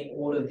outlining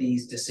all of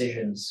these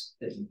decisions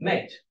that you've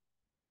made.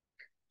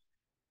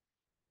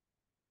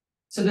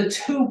 So the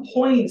 2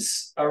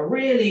 points are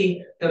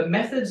really the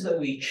methods that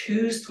we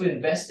choose to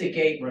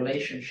investigate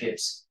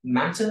relationships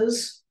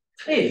matters.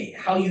 Clearly,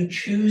 how you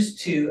choose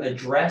to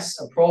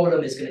address a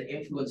problem is going to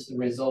influence the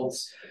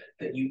results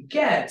that you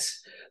get.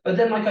 But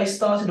then, like I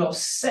started off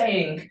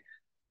saying,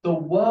 the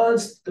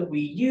words that we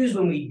use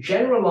when we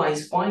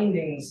generalize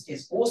findings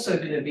is also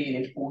going to be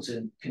an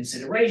important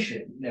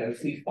consideration.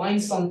 If we find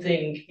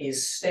something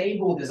is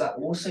stable, does that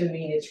also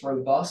mean it's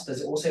robust? Does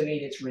it also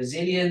mean it's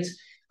resilient?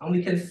 And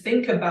we can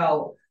think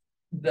about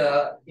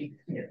the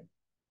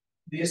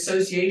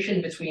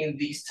association between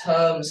these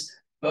terms,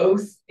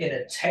 both in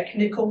a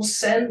technical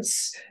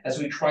sense, as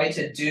we try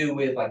to do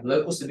with like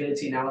local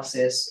stability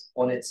analysis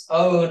on its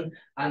own,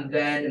 and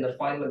then in the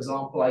final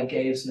example I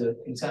gave,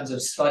 in terms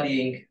of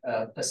studying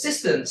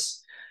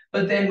persistence.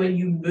 But then when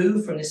you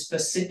move from this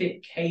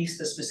specific case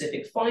to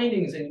specific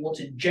findings, and you want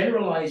to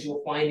generalize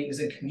your findings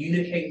and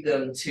communicate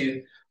them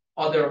to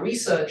other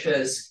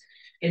researchers,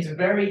 it's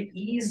very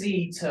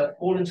easy to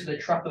fall into the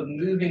trap of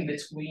moving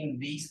between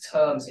these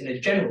terms in a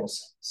general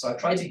sense. So I've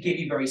tried to give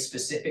you very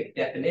specific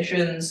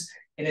definitions.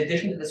 In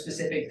addition to the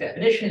specific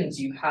definitions,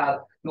 you have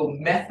your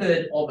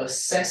method of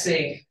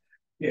assessing,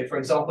 for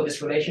example,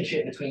 this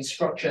relationship between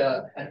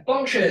structure and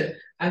function.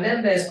 And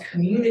then there's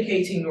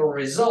communicating your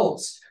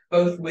results,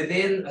 both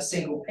within a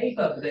single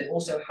paper, but then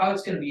also how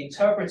it's going to be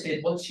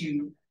interpreted once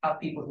you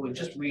have people who are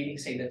just reading,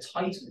 say, the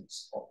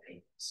titles of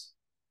papers.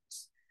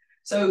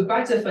 So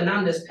back to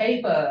Fernanda's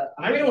paper,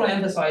 and I really want to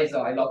emphasize that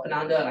I love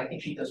Fernanda, and I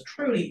think she does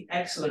truly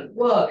excellent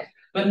work,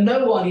 but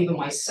no one, even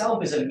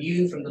myself, is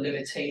immune from the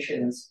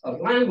limitations of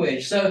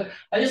language. So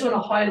I just want to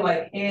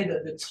highlight here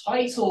that the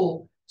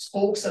title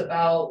talks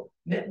about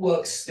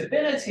network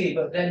stability,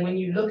 but then when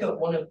you look at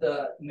one of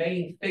the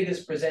main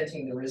figures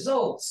presenting the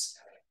results,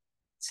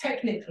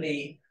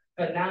 technically,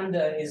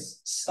 Fernanda is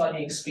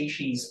studying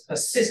species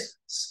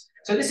persistence.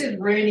 So this is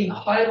really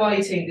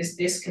highlighting this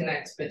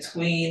disconnect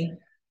between,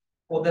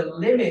 or the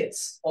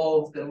limits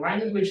of the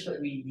language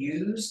that we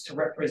use to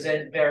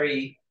represent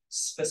very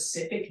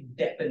specific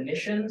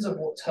definitions of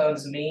what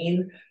terms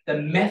mean,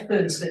 the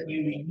methods that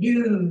you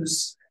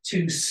use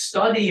to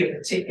study a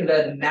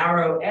particular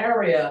narrow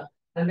area,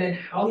 and then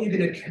how you're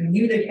going to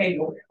communicate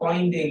your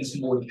findings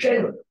more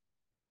generally.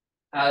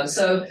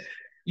 So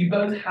you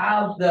both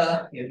have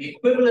the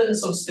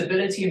equivalence of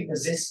stability and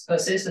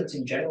persistence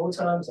in general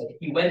terms. Like if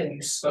you went and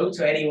you spoke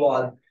to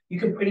anyone, you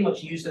can pretty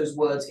much use those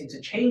words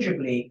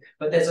interchangeably,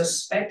 but there's a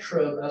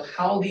spectrum of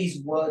how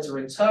these words are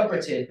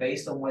interpreted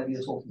based on whether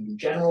you're talking in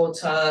general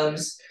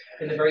terms,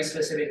 in the very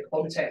specific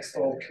context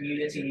of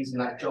communities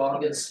and that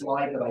jargon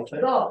slide that I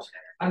put up,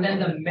 and then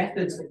the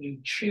methods that you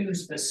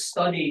choose to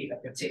study a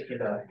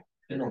particular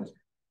phenomenon.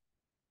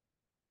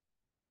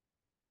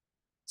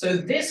 So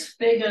this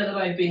figure that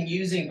I've been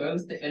using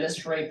both to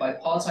illustrate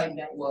bipartite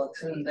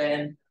networks and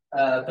then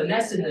for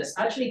nestedness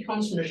actually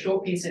comes from a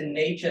short piece in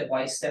Nature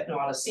by Stefano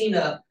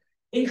Alesina,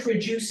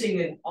 introducing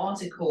an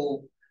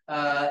article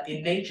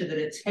in Nature that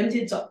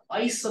attempted to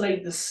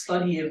isolate the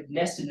study of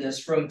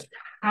nestedness from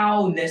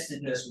how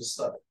nestedness was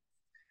studied.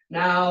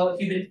 Now,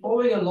 if you've been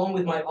following along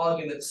with my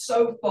argument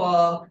so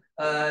far,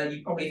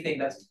 you probably think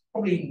that's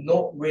probably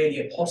not really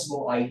a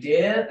possible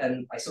idea,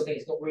 and I still think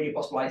it's not really a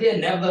possible idea.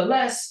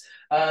 Nevertheless,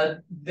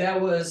 there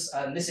was,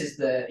 this is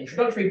the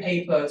introductory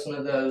paper, it's one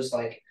of those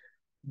like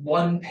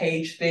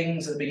one-page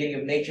things at the beginning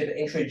of Nature that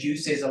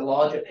introduces a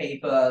larger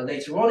paper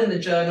later on in the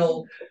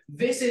journal.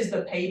 This is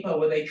the paper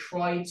where they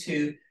try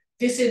to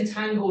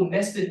disentangle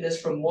nestedness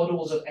from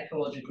models of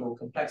ecological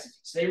complexity.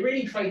 So they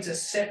really try to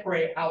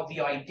separate out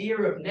the idea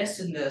of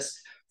nestedness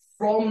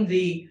from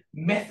the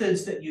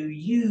methods that you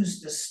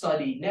use to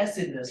study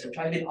nestedness, which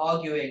I've been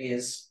arguing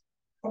is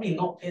probably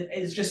not,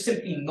 it's just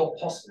simply not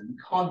possible. You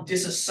can't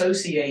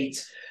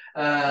disassociate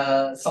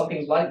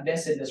something like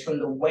nestedness from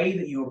the way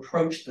that you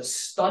approach the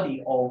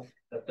study of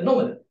the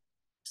phenomenon.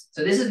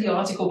 So this is the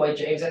article by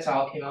James et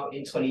al. Came out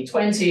in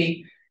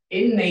 2020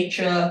 in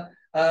Nature.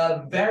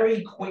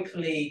 Very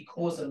quickly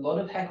caused a lot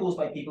of heckles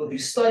by people who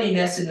study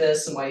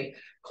nestedness. So my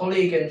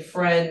colleague and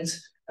friend,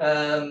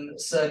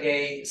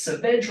 Sergei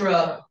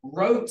Saavedra,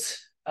 wrote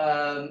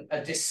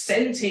a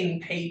dissenting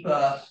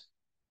paper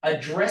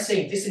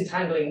addressing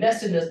disentangling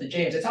nestedness, the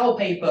James et al.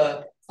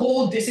 Paper,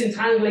 called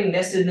Disentangling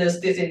Nestedness,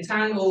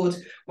 Disentangled,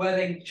 where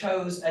they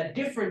chose a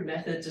different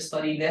method to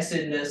study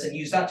nestedness and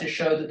used that to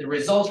show that the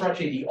results were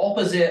actually the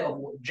opposite of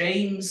what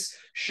James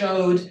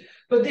showed.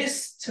 But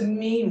this, to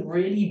me,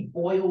 really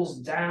boils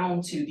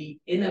down to the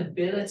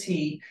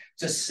inability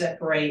to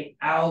separate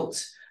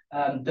out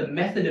the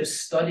method of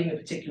studying a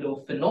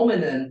particular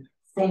phenomenon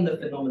from the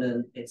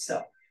phenomenon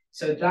itself.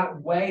 So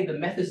that way, the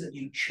methods that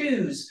you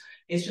choose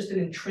is just an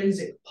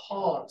intrinsic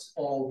part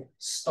of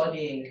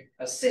studying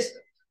a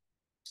system.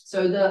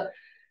 So that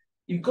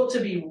you've got to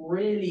be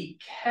really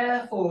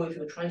careful if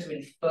you're trying to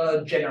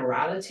infer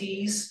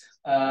generalities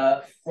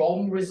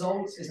from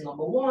results is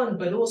number one,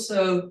 but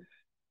also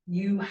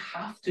you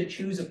have to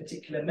choose a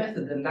particular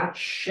method and that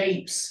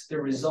shapes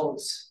the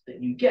results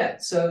that you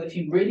get. So if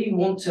you really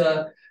want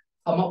to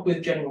come up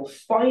with general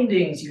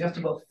findings, you have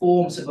to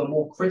perform sort of a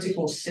more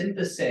critical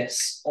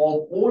synthesis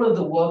of all of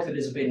the work that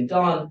has been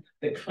done,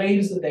 the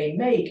claims that they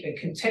make, and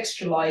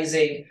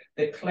contextualizing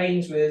the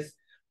claims with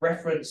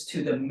reference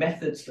to the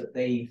methods that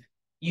they've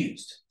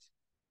used.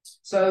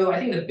 So I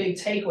think the big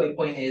takeaway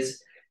point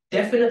is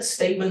definite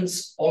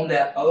statements on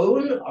their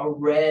own are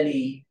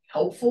rarely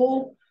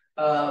helpful.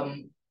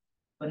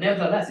 But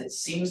nevertheless, it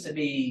seems to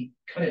be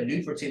kind of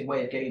lucrative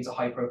way of getting into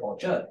high-profile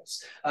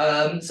journals.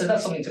 So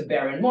that's something to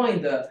bear in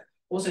mind. That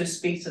also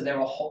speaks to there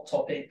are hot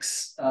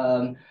topics,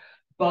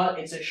 but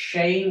it's a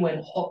shame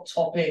when hot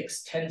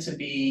topics tend to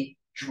be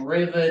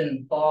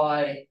driven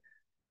by,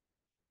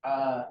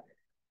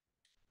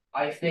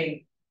 I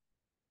think,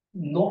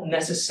 not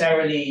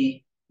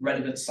necessarily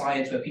relevant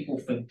science, where people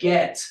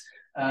forget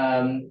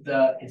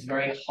that it's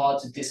very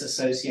hard to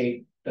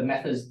disassociate the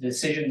methods,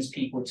 decisions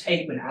people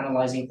take when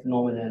analyzing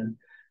phenomenon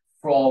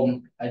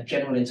from a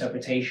general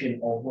interpretation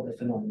of what the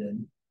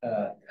phenomenon,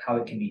 how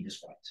it can be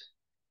described.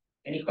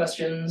 Any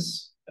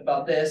questions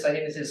about this? I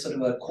think this is sort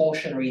of a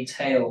cautionary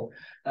tale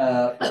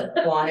for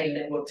applying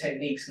network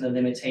techniques and the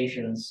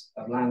limitations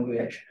of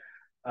language.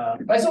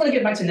 But I just want to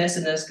get back to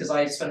nestedness because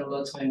I spent a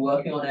lot of time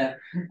working on it,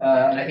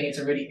 and I think it's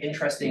a really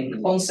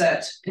interesting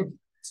concept,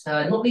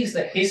 not least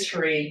the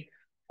history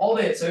of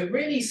it. So it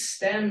really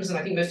stems, and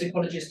I think most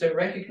ecologists don't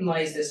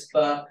recognize this,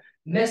 but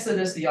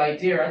nestedness, the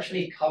idea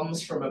actually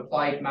comes from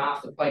applied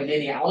math, applied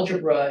linear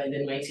algebra in the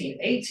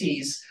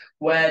 1980s,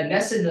 where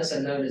nestedness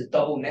are known as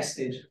double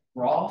nested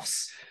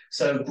graphs.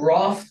 So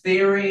graph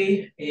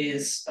theory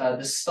is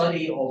the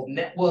study of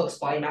networks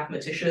by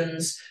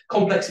mathematicians.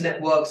 Complex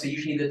networks are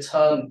usually the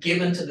term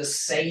given to the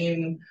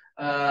same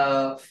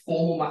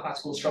formal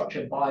mathematical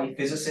structure by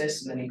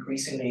physicists, and then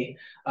increasingly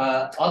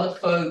other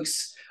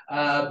folks.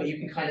 But you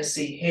can kind of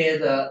see here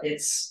that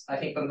it's, I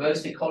think for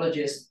most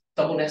ecologists,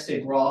 double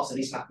nested graphs, at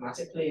least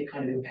mathematically, are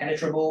kind of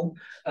impenetrable.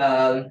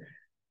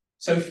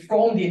 So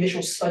from the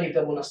initial study of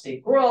double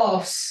nested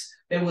graphs,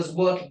 there was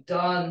work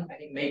done, I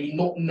think maybe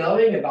not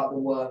knowing about the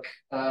work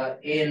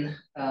in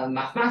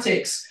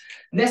mathematics.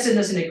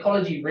 Nestedness in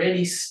ecology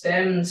really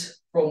stemmed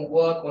from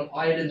work on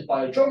island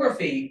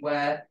biogeography,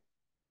 where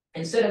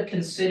instead of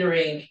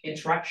considering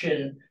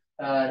interaction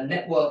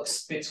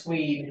networks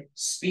between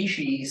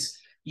species,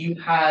 you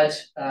had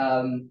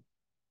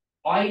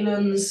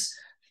islands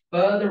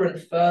further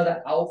and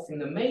further out from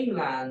the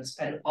mainland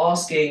and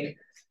asking,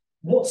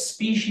 what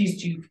species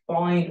do you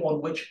find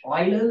on which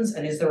islands,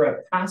 and is there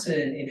a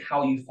pattern in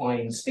how you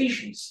find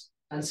species?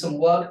 And some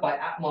work by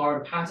Atmar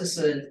and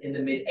Patterson in the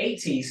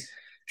mid-80s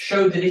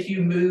showed that if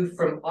you move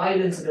from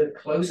islands that are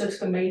closer to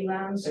the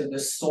mainland, so the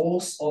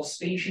source of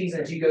species,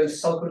 as you go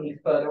subsequently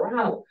further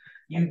out,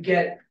 you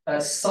get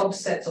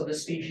subsets of the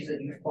species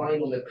that you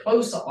find on the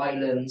closer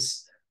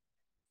islands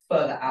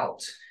further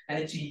out. And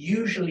it's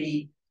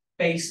usually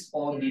based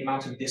on the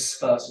amount of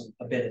dispersal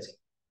ability.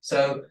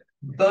 So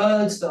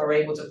birds that are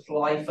able to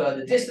fly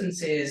further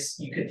distances,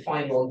 you can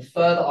find on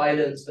further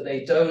islands, but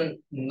they're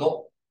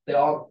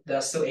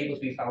still able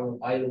to be found on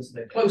islands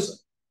that are closer.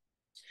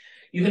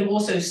 You can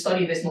also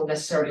study this not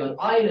necessarily on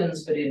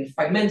islands, but in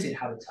fragmented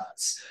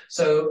habitats.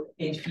 So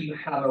if you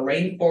have a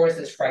rainforest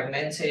that's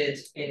fragmented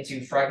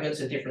into fragments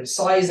of different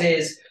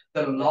sizes,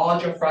 the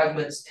larger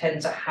fragments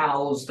tend to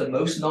house the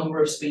most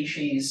number of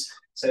species.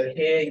 So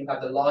here you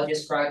have the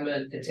largest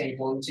fragment containing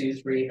 1, 2,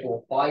 3,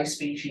 4, 5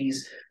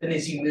 species. Then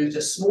as you move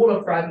to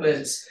smaller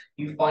fragments,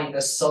 you find a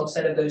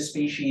subset of those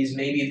species,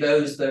 maybe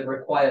those that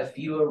require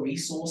fewer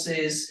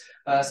resources.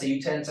 So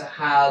you tend to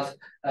have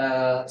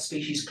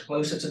species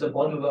closer to the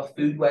bottom of a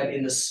food web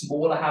in the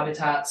smaller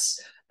habitats.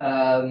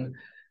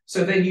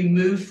 So then you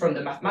move from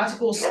the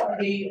mathematical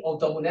study of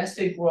double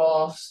nested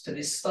graphs to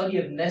this study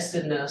of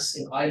nestedness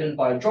in island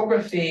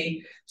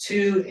biogeography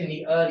to, in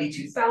the early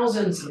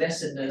 2000s,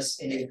 nestedness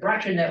in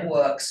interaction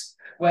networks,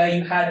 where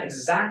you had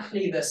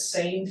exactly the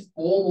same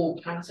formal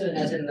pattern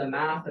as in the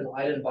math and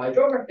island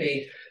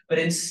biogeography, but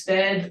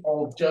instead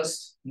of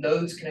just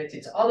nodes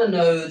connected to other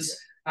nodes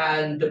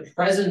and the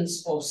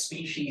presence of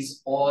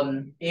species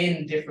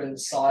in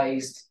different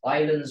sized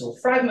islands or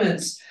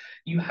fragments,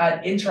 you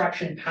had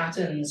interaction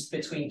patterns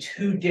between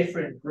two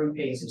different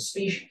groupings of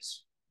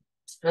species.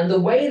 And the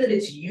way that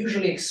it's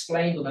usually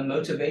explained, or the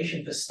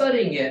motivation for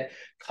studying it,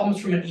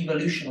 comes from an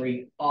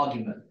evolutionary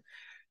argument.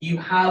 You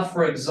have,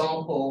 for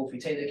example, if we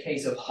take the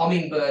case of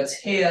hummingbirds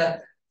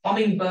here,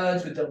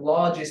 hummingbirds with the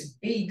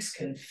largest beaks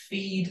can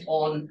feed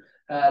on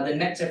the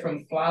nectar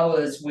from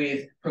flowers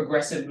with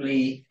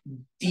progressively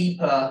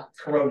deeper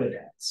corolla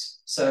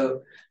depths.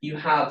 So you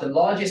have the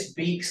largest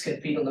beaks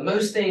can feed on the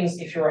most things.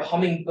 If you're a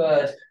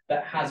hummingbird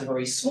that has a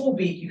very small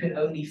beak, you can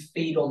only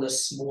feed on the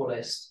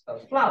smallest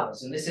of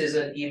flowers. And this is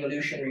an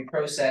evolutionary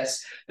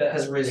process that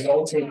has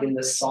resulted in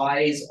the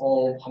size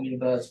of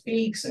hummingbirds'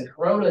 beaks and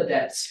corolla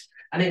depths.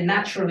 And it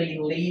naturally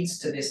leads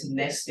to this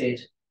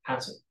nested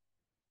pattern.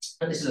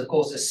 And this is, of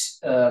course,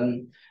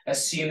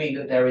 assuming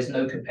that there is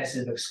no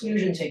competitive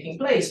exclusion taking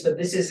place, but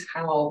this is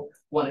how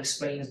one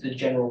explains the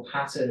general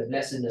pattern of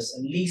nestedness,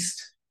 at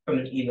least from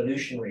an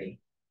evolutionary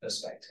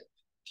perspective.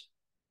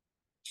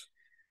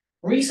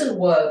 Recent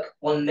work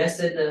on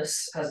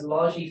nestedness has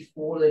largely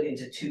fallen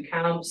into two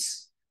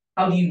camps.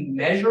 How do you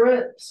measure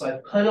it? So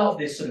I've put up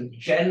this sort of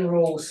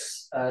general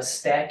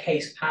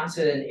staircase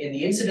pattern in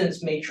the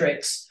incidence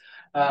matrix,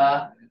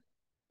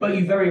 but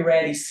you very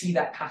rarely see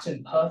that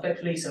pattern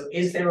perfectly. So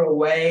is there a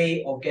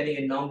way of getting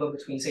a number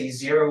between, say,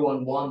 0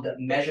 and 1 that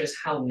measures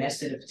how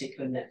nested a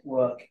particular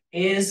network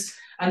is?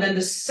 And then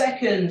the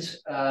second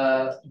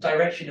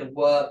direction of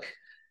work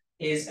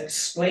is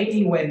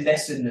explaining where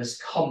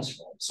nestedness comes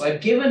from. So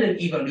I've given an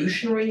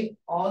evolutionary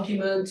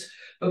argument,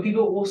 but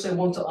people also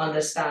want to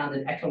understand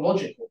an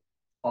ecological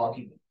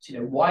argument. You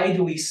know, why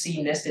do we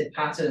see nested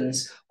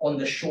patterns on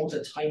the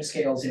shorter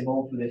timescales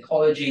involved with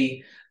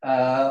ecology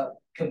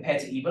compared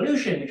to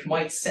evolution, which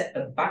might set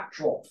the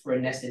backdrop for a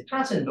nested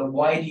pattern, but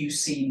why do you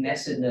see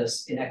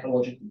nestedness in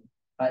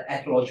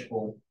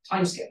ecological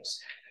timescales?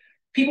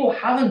 People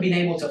haven't been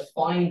able to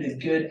find a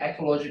good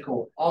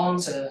ecological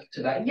answer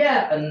to that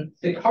yet, and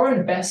the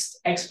current best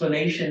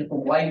explanation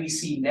for why we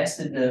see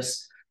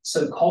nestedness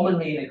so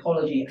commonly in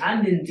ecology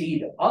and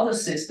indeed other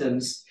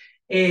systems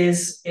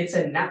is it's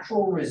a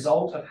natural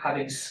result of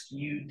having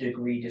skewed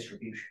degree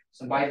distribution.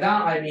 So by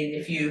that, I mean,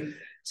 if you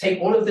take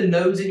all of the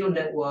nodes in your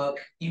network,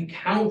 you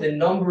count the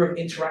number of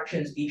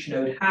interactions each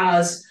node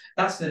has,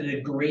 that's the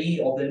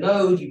degree of the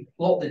node, you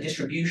plot the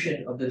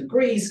distribution of the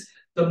degrees,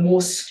 the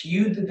more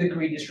skewed the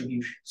degree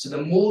distribution. So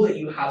the more that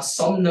you have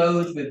some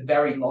nodes with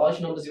very large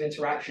numbers of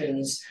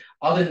interactions,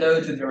 other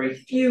nodes with very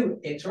few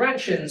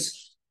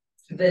interactions,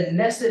 then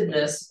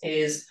nestedness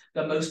is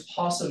the most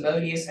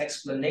parsimonious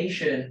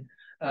explanation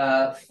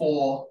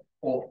for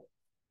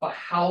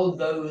how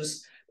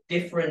those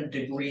different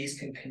degrees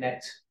can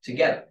connect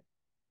together.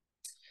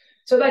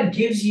 So that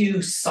gives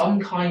you some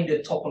kind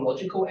of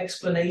topological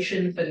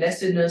explanation for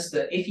nestedness,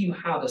 that if you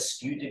have a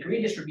skewed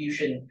degree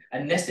distribution,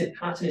 a nested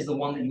pattern is the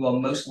one that you are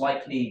most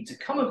likely to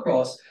come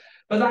across.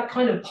 But that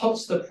kind of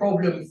pumps the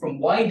problem from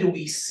why do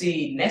we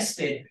see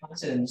nested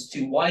patterns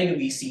to why do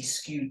we see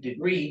skewed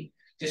degree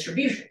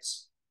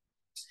distributions.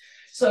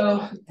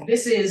 So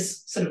this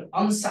is sort of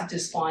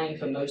unsatisfying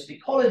for most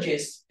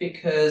ecologists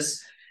because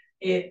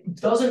it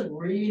doesn't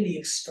really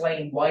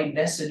explain why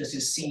nestedness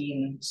is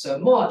seen so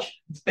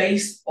much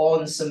based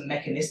on some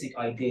mechanistic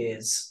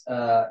ideas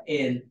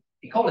in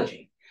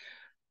ecology.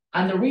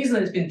 And the reason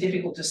that it's been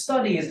difficult to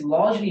study is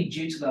largely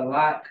due to the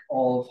lack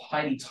of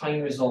highly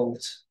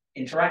time-resolved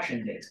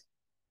interaction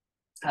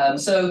data.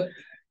 So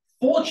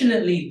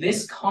fortunately,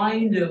 this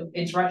kind of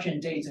interaction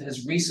data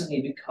has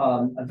recently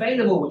become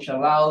available, which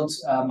allowed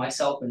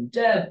myself and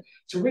Deb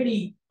to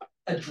really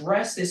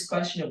address this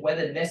question of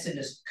whether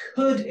nestedness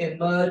could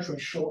emerge from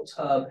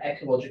short-term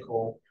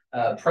ecological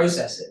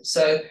processes.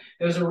 So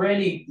there was a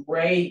really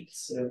great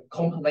sort of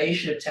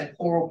compilation of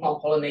temporal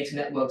plant pollinator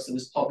networks that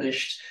was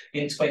published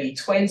in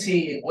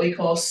 2020 in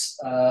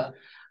Oikos,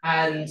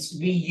 and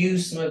we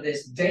used some of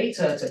this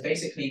data to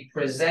basically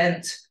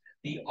present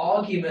the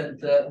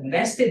argument that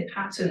nested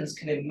patterns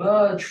can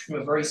emerge from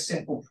a very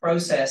simple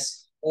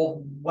process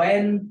of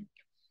when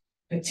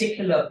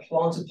particular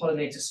plant and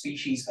pollinator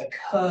species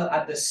occur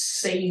at the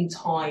same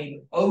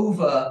time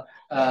over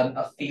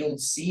a field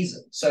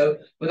season. So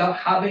without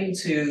having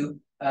to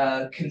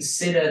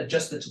consider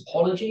just the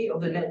topology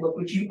of the network,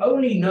 which you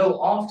only know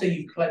after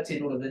you've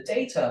collected all of the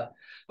data,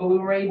 but we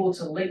were able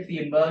to link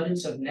the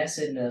emergence of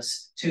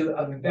nestedness to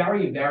a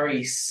very,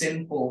 very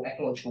simple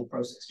ecological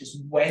process, just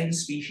when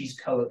species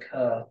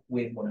co-occur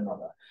with one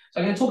another. So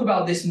I'm going to talk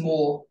about this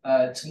more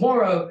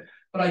tomorrow,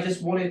 but I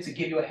just wanted to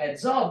give you a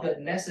heads up that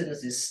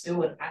nestedness is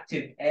still an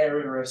active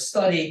area of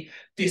study,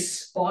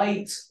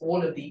 despite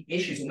all of the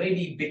issues, or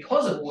maybe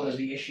because of all of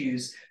the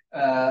issues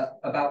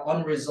about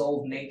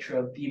unresolved nature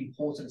of the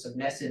importance of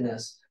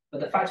nestedness. But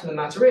the fact of the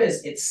matter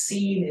is, it's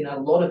seen in a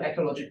lot of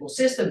ecological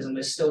systems, and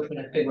we're still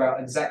trying to figure out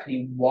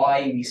exactly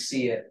why we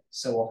see it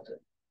so often.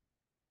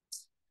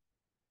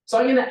 So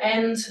I'm going to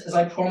end, as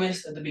I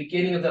promised at the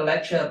beginning of the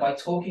lecture, by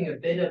talking a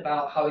bit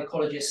about how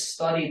ecologists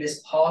study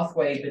this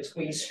pathway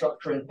between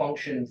structure and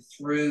function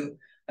through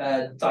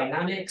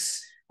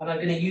dynamics. And I'm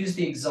going to use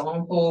the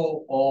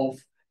example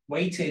of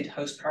weighted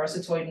host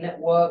parasitoid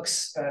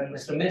networks.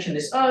 I mentioned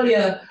this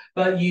earlier,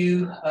 but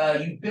you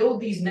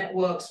build these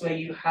networks where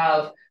you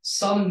have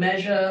some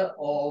measure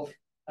of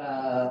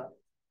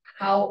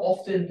how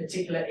often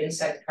particular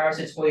insect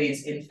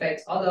parasitoids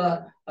infect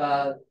other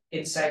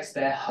insects,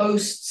 their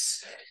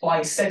hosts,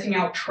 by setting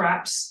out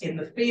traps in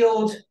the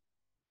field.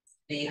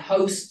 The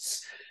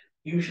hosts,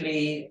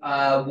 usually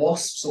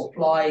wasps or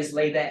flies,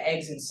 lay their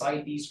eggs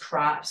inside these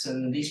traps,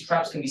 and these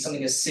traps can be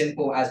something as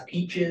simple as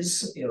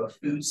peaches, a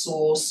food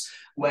source,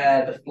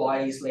 where the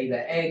flies lay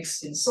their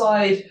eggs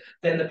inside.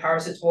 Then the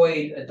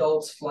parasitoid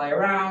adults fly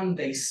around,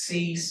 they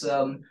see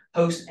some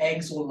host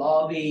eggs or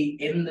larvae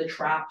in the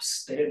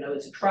traps. They don't know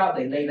it's a trap,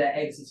 they lay their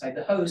eggs inside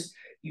the host.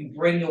 You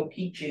bring your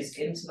peaches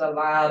into the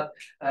lab,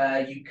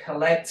 you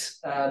collect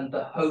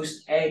the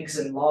host eggs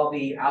and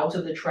larvae out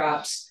of the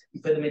traps, you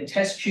put them in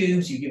test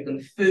tubes, you give them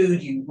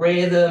food, you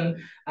rear them,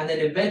 and then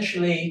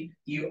eventually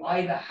you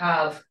either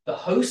have the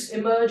host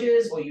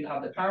emerges or you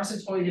have the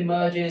parasitoid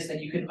emerges, then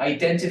you can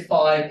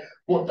identify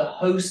what the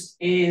host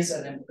is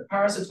and then what the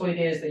parasitoid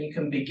is, then you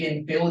can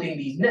begin building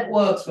these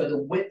networks where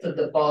the width of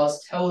the bars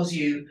tells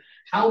you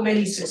how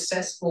many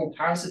successful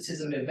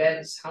parasitism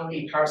events, how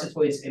many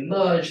parasitoids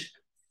emerged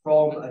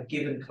from a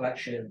given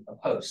collection of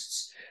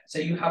hosts. So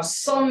you have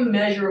some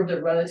measure of the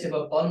relative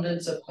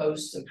abundance of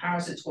hosts and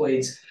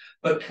parasitoids,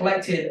 but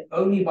collected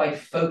only by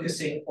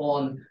focusing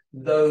on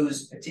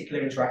those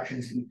particular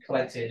interactions that you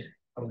collected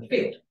from the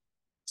field.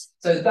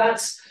 So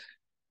that's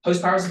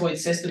host parasitoid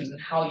systems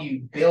and how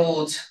you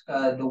build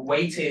the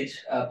weighted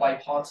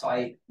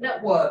bipartite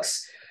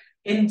networks.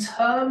 In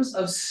terms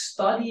of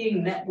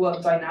studying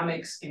network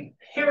dynamics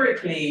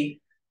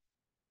empirically,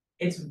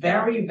 it's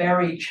very,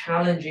 very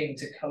challenging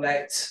to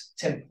collect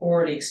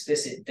temporally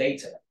explicit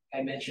data.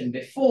 I mentioned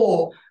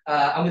before,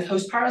 and with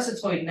host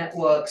parasitoid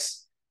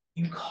networks,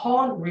 you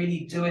can't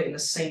really do it in the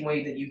same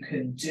way that you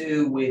can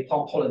do with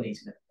plant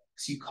pollinator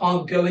networks. You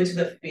can't go into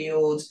the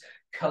field,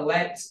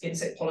 collect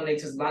insect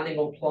pollinators landing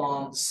on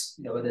plants,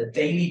 on a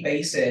daily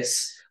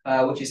basis,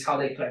 which is how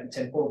they collect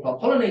the temporal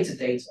plant pollinator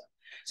data.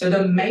 So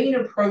the main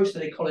approach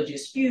that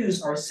ecologists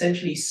use are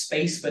essentially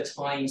space for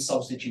time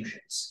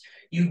substitutions.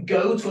 You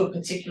go to a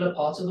particular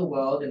part of the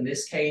world. In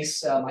this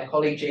case, my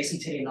colleague Jason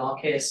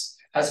Tilianakis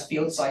has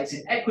field sites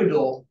in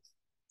Ecuador.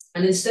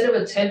 And instead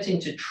of attempting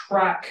to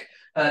track,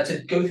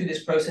 to go through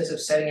this process of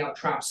setting out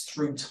traps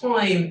through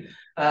time,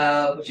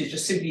 which is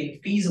just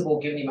simply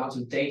infeasible given the amount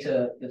of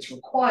data that's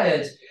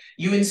required,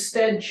 you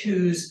instead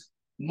choose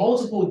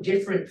multiple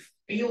different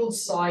field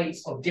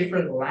sites of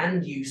different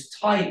land use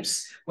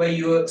types where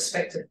you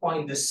expect to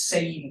find the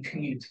same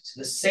community,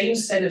 so the same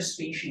set of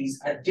species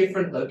at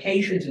different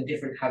locations and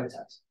different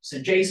habitats.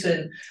 So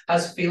Jason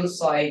has field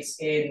sites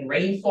in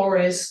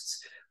rainforests,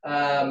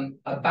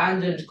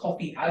 abandoned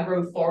coffee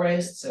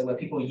agroforests, so where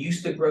people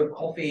used to grow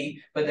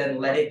coffee but then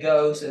let it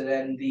go, so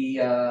then the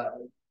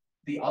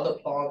the other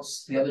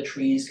plants, the other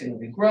trees can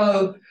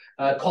regrow.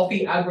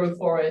 Coffee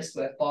agroforest,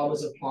 where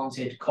farmers have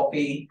planted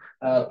coffee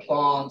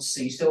plants,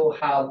 so you still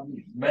have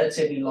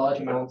relatively large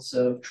amounts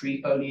of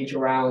tree foliage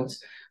around.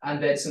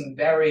 And then some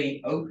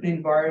very open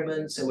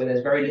environments, so where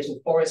there's very little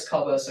forest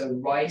cover, so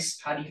rice,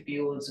 paddy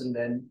fields, and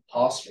then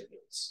pasture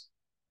fields.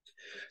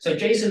 So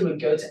Jason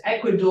would go to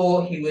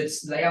Ecuador, he would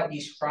lay out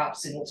these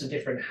traps in lots of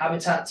different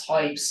habitat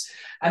types,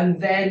 and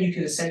then you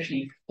can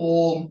essentially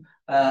form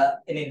an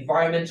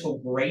environmental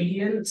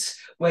gradient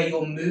where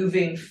you're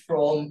moving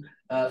from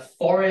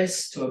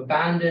forests to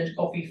abandoned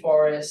coffee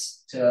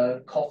forests to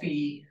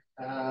coffee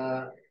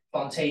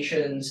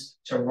plantations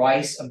to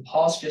rice and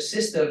pasture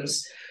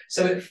systems.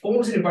 So it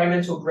forms an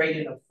environmental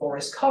gradient of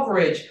forest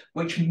coverage,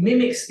 which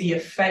mimics the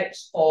effect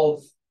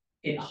of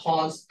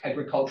enhanced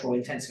agricultural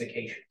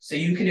intensification. So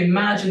you can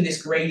imagine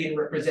this gradient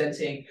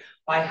representing,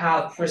 I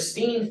have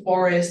pristine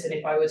forest, and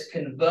if I were to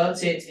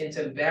convert it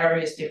into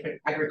various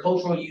different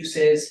agricultural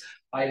uses,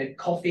 either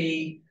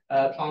coffee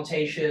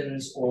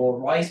plantations or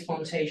rice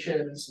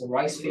plantations or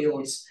rice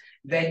fields,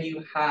 then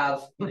you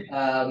have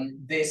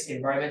this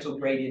environmental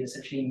gradient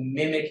essentially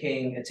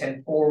mimicking a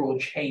temporal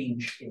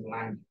change in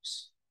land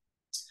use.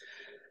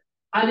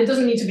 And it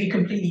doesn't need to be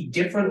completely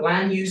different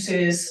land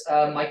uses.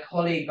 My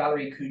colleague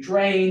Valerie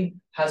Coudrain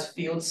has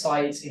field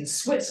sites in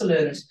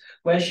Switzerland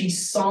where she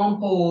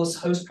samples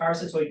host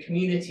parasitoid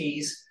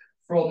communities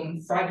from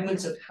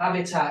fragments of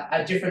habitat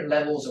at different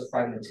levels of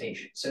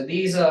fragmentation. So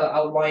these are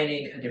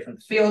outlining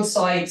different field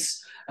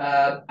sites,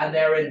 and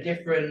they're in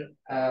different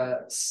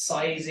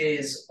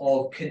sizes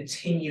of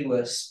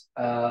continuous,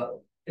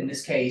 in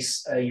this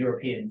case,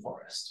 European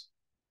forest.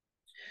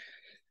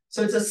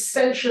 So it's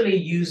essentially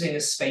using a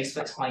space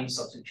for time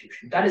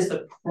substitution. That is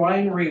the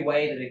primary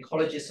way that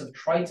ecologists have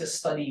tried to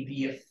study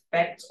the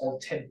effect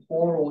of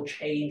temporal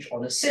change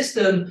on a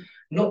system,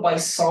 not by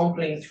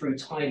sampling through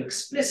time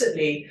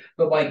explicitly,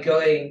 but by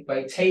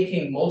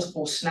taking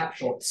multiple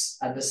snapshots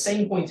at the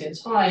same point in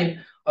time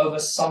over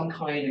some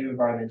kind of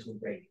environmental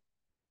gradient.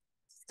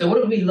 So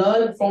what did we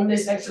learn from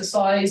this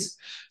exercise?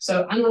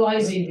 So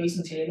analyzing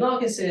Mesenteria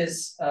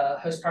narcissus,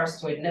 host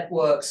parasitoid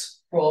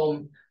networks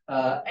from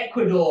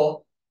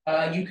Ecuador,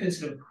 you can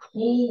sort of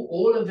pull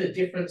all of the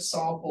different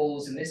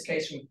samples, in this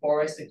case from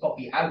forest and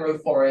coffee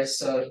agroforest,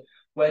 so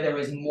where there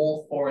is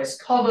more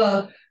forest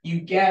cover,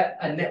 you get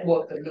a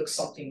network that looks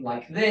something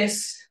like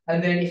this.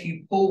 And then if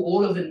you pull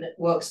all of the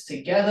networks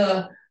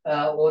together,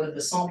 all of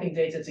the sampling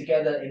data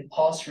together in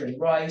pasture and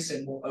rice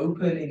and more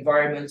open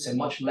environments and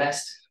much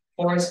less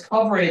forest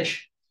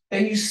coverage,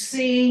 then you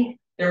see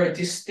there are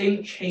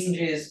distinct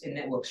changes in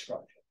network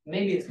structure.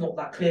 Maybe it's not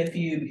that clear for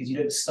you because you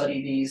don't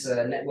study these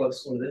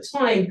networks all the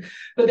time,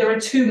 but there are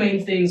two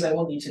main things I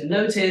want you to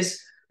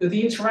notice: that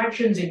the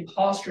interactions in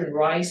pasture and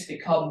rice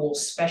become more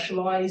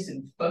specialized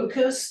and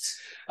focused.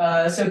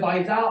 So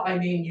by that, I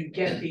mean you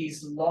get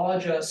these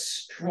larger,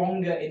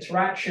 stronger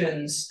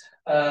interactions,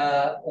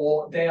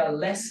 or they are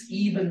less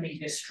evenly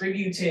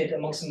distributed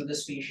among some of the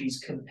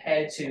species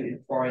compared to in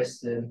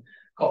forest and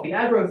coffee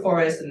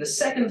agroforest. And the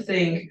second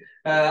thing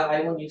I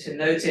want you to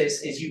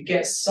notice is you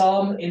get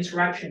some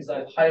interactions that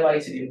I've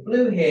highlighted in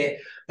blue here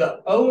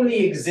that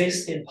only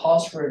exist in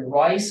pasture and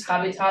rice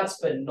habitats,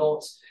 but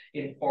not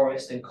in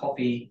forest and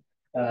coffee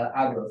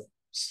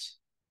agroforest.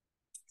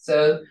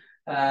 So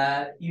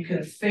you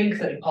can think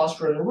that in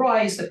pasture and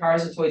rice, the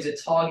parasitoids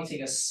are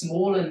targeting a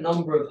smaller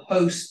number of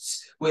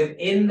hosts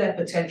within their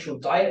potential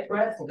diet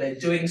breadth, or they're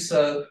doing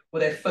so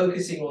where they're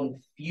focusing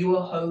on fewer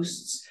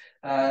hosts,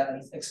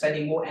 and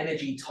expending more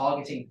energy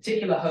targeting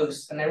particular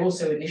hosts, and they're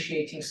also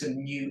initiating some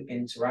new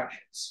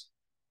interactions.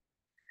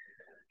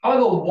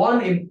 However,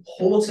 one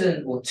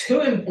important or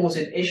two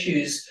important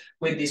issues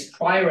with this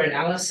prior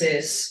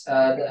analysis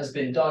that has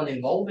been done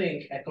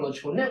involving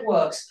ecological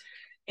networks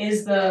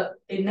is that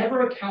it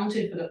never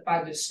accounted for the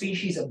fact that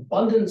species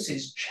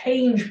abundances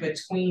change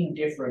between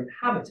different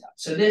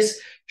habitats. So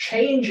this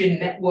change in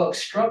network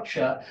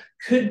structure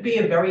could be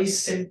a very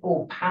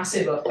simple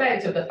passive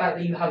effect of the fact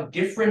that you have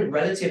different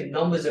relative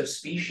numbers of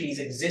species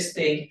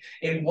existing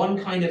in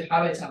one kind of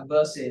habitat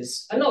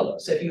versus another.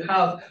 So if you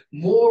have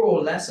more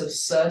or less of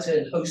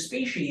certain host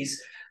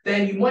species,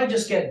 then you might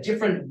just get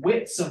different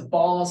widths of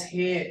bars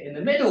here in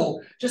the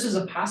middle, just as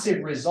a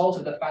passive result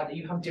of the fact that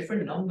you have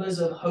different numbers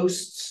of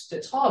hosts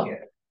to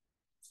target.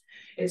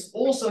 It's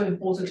also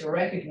important to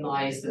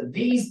recognize that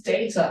these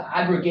data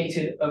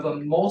aggregated over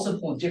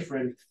multiple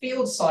different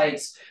field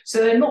sites, so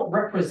they're not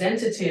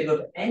representative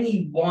of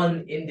any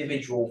one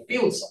individual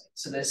field site.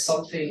 So there's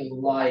something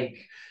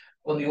like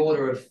on the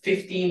order of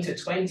 15 to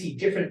 20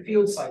 different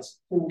field sites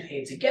pulled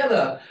here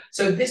together.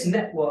 So this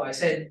network, I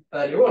said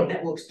earlier on,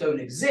 networks don't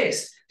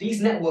exist.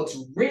 These networks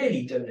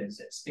really don't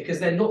exist because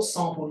they're not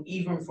sampled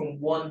even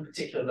from one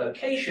particular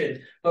location,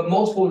 but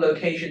multiple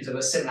locations of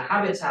a similar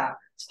habitat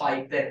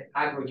type then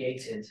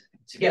aggregated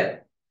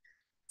together.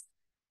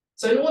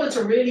 So in order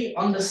to really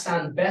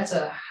understand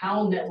better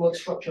how network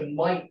structure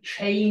might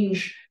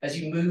change as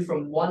you move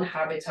from one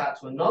habitat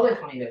to another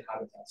kind of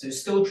habitat, so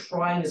still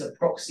trying as a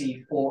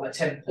proxy for a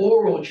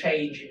temporal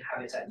change in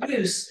habitat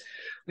use,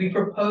 we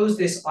propose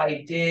this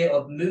idea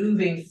of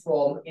moving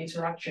from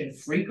interaction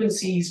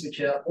frequencies, which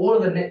are all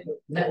of the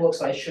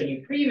networks I've shown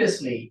you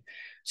previously,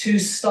 to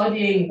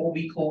studying what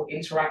we call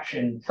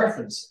interaction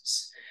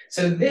preferences.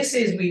 So this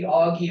is, we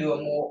argue,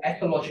 a more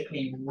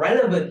ecologically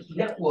relevant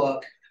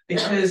network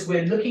because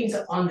we're looking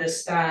to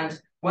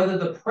understand whether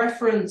the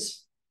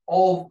preference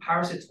of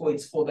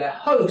parasitoids for their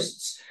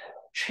hosts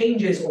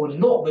changes or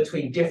not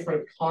between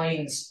different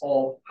kinds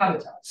of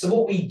habitats. So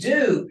what we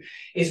do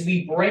is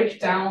we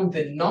break down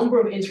the number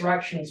of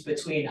interactions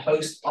between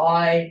host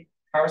I,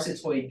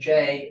 parasitoid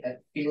J, and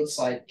field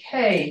site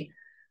K,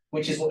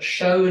 which is what's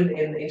shown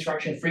in the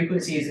interaction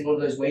frequencies in all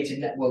of those weighted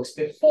networks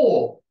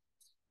before,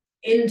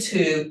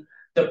 into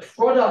the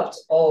product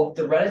of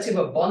the relative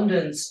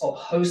abundance of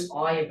host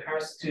I and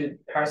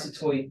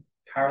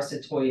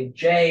parasitoid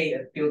J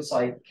at field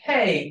site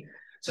K,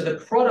 so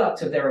the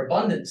product of their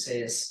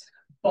abundances,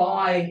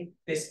 by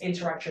this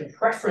interaction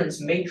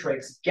preference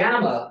matrix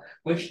gamma,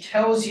 which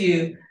tells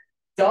you,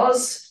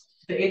 does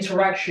the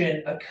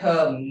interaction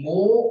occur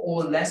more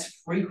or less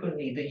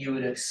frequently than you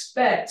would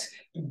expect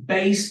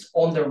based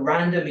on the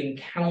random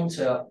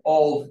encounter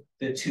of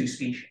the two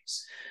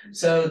species.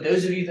 So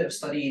those of you that have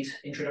studied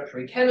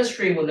introductory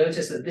chemistry will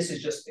notice that this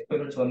is just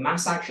equivalent to a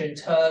mass action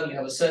term. You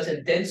have a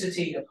certain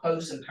density of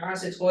hosts and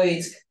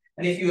parasitoids,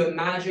 and if you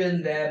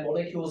imagine their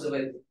molecules of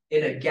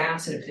in a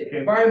gas in a particular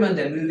environment,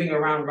 they're moving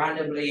around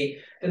randomly,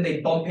 then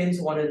they bump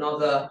into one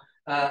another.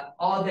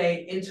 Are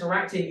they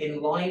interacting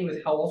in line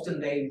with how often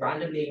they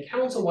randomly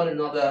encounter one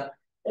another,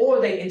 or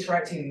are they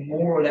interacting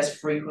more or less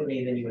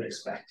frequently than you would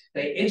expect?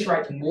 They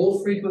interact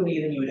more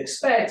frequently than you would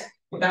expect,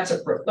 but that's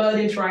a preferred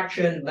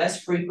interaction.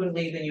 Less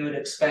frequently than you would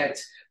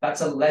expect, that's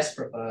a less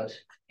preferred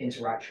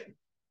interaction.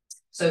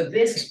 So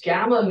this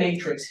gamma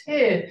matrix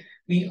here,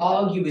 we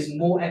argue, is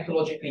more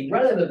ecologically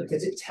relevant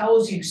because it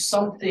tells you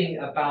something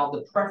about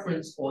the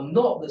preference or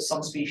not that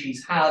some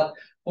species have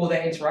for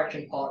their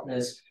interaction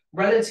partners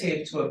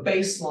relative to a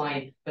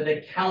baseline that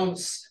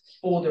accounts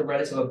for the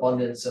relative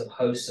abundance of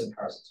hosts and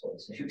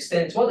parasitoids. If you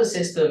extend it to other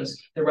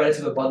systems, the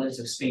relative abundance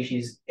of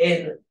species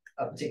in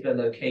a particular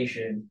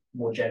location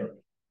more generally.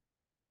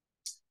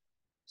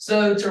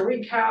 So to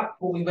recap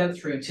what we went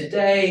through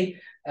today,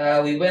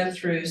 we went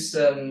through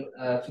some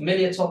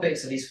familiar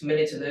topics, at least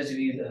familiar to those of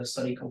you that have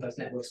studied complex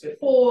networks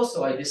before.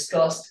 So I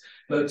discussed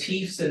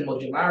motifs and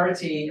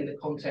modularity in the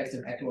context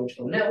of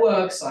ecological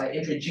networks. I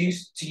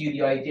introduced to you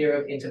the idea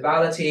of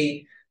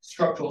intervality,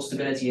 structural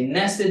stability, and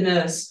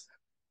nestedness.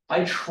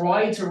 I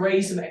tried to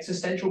raise some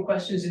existential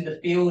questions in the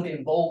field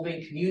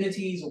involving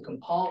communities or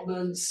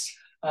compartments,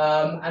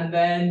 and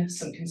then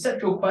some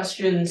conceptual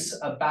questions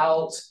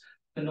about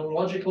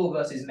phenomenological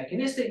versus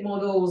mechanistic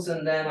models,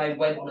 and then I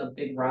went on a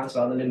big rant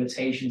about the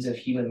limitations of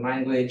human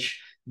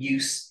language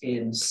use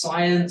in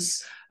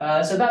science.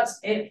 So that's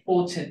it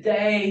for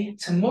today.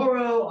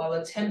 Tomorrow, I'll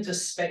attempt to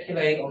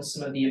speculate on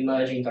some of the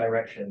emerging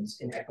directions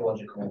in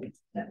ecological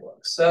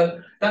networks.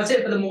 So that's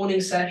it for the morning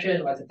session.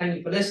 I'd like to thank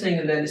you for listening,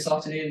 and then this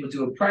afternoon we'll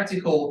do a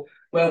practical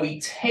where we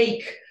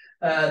take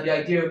the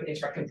idea of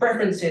interaction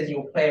preferences and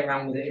you'll play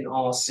around with it in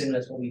R,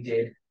 similar to what we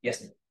did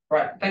yesterday. All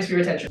right, thanks for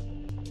your attention.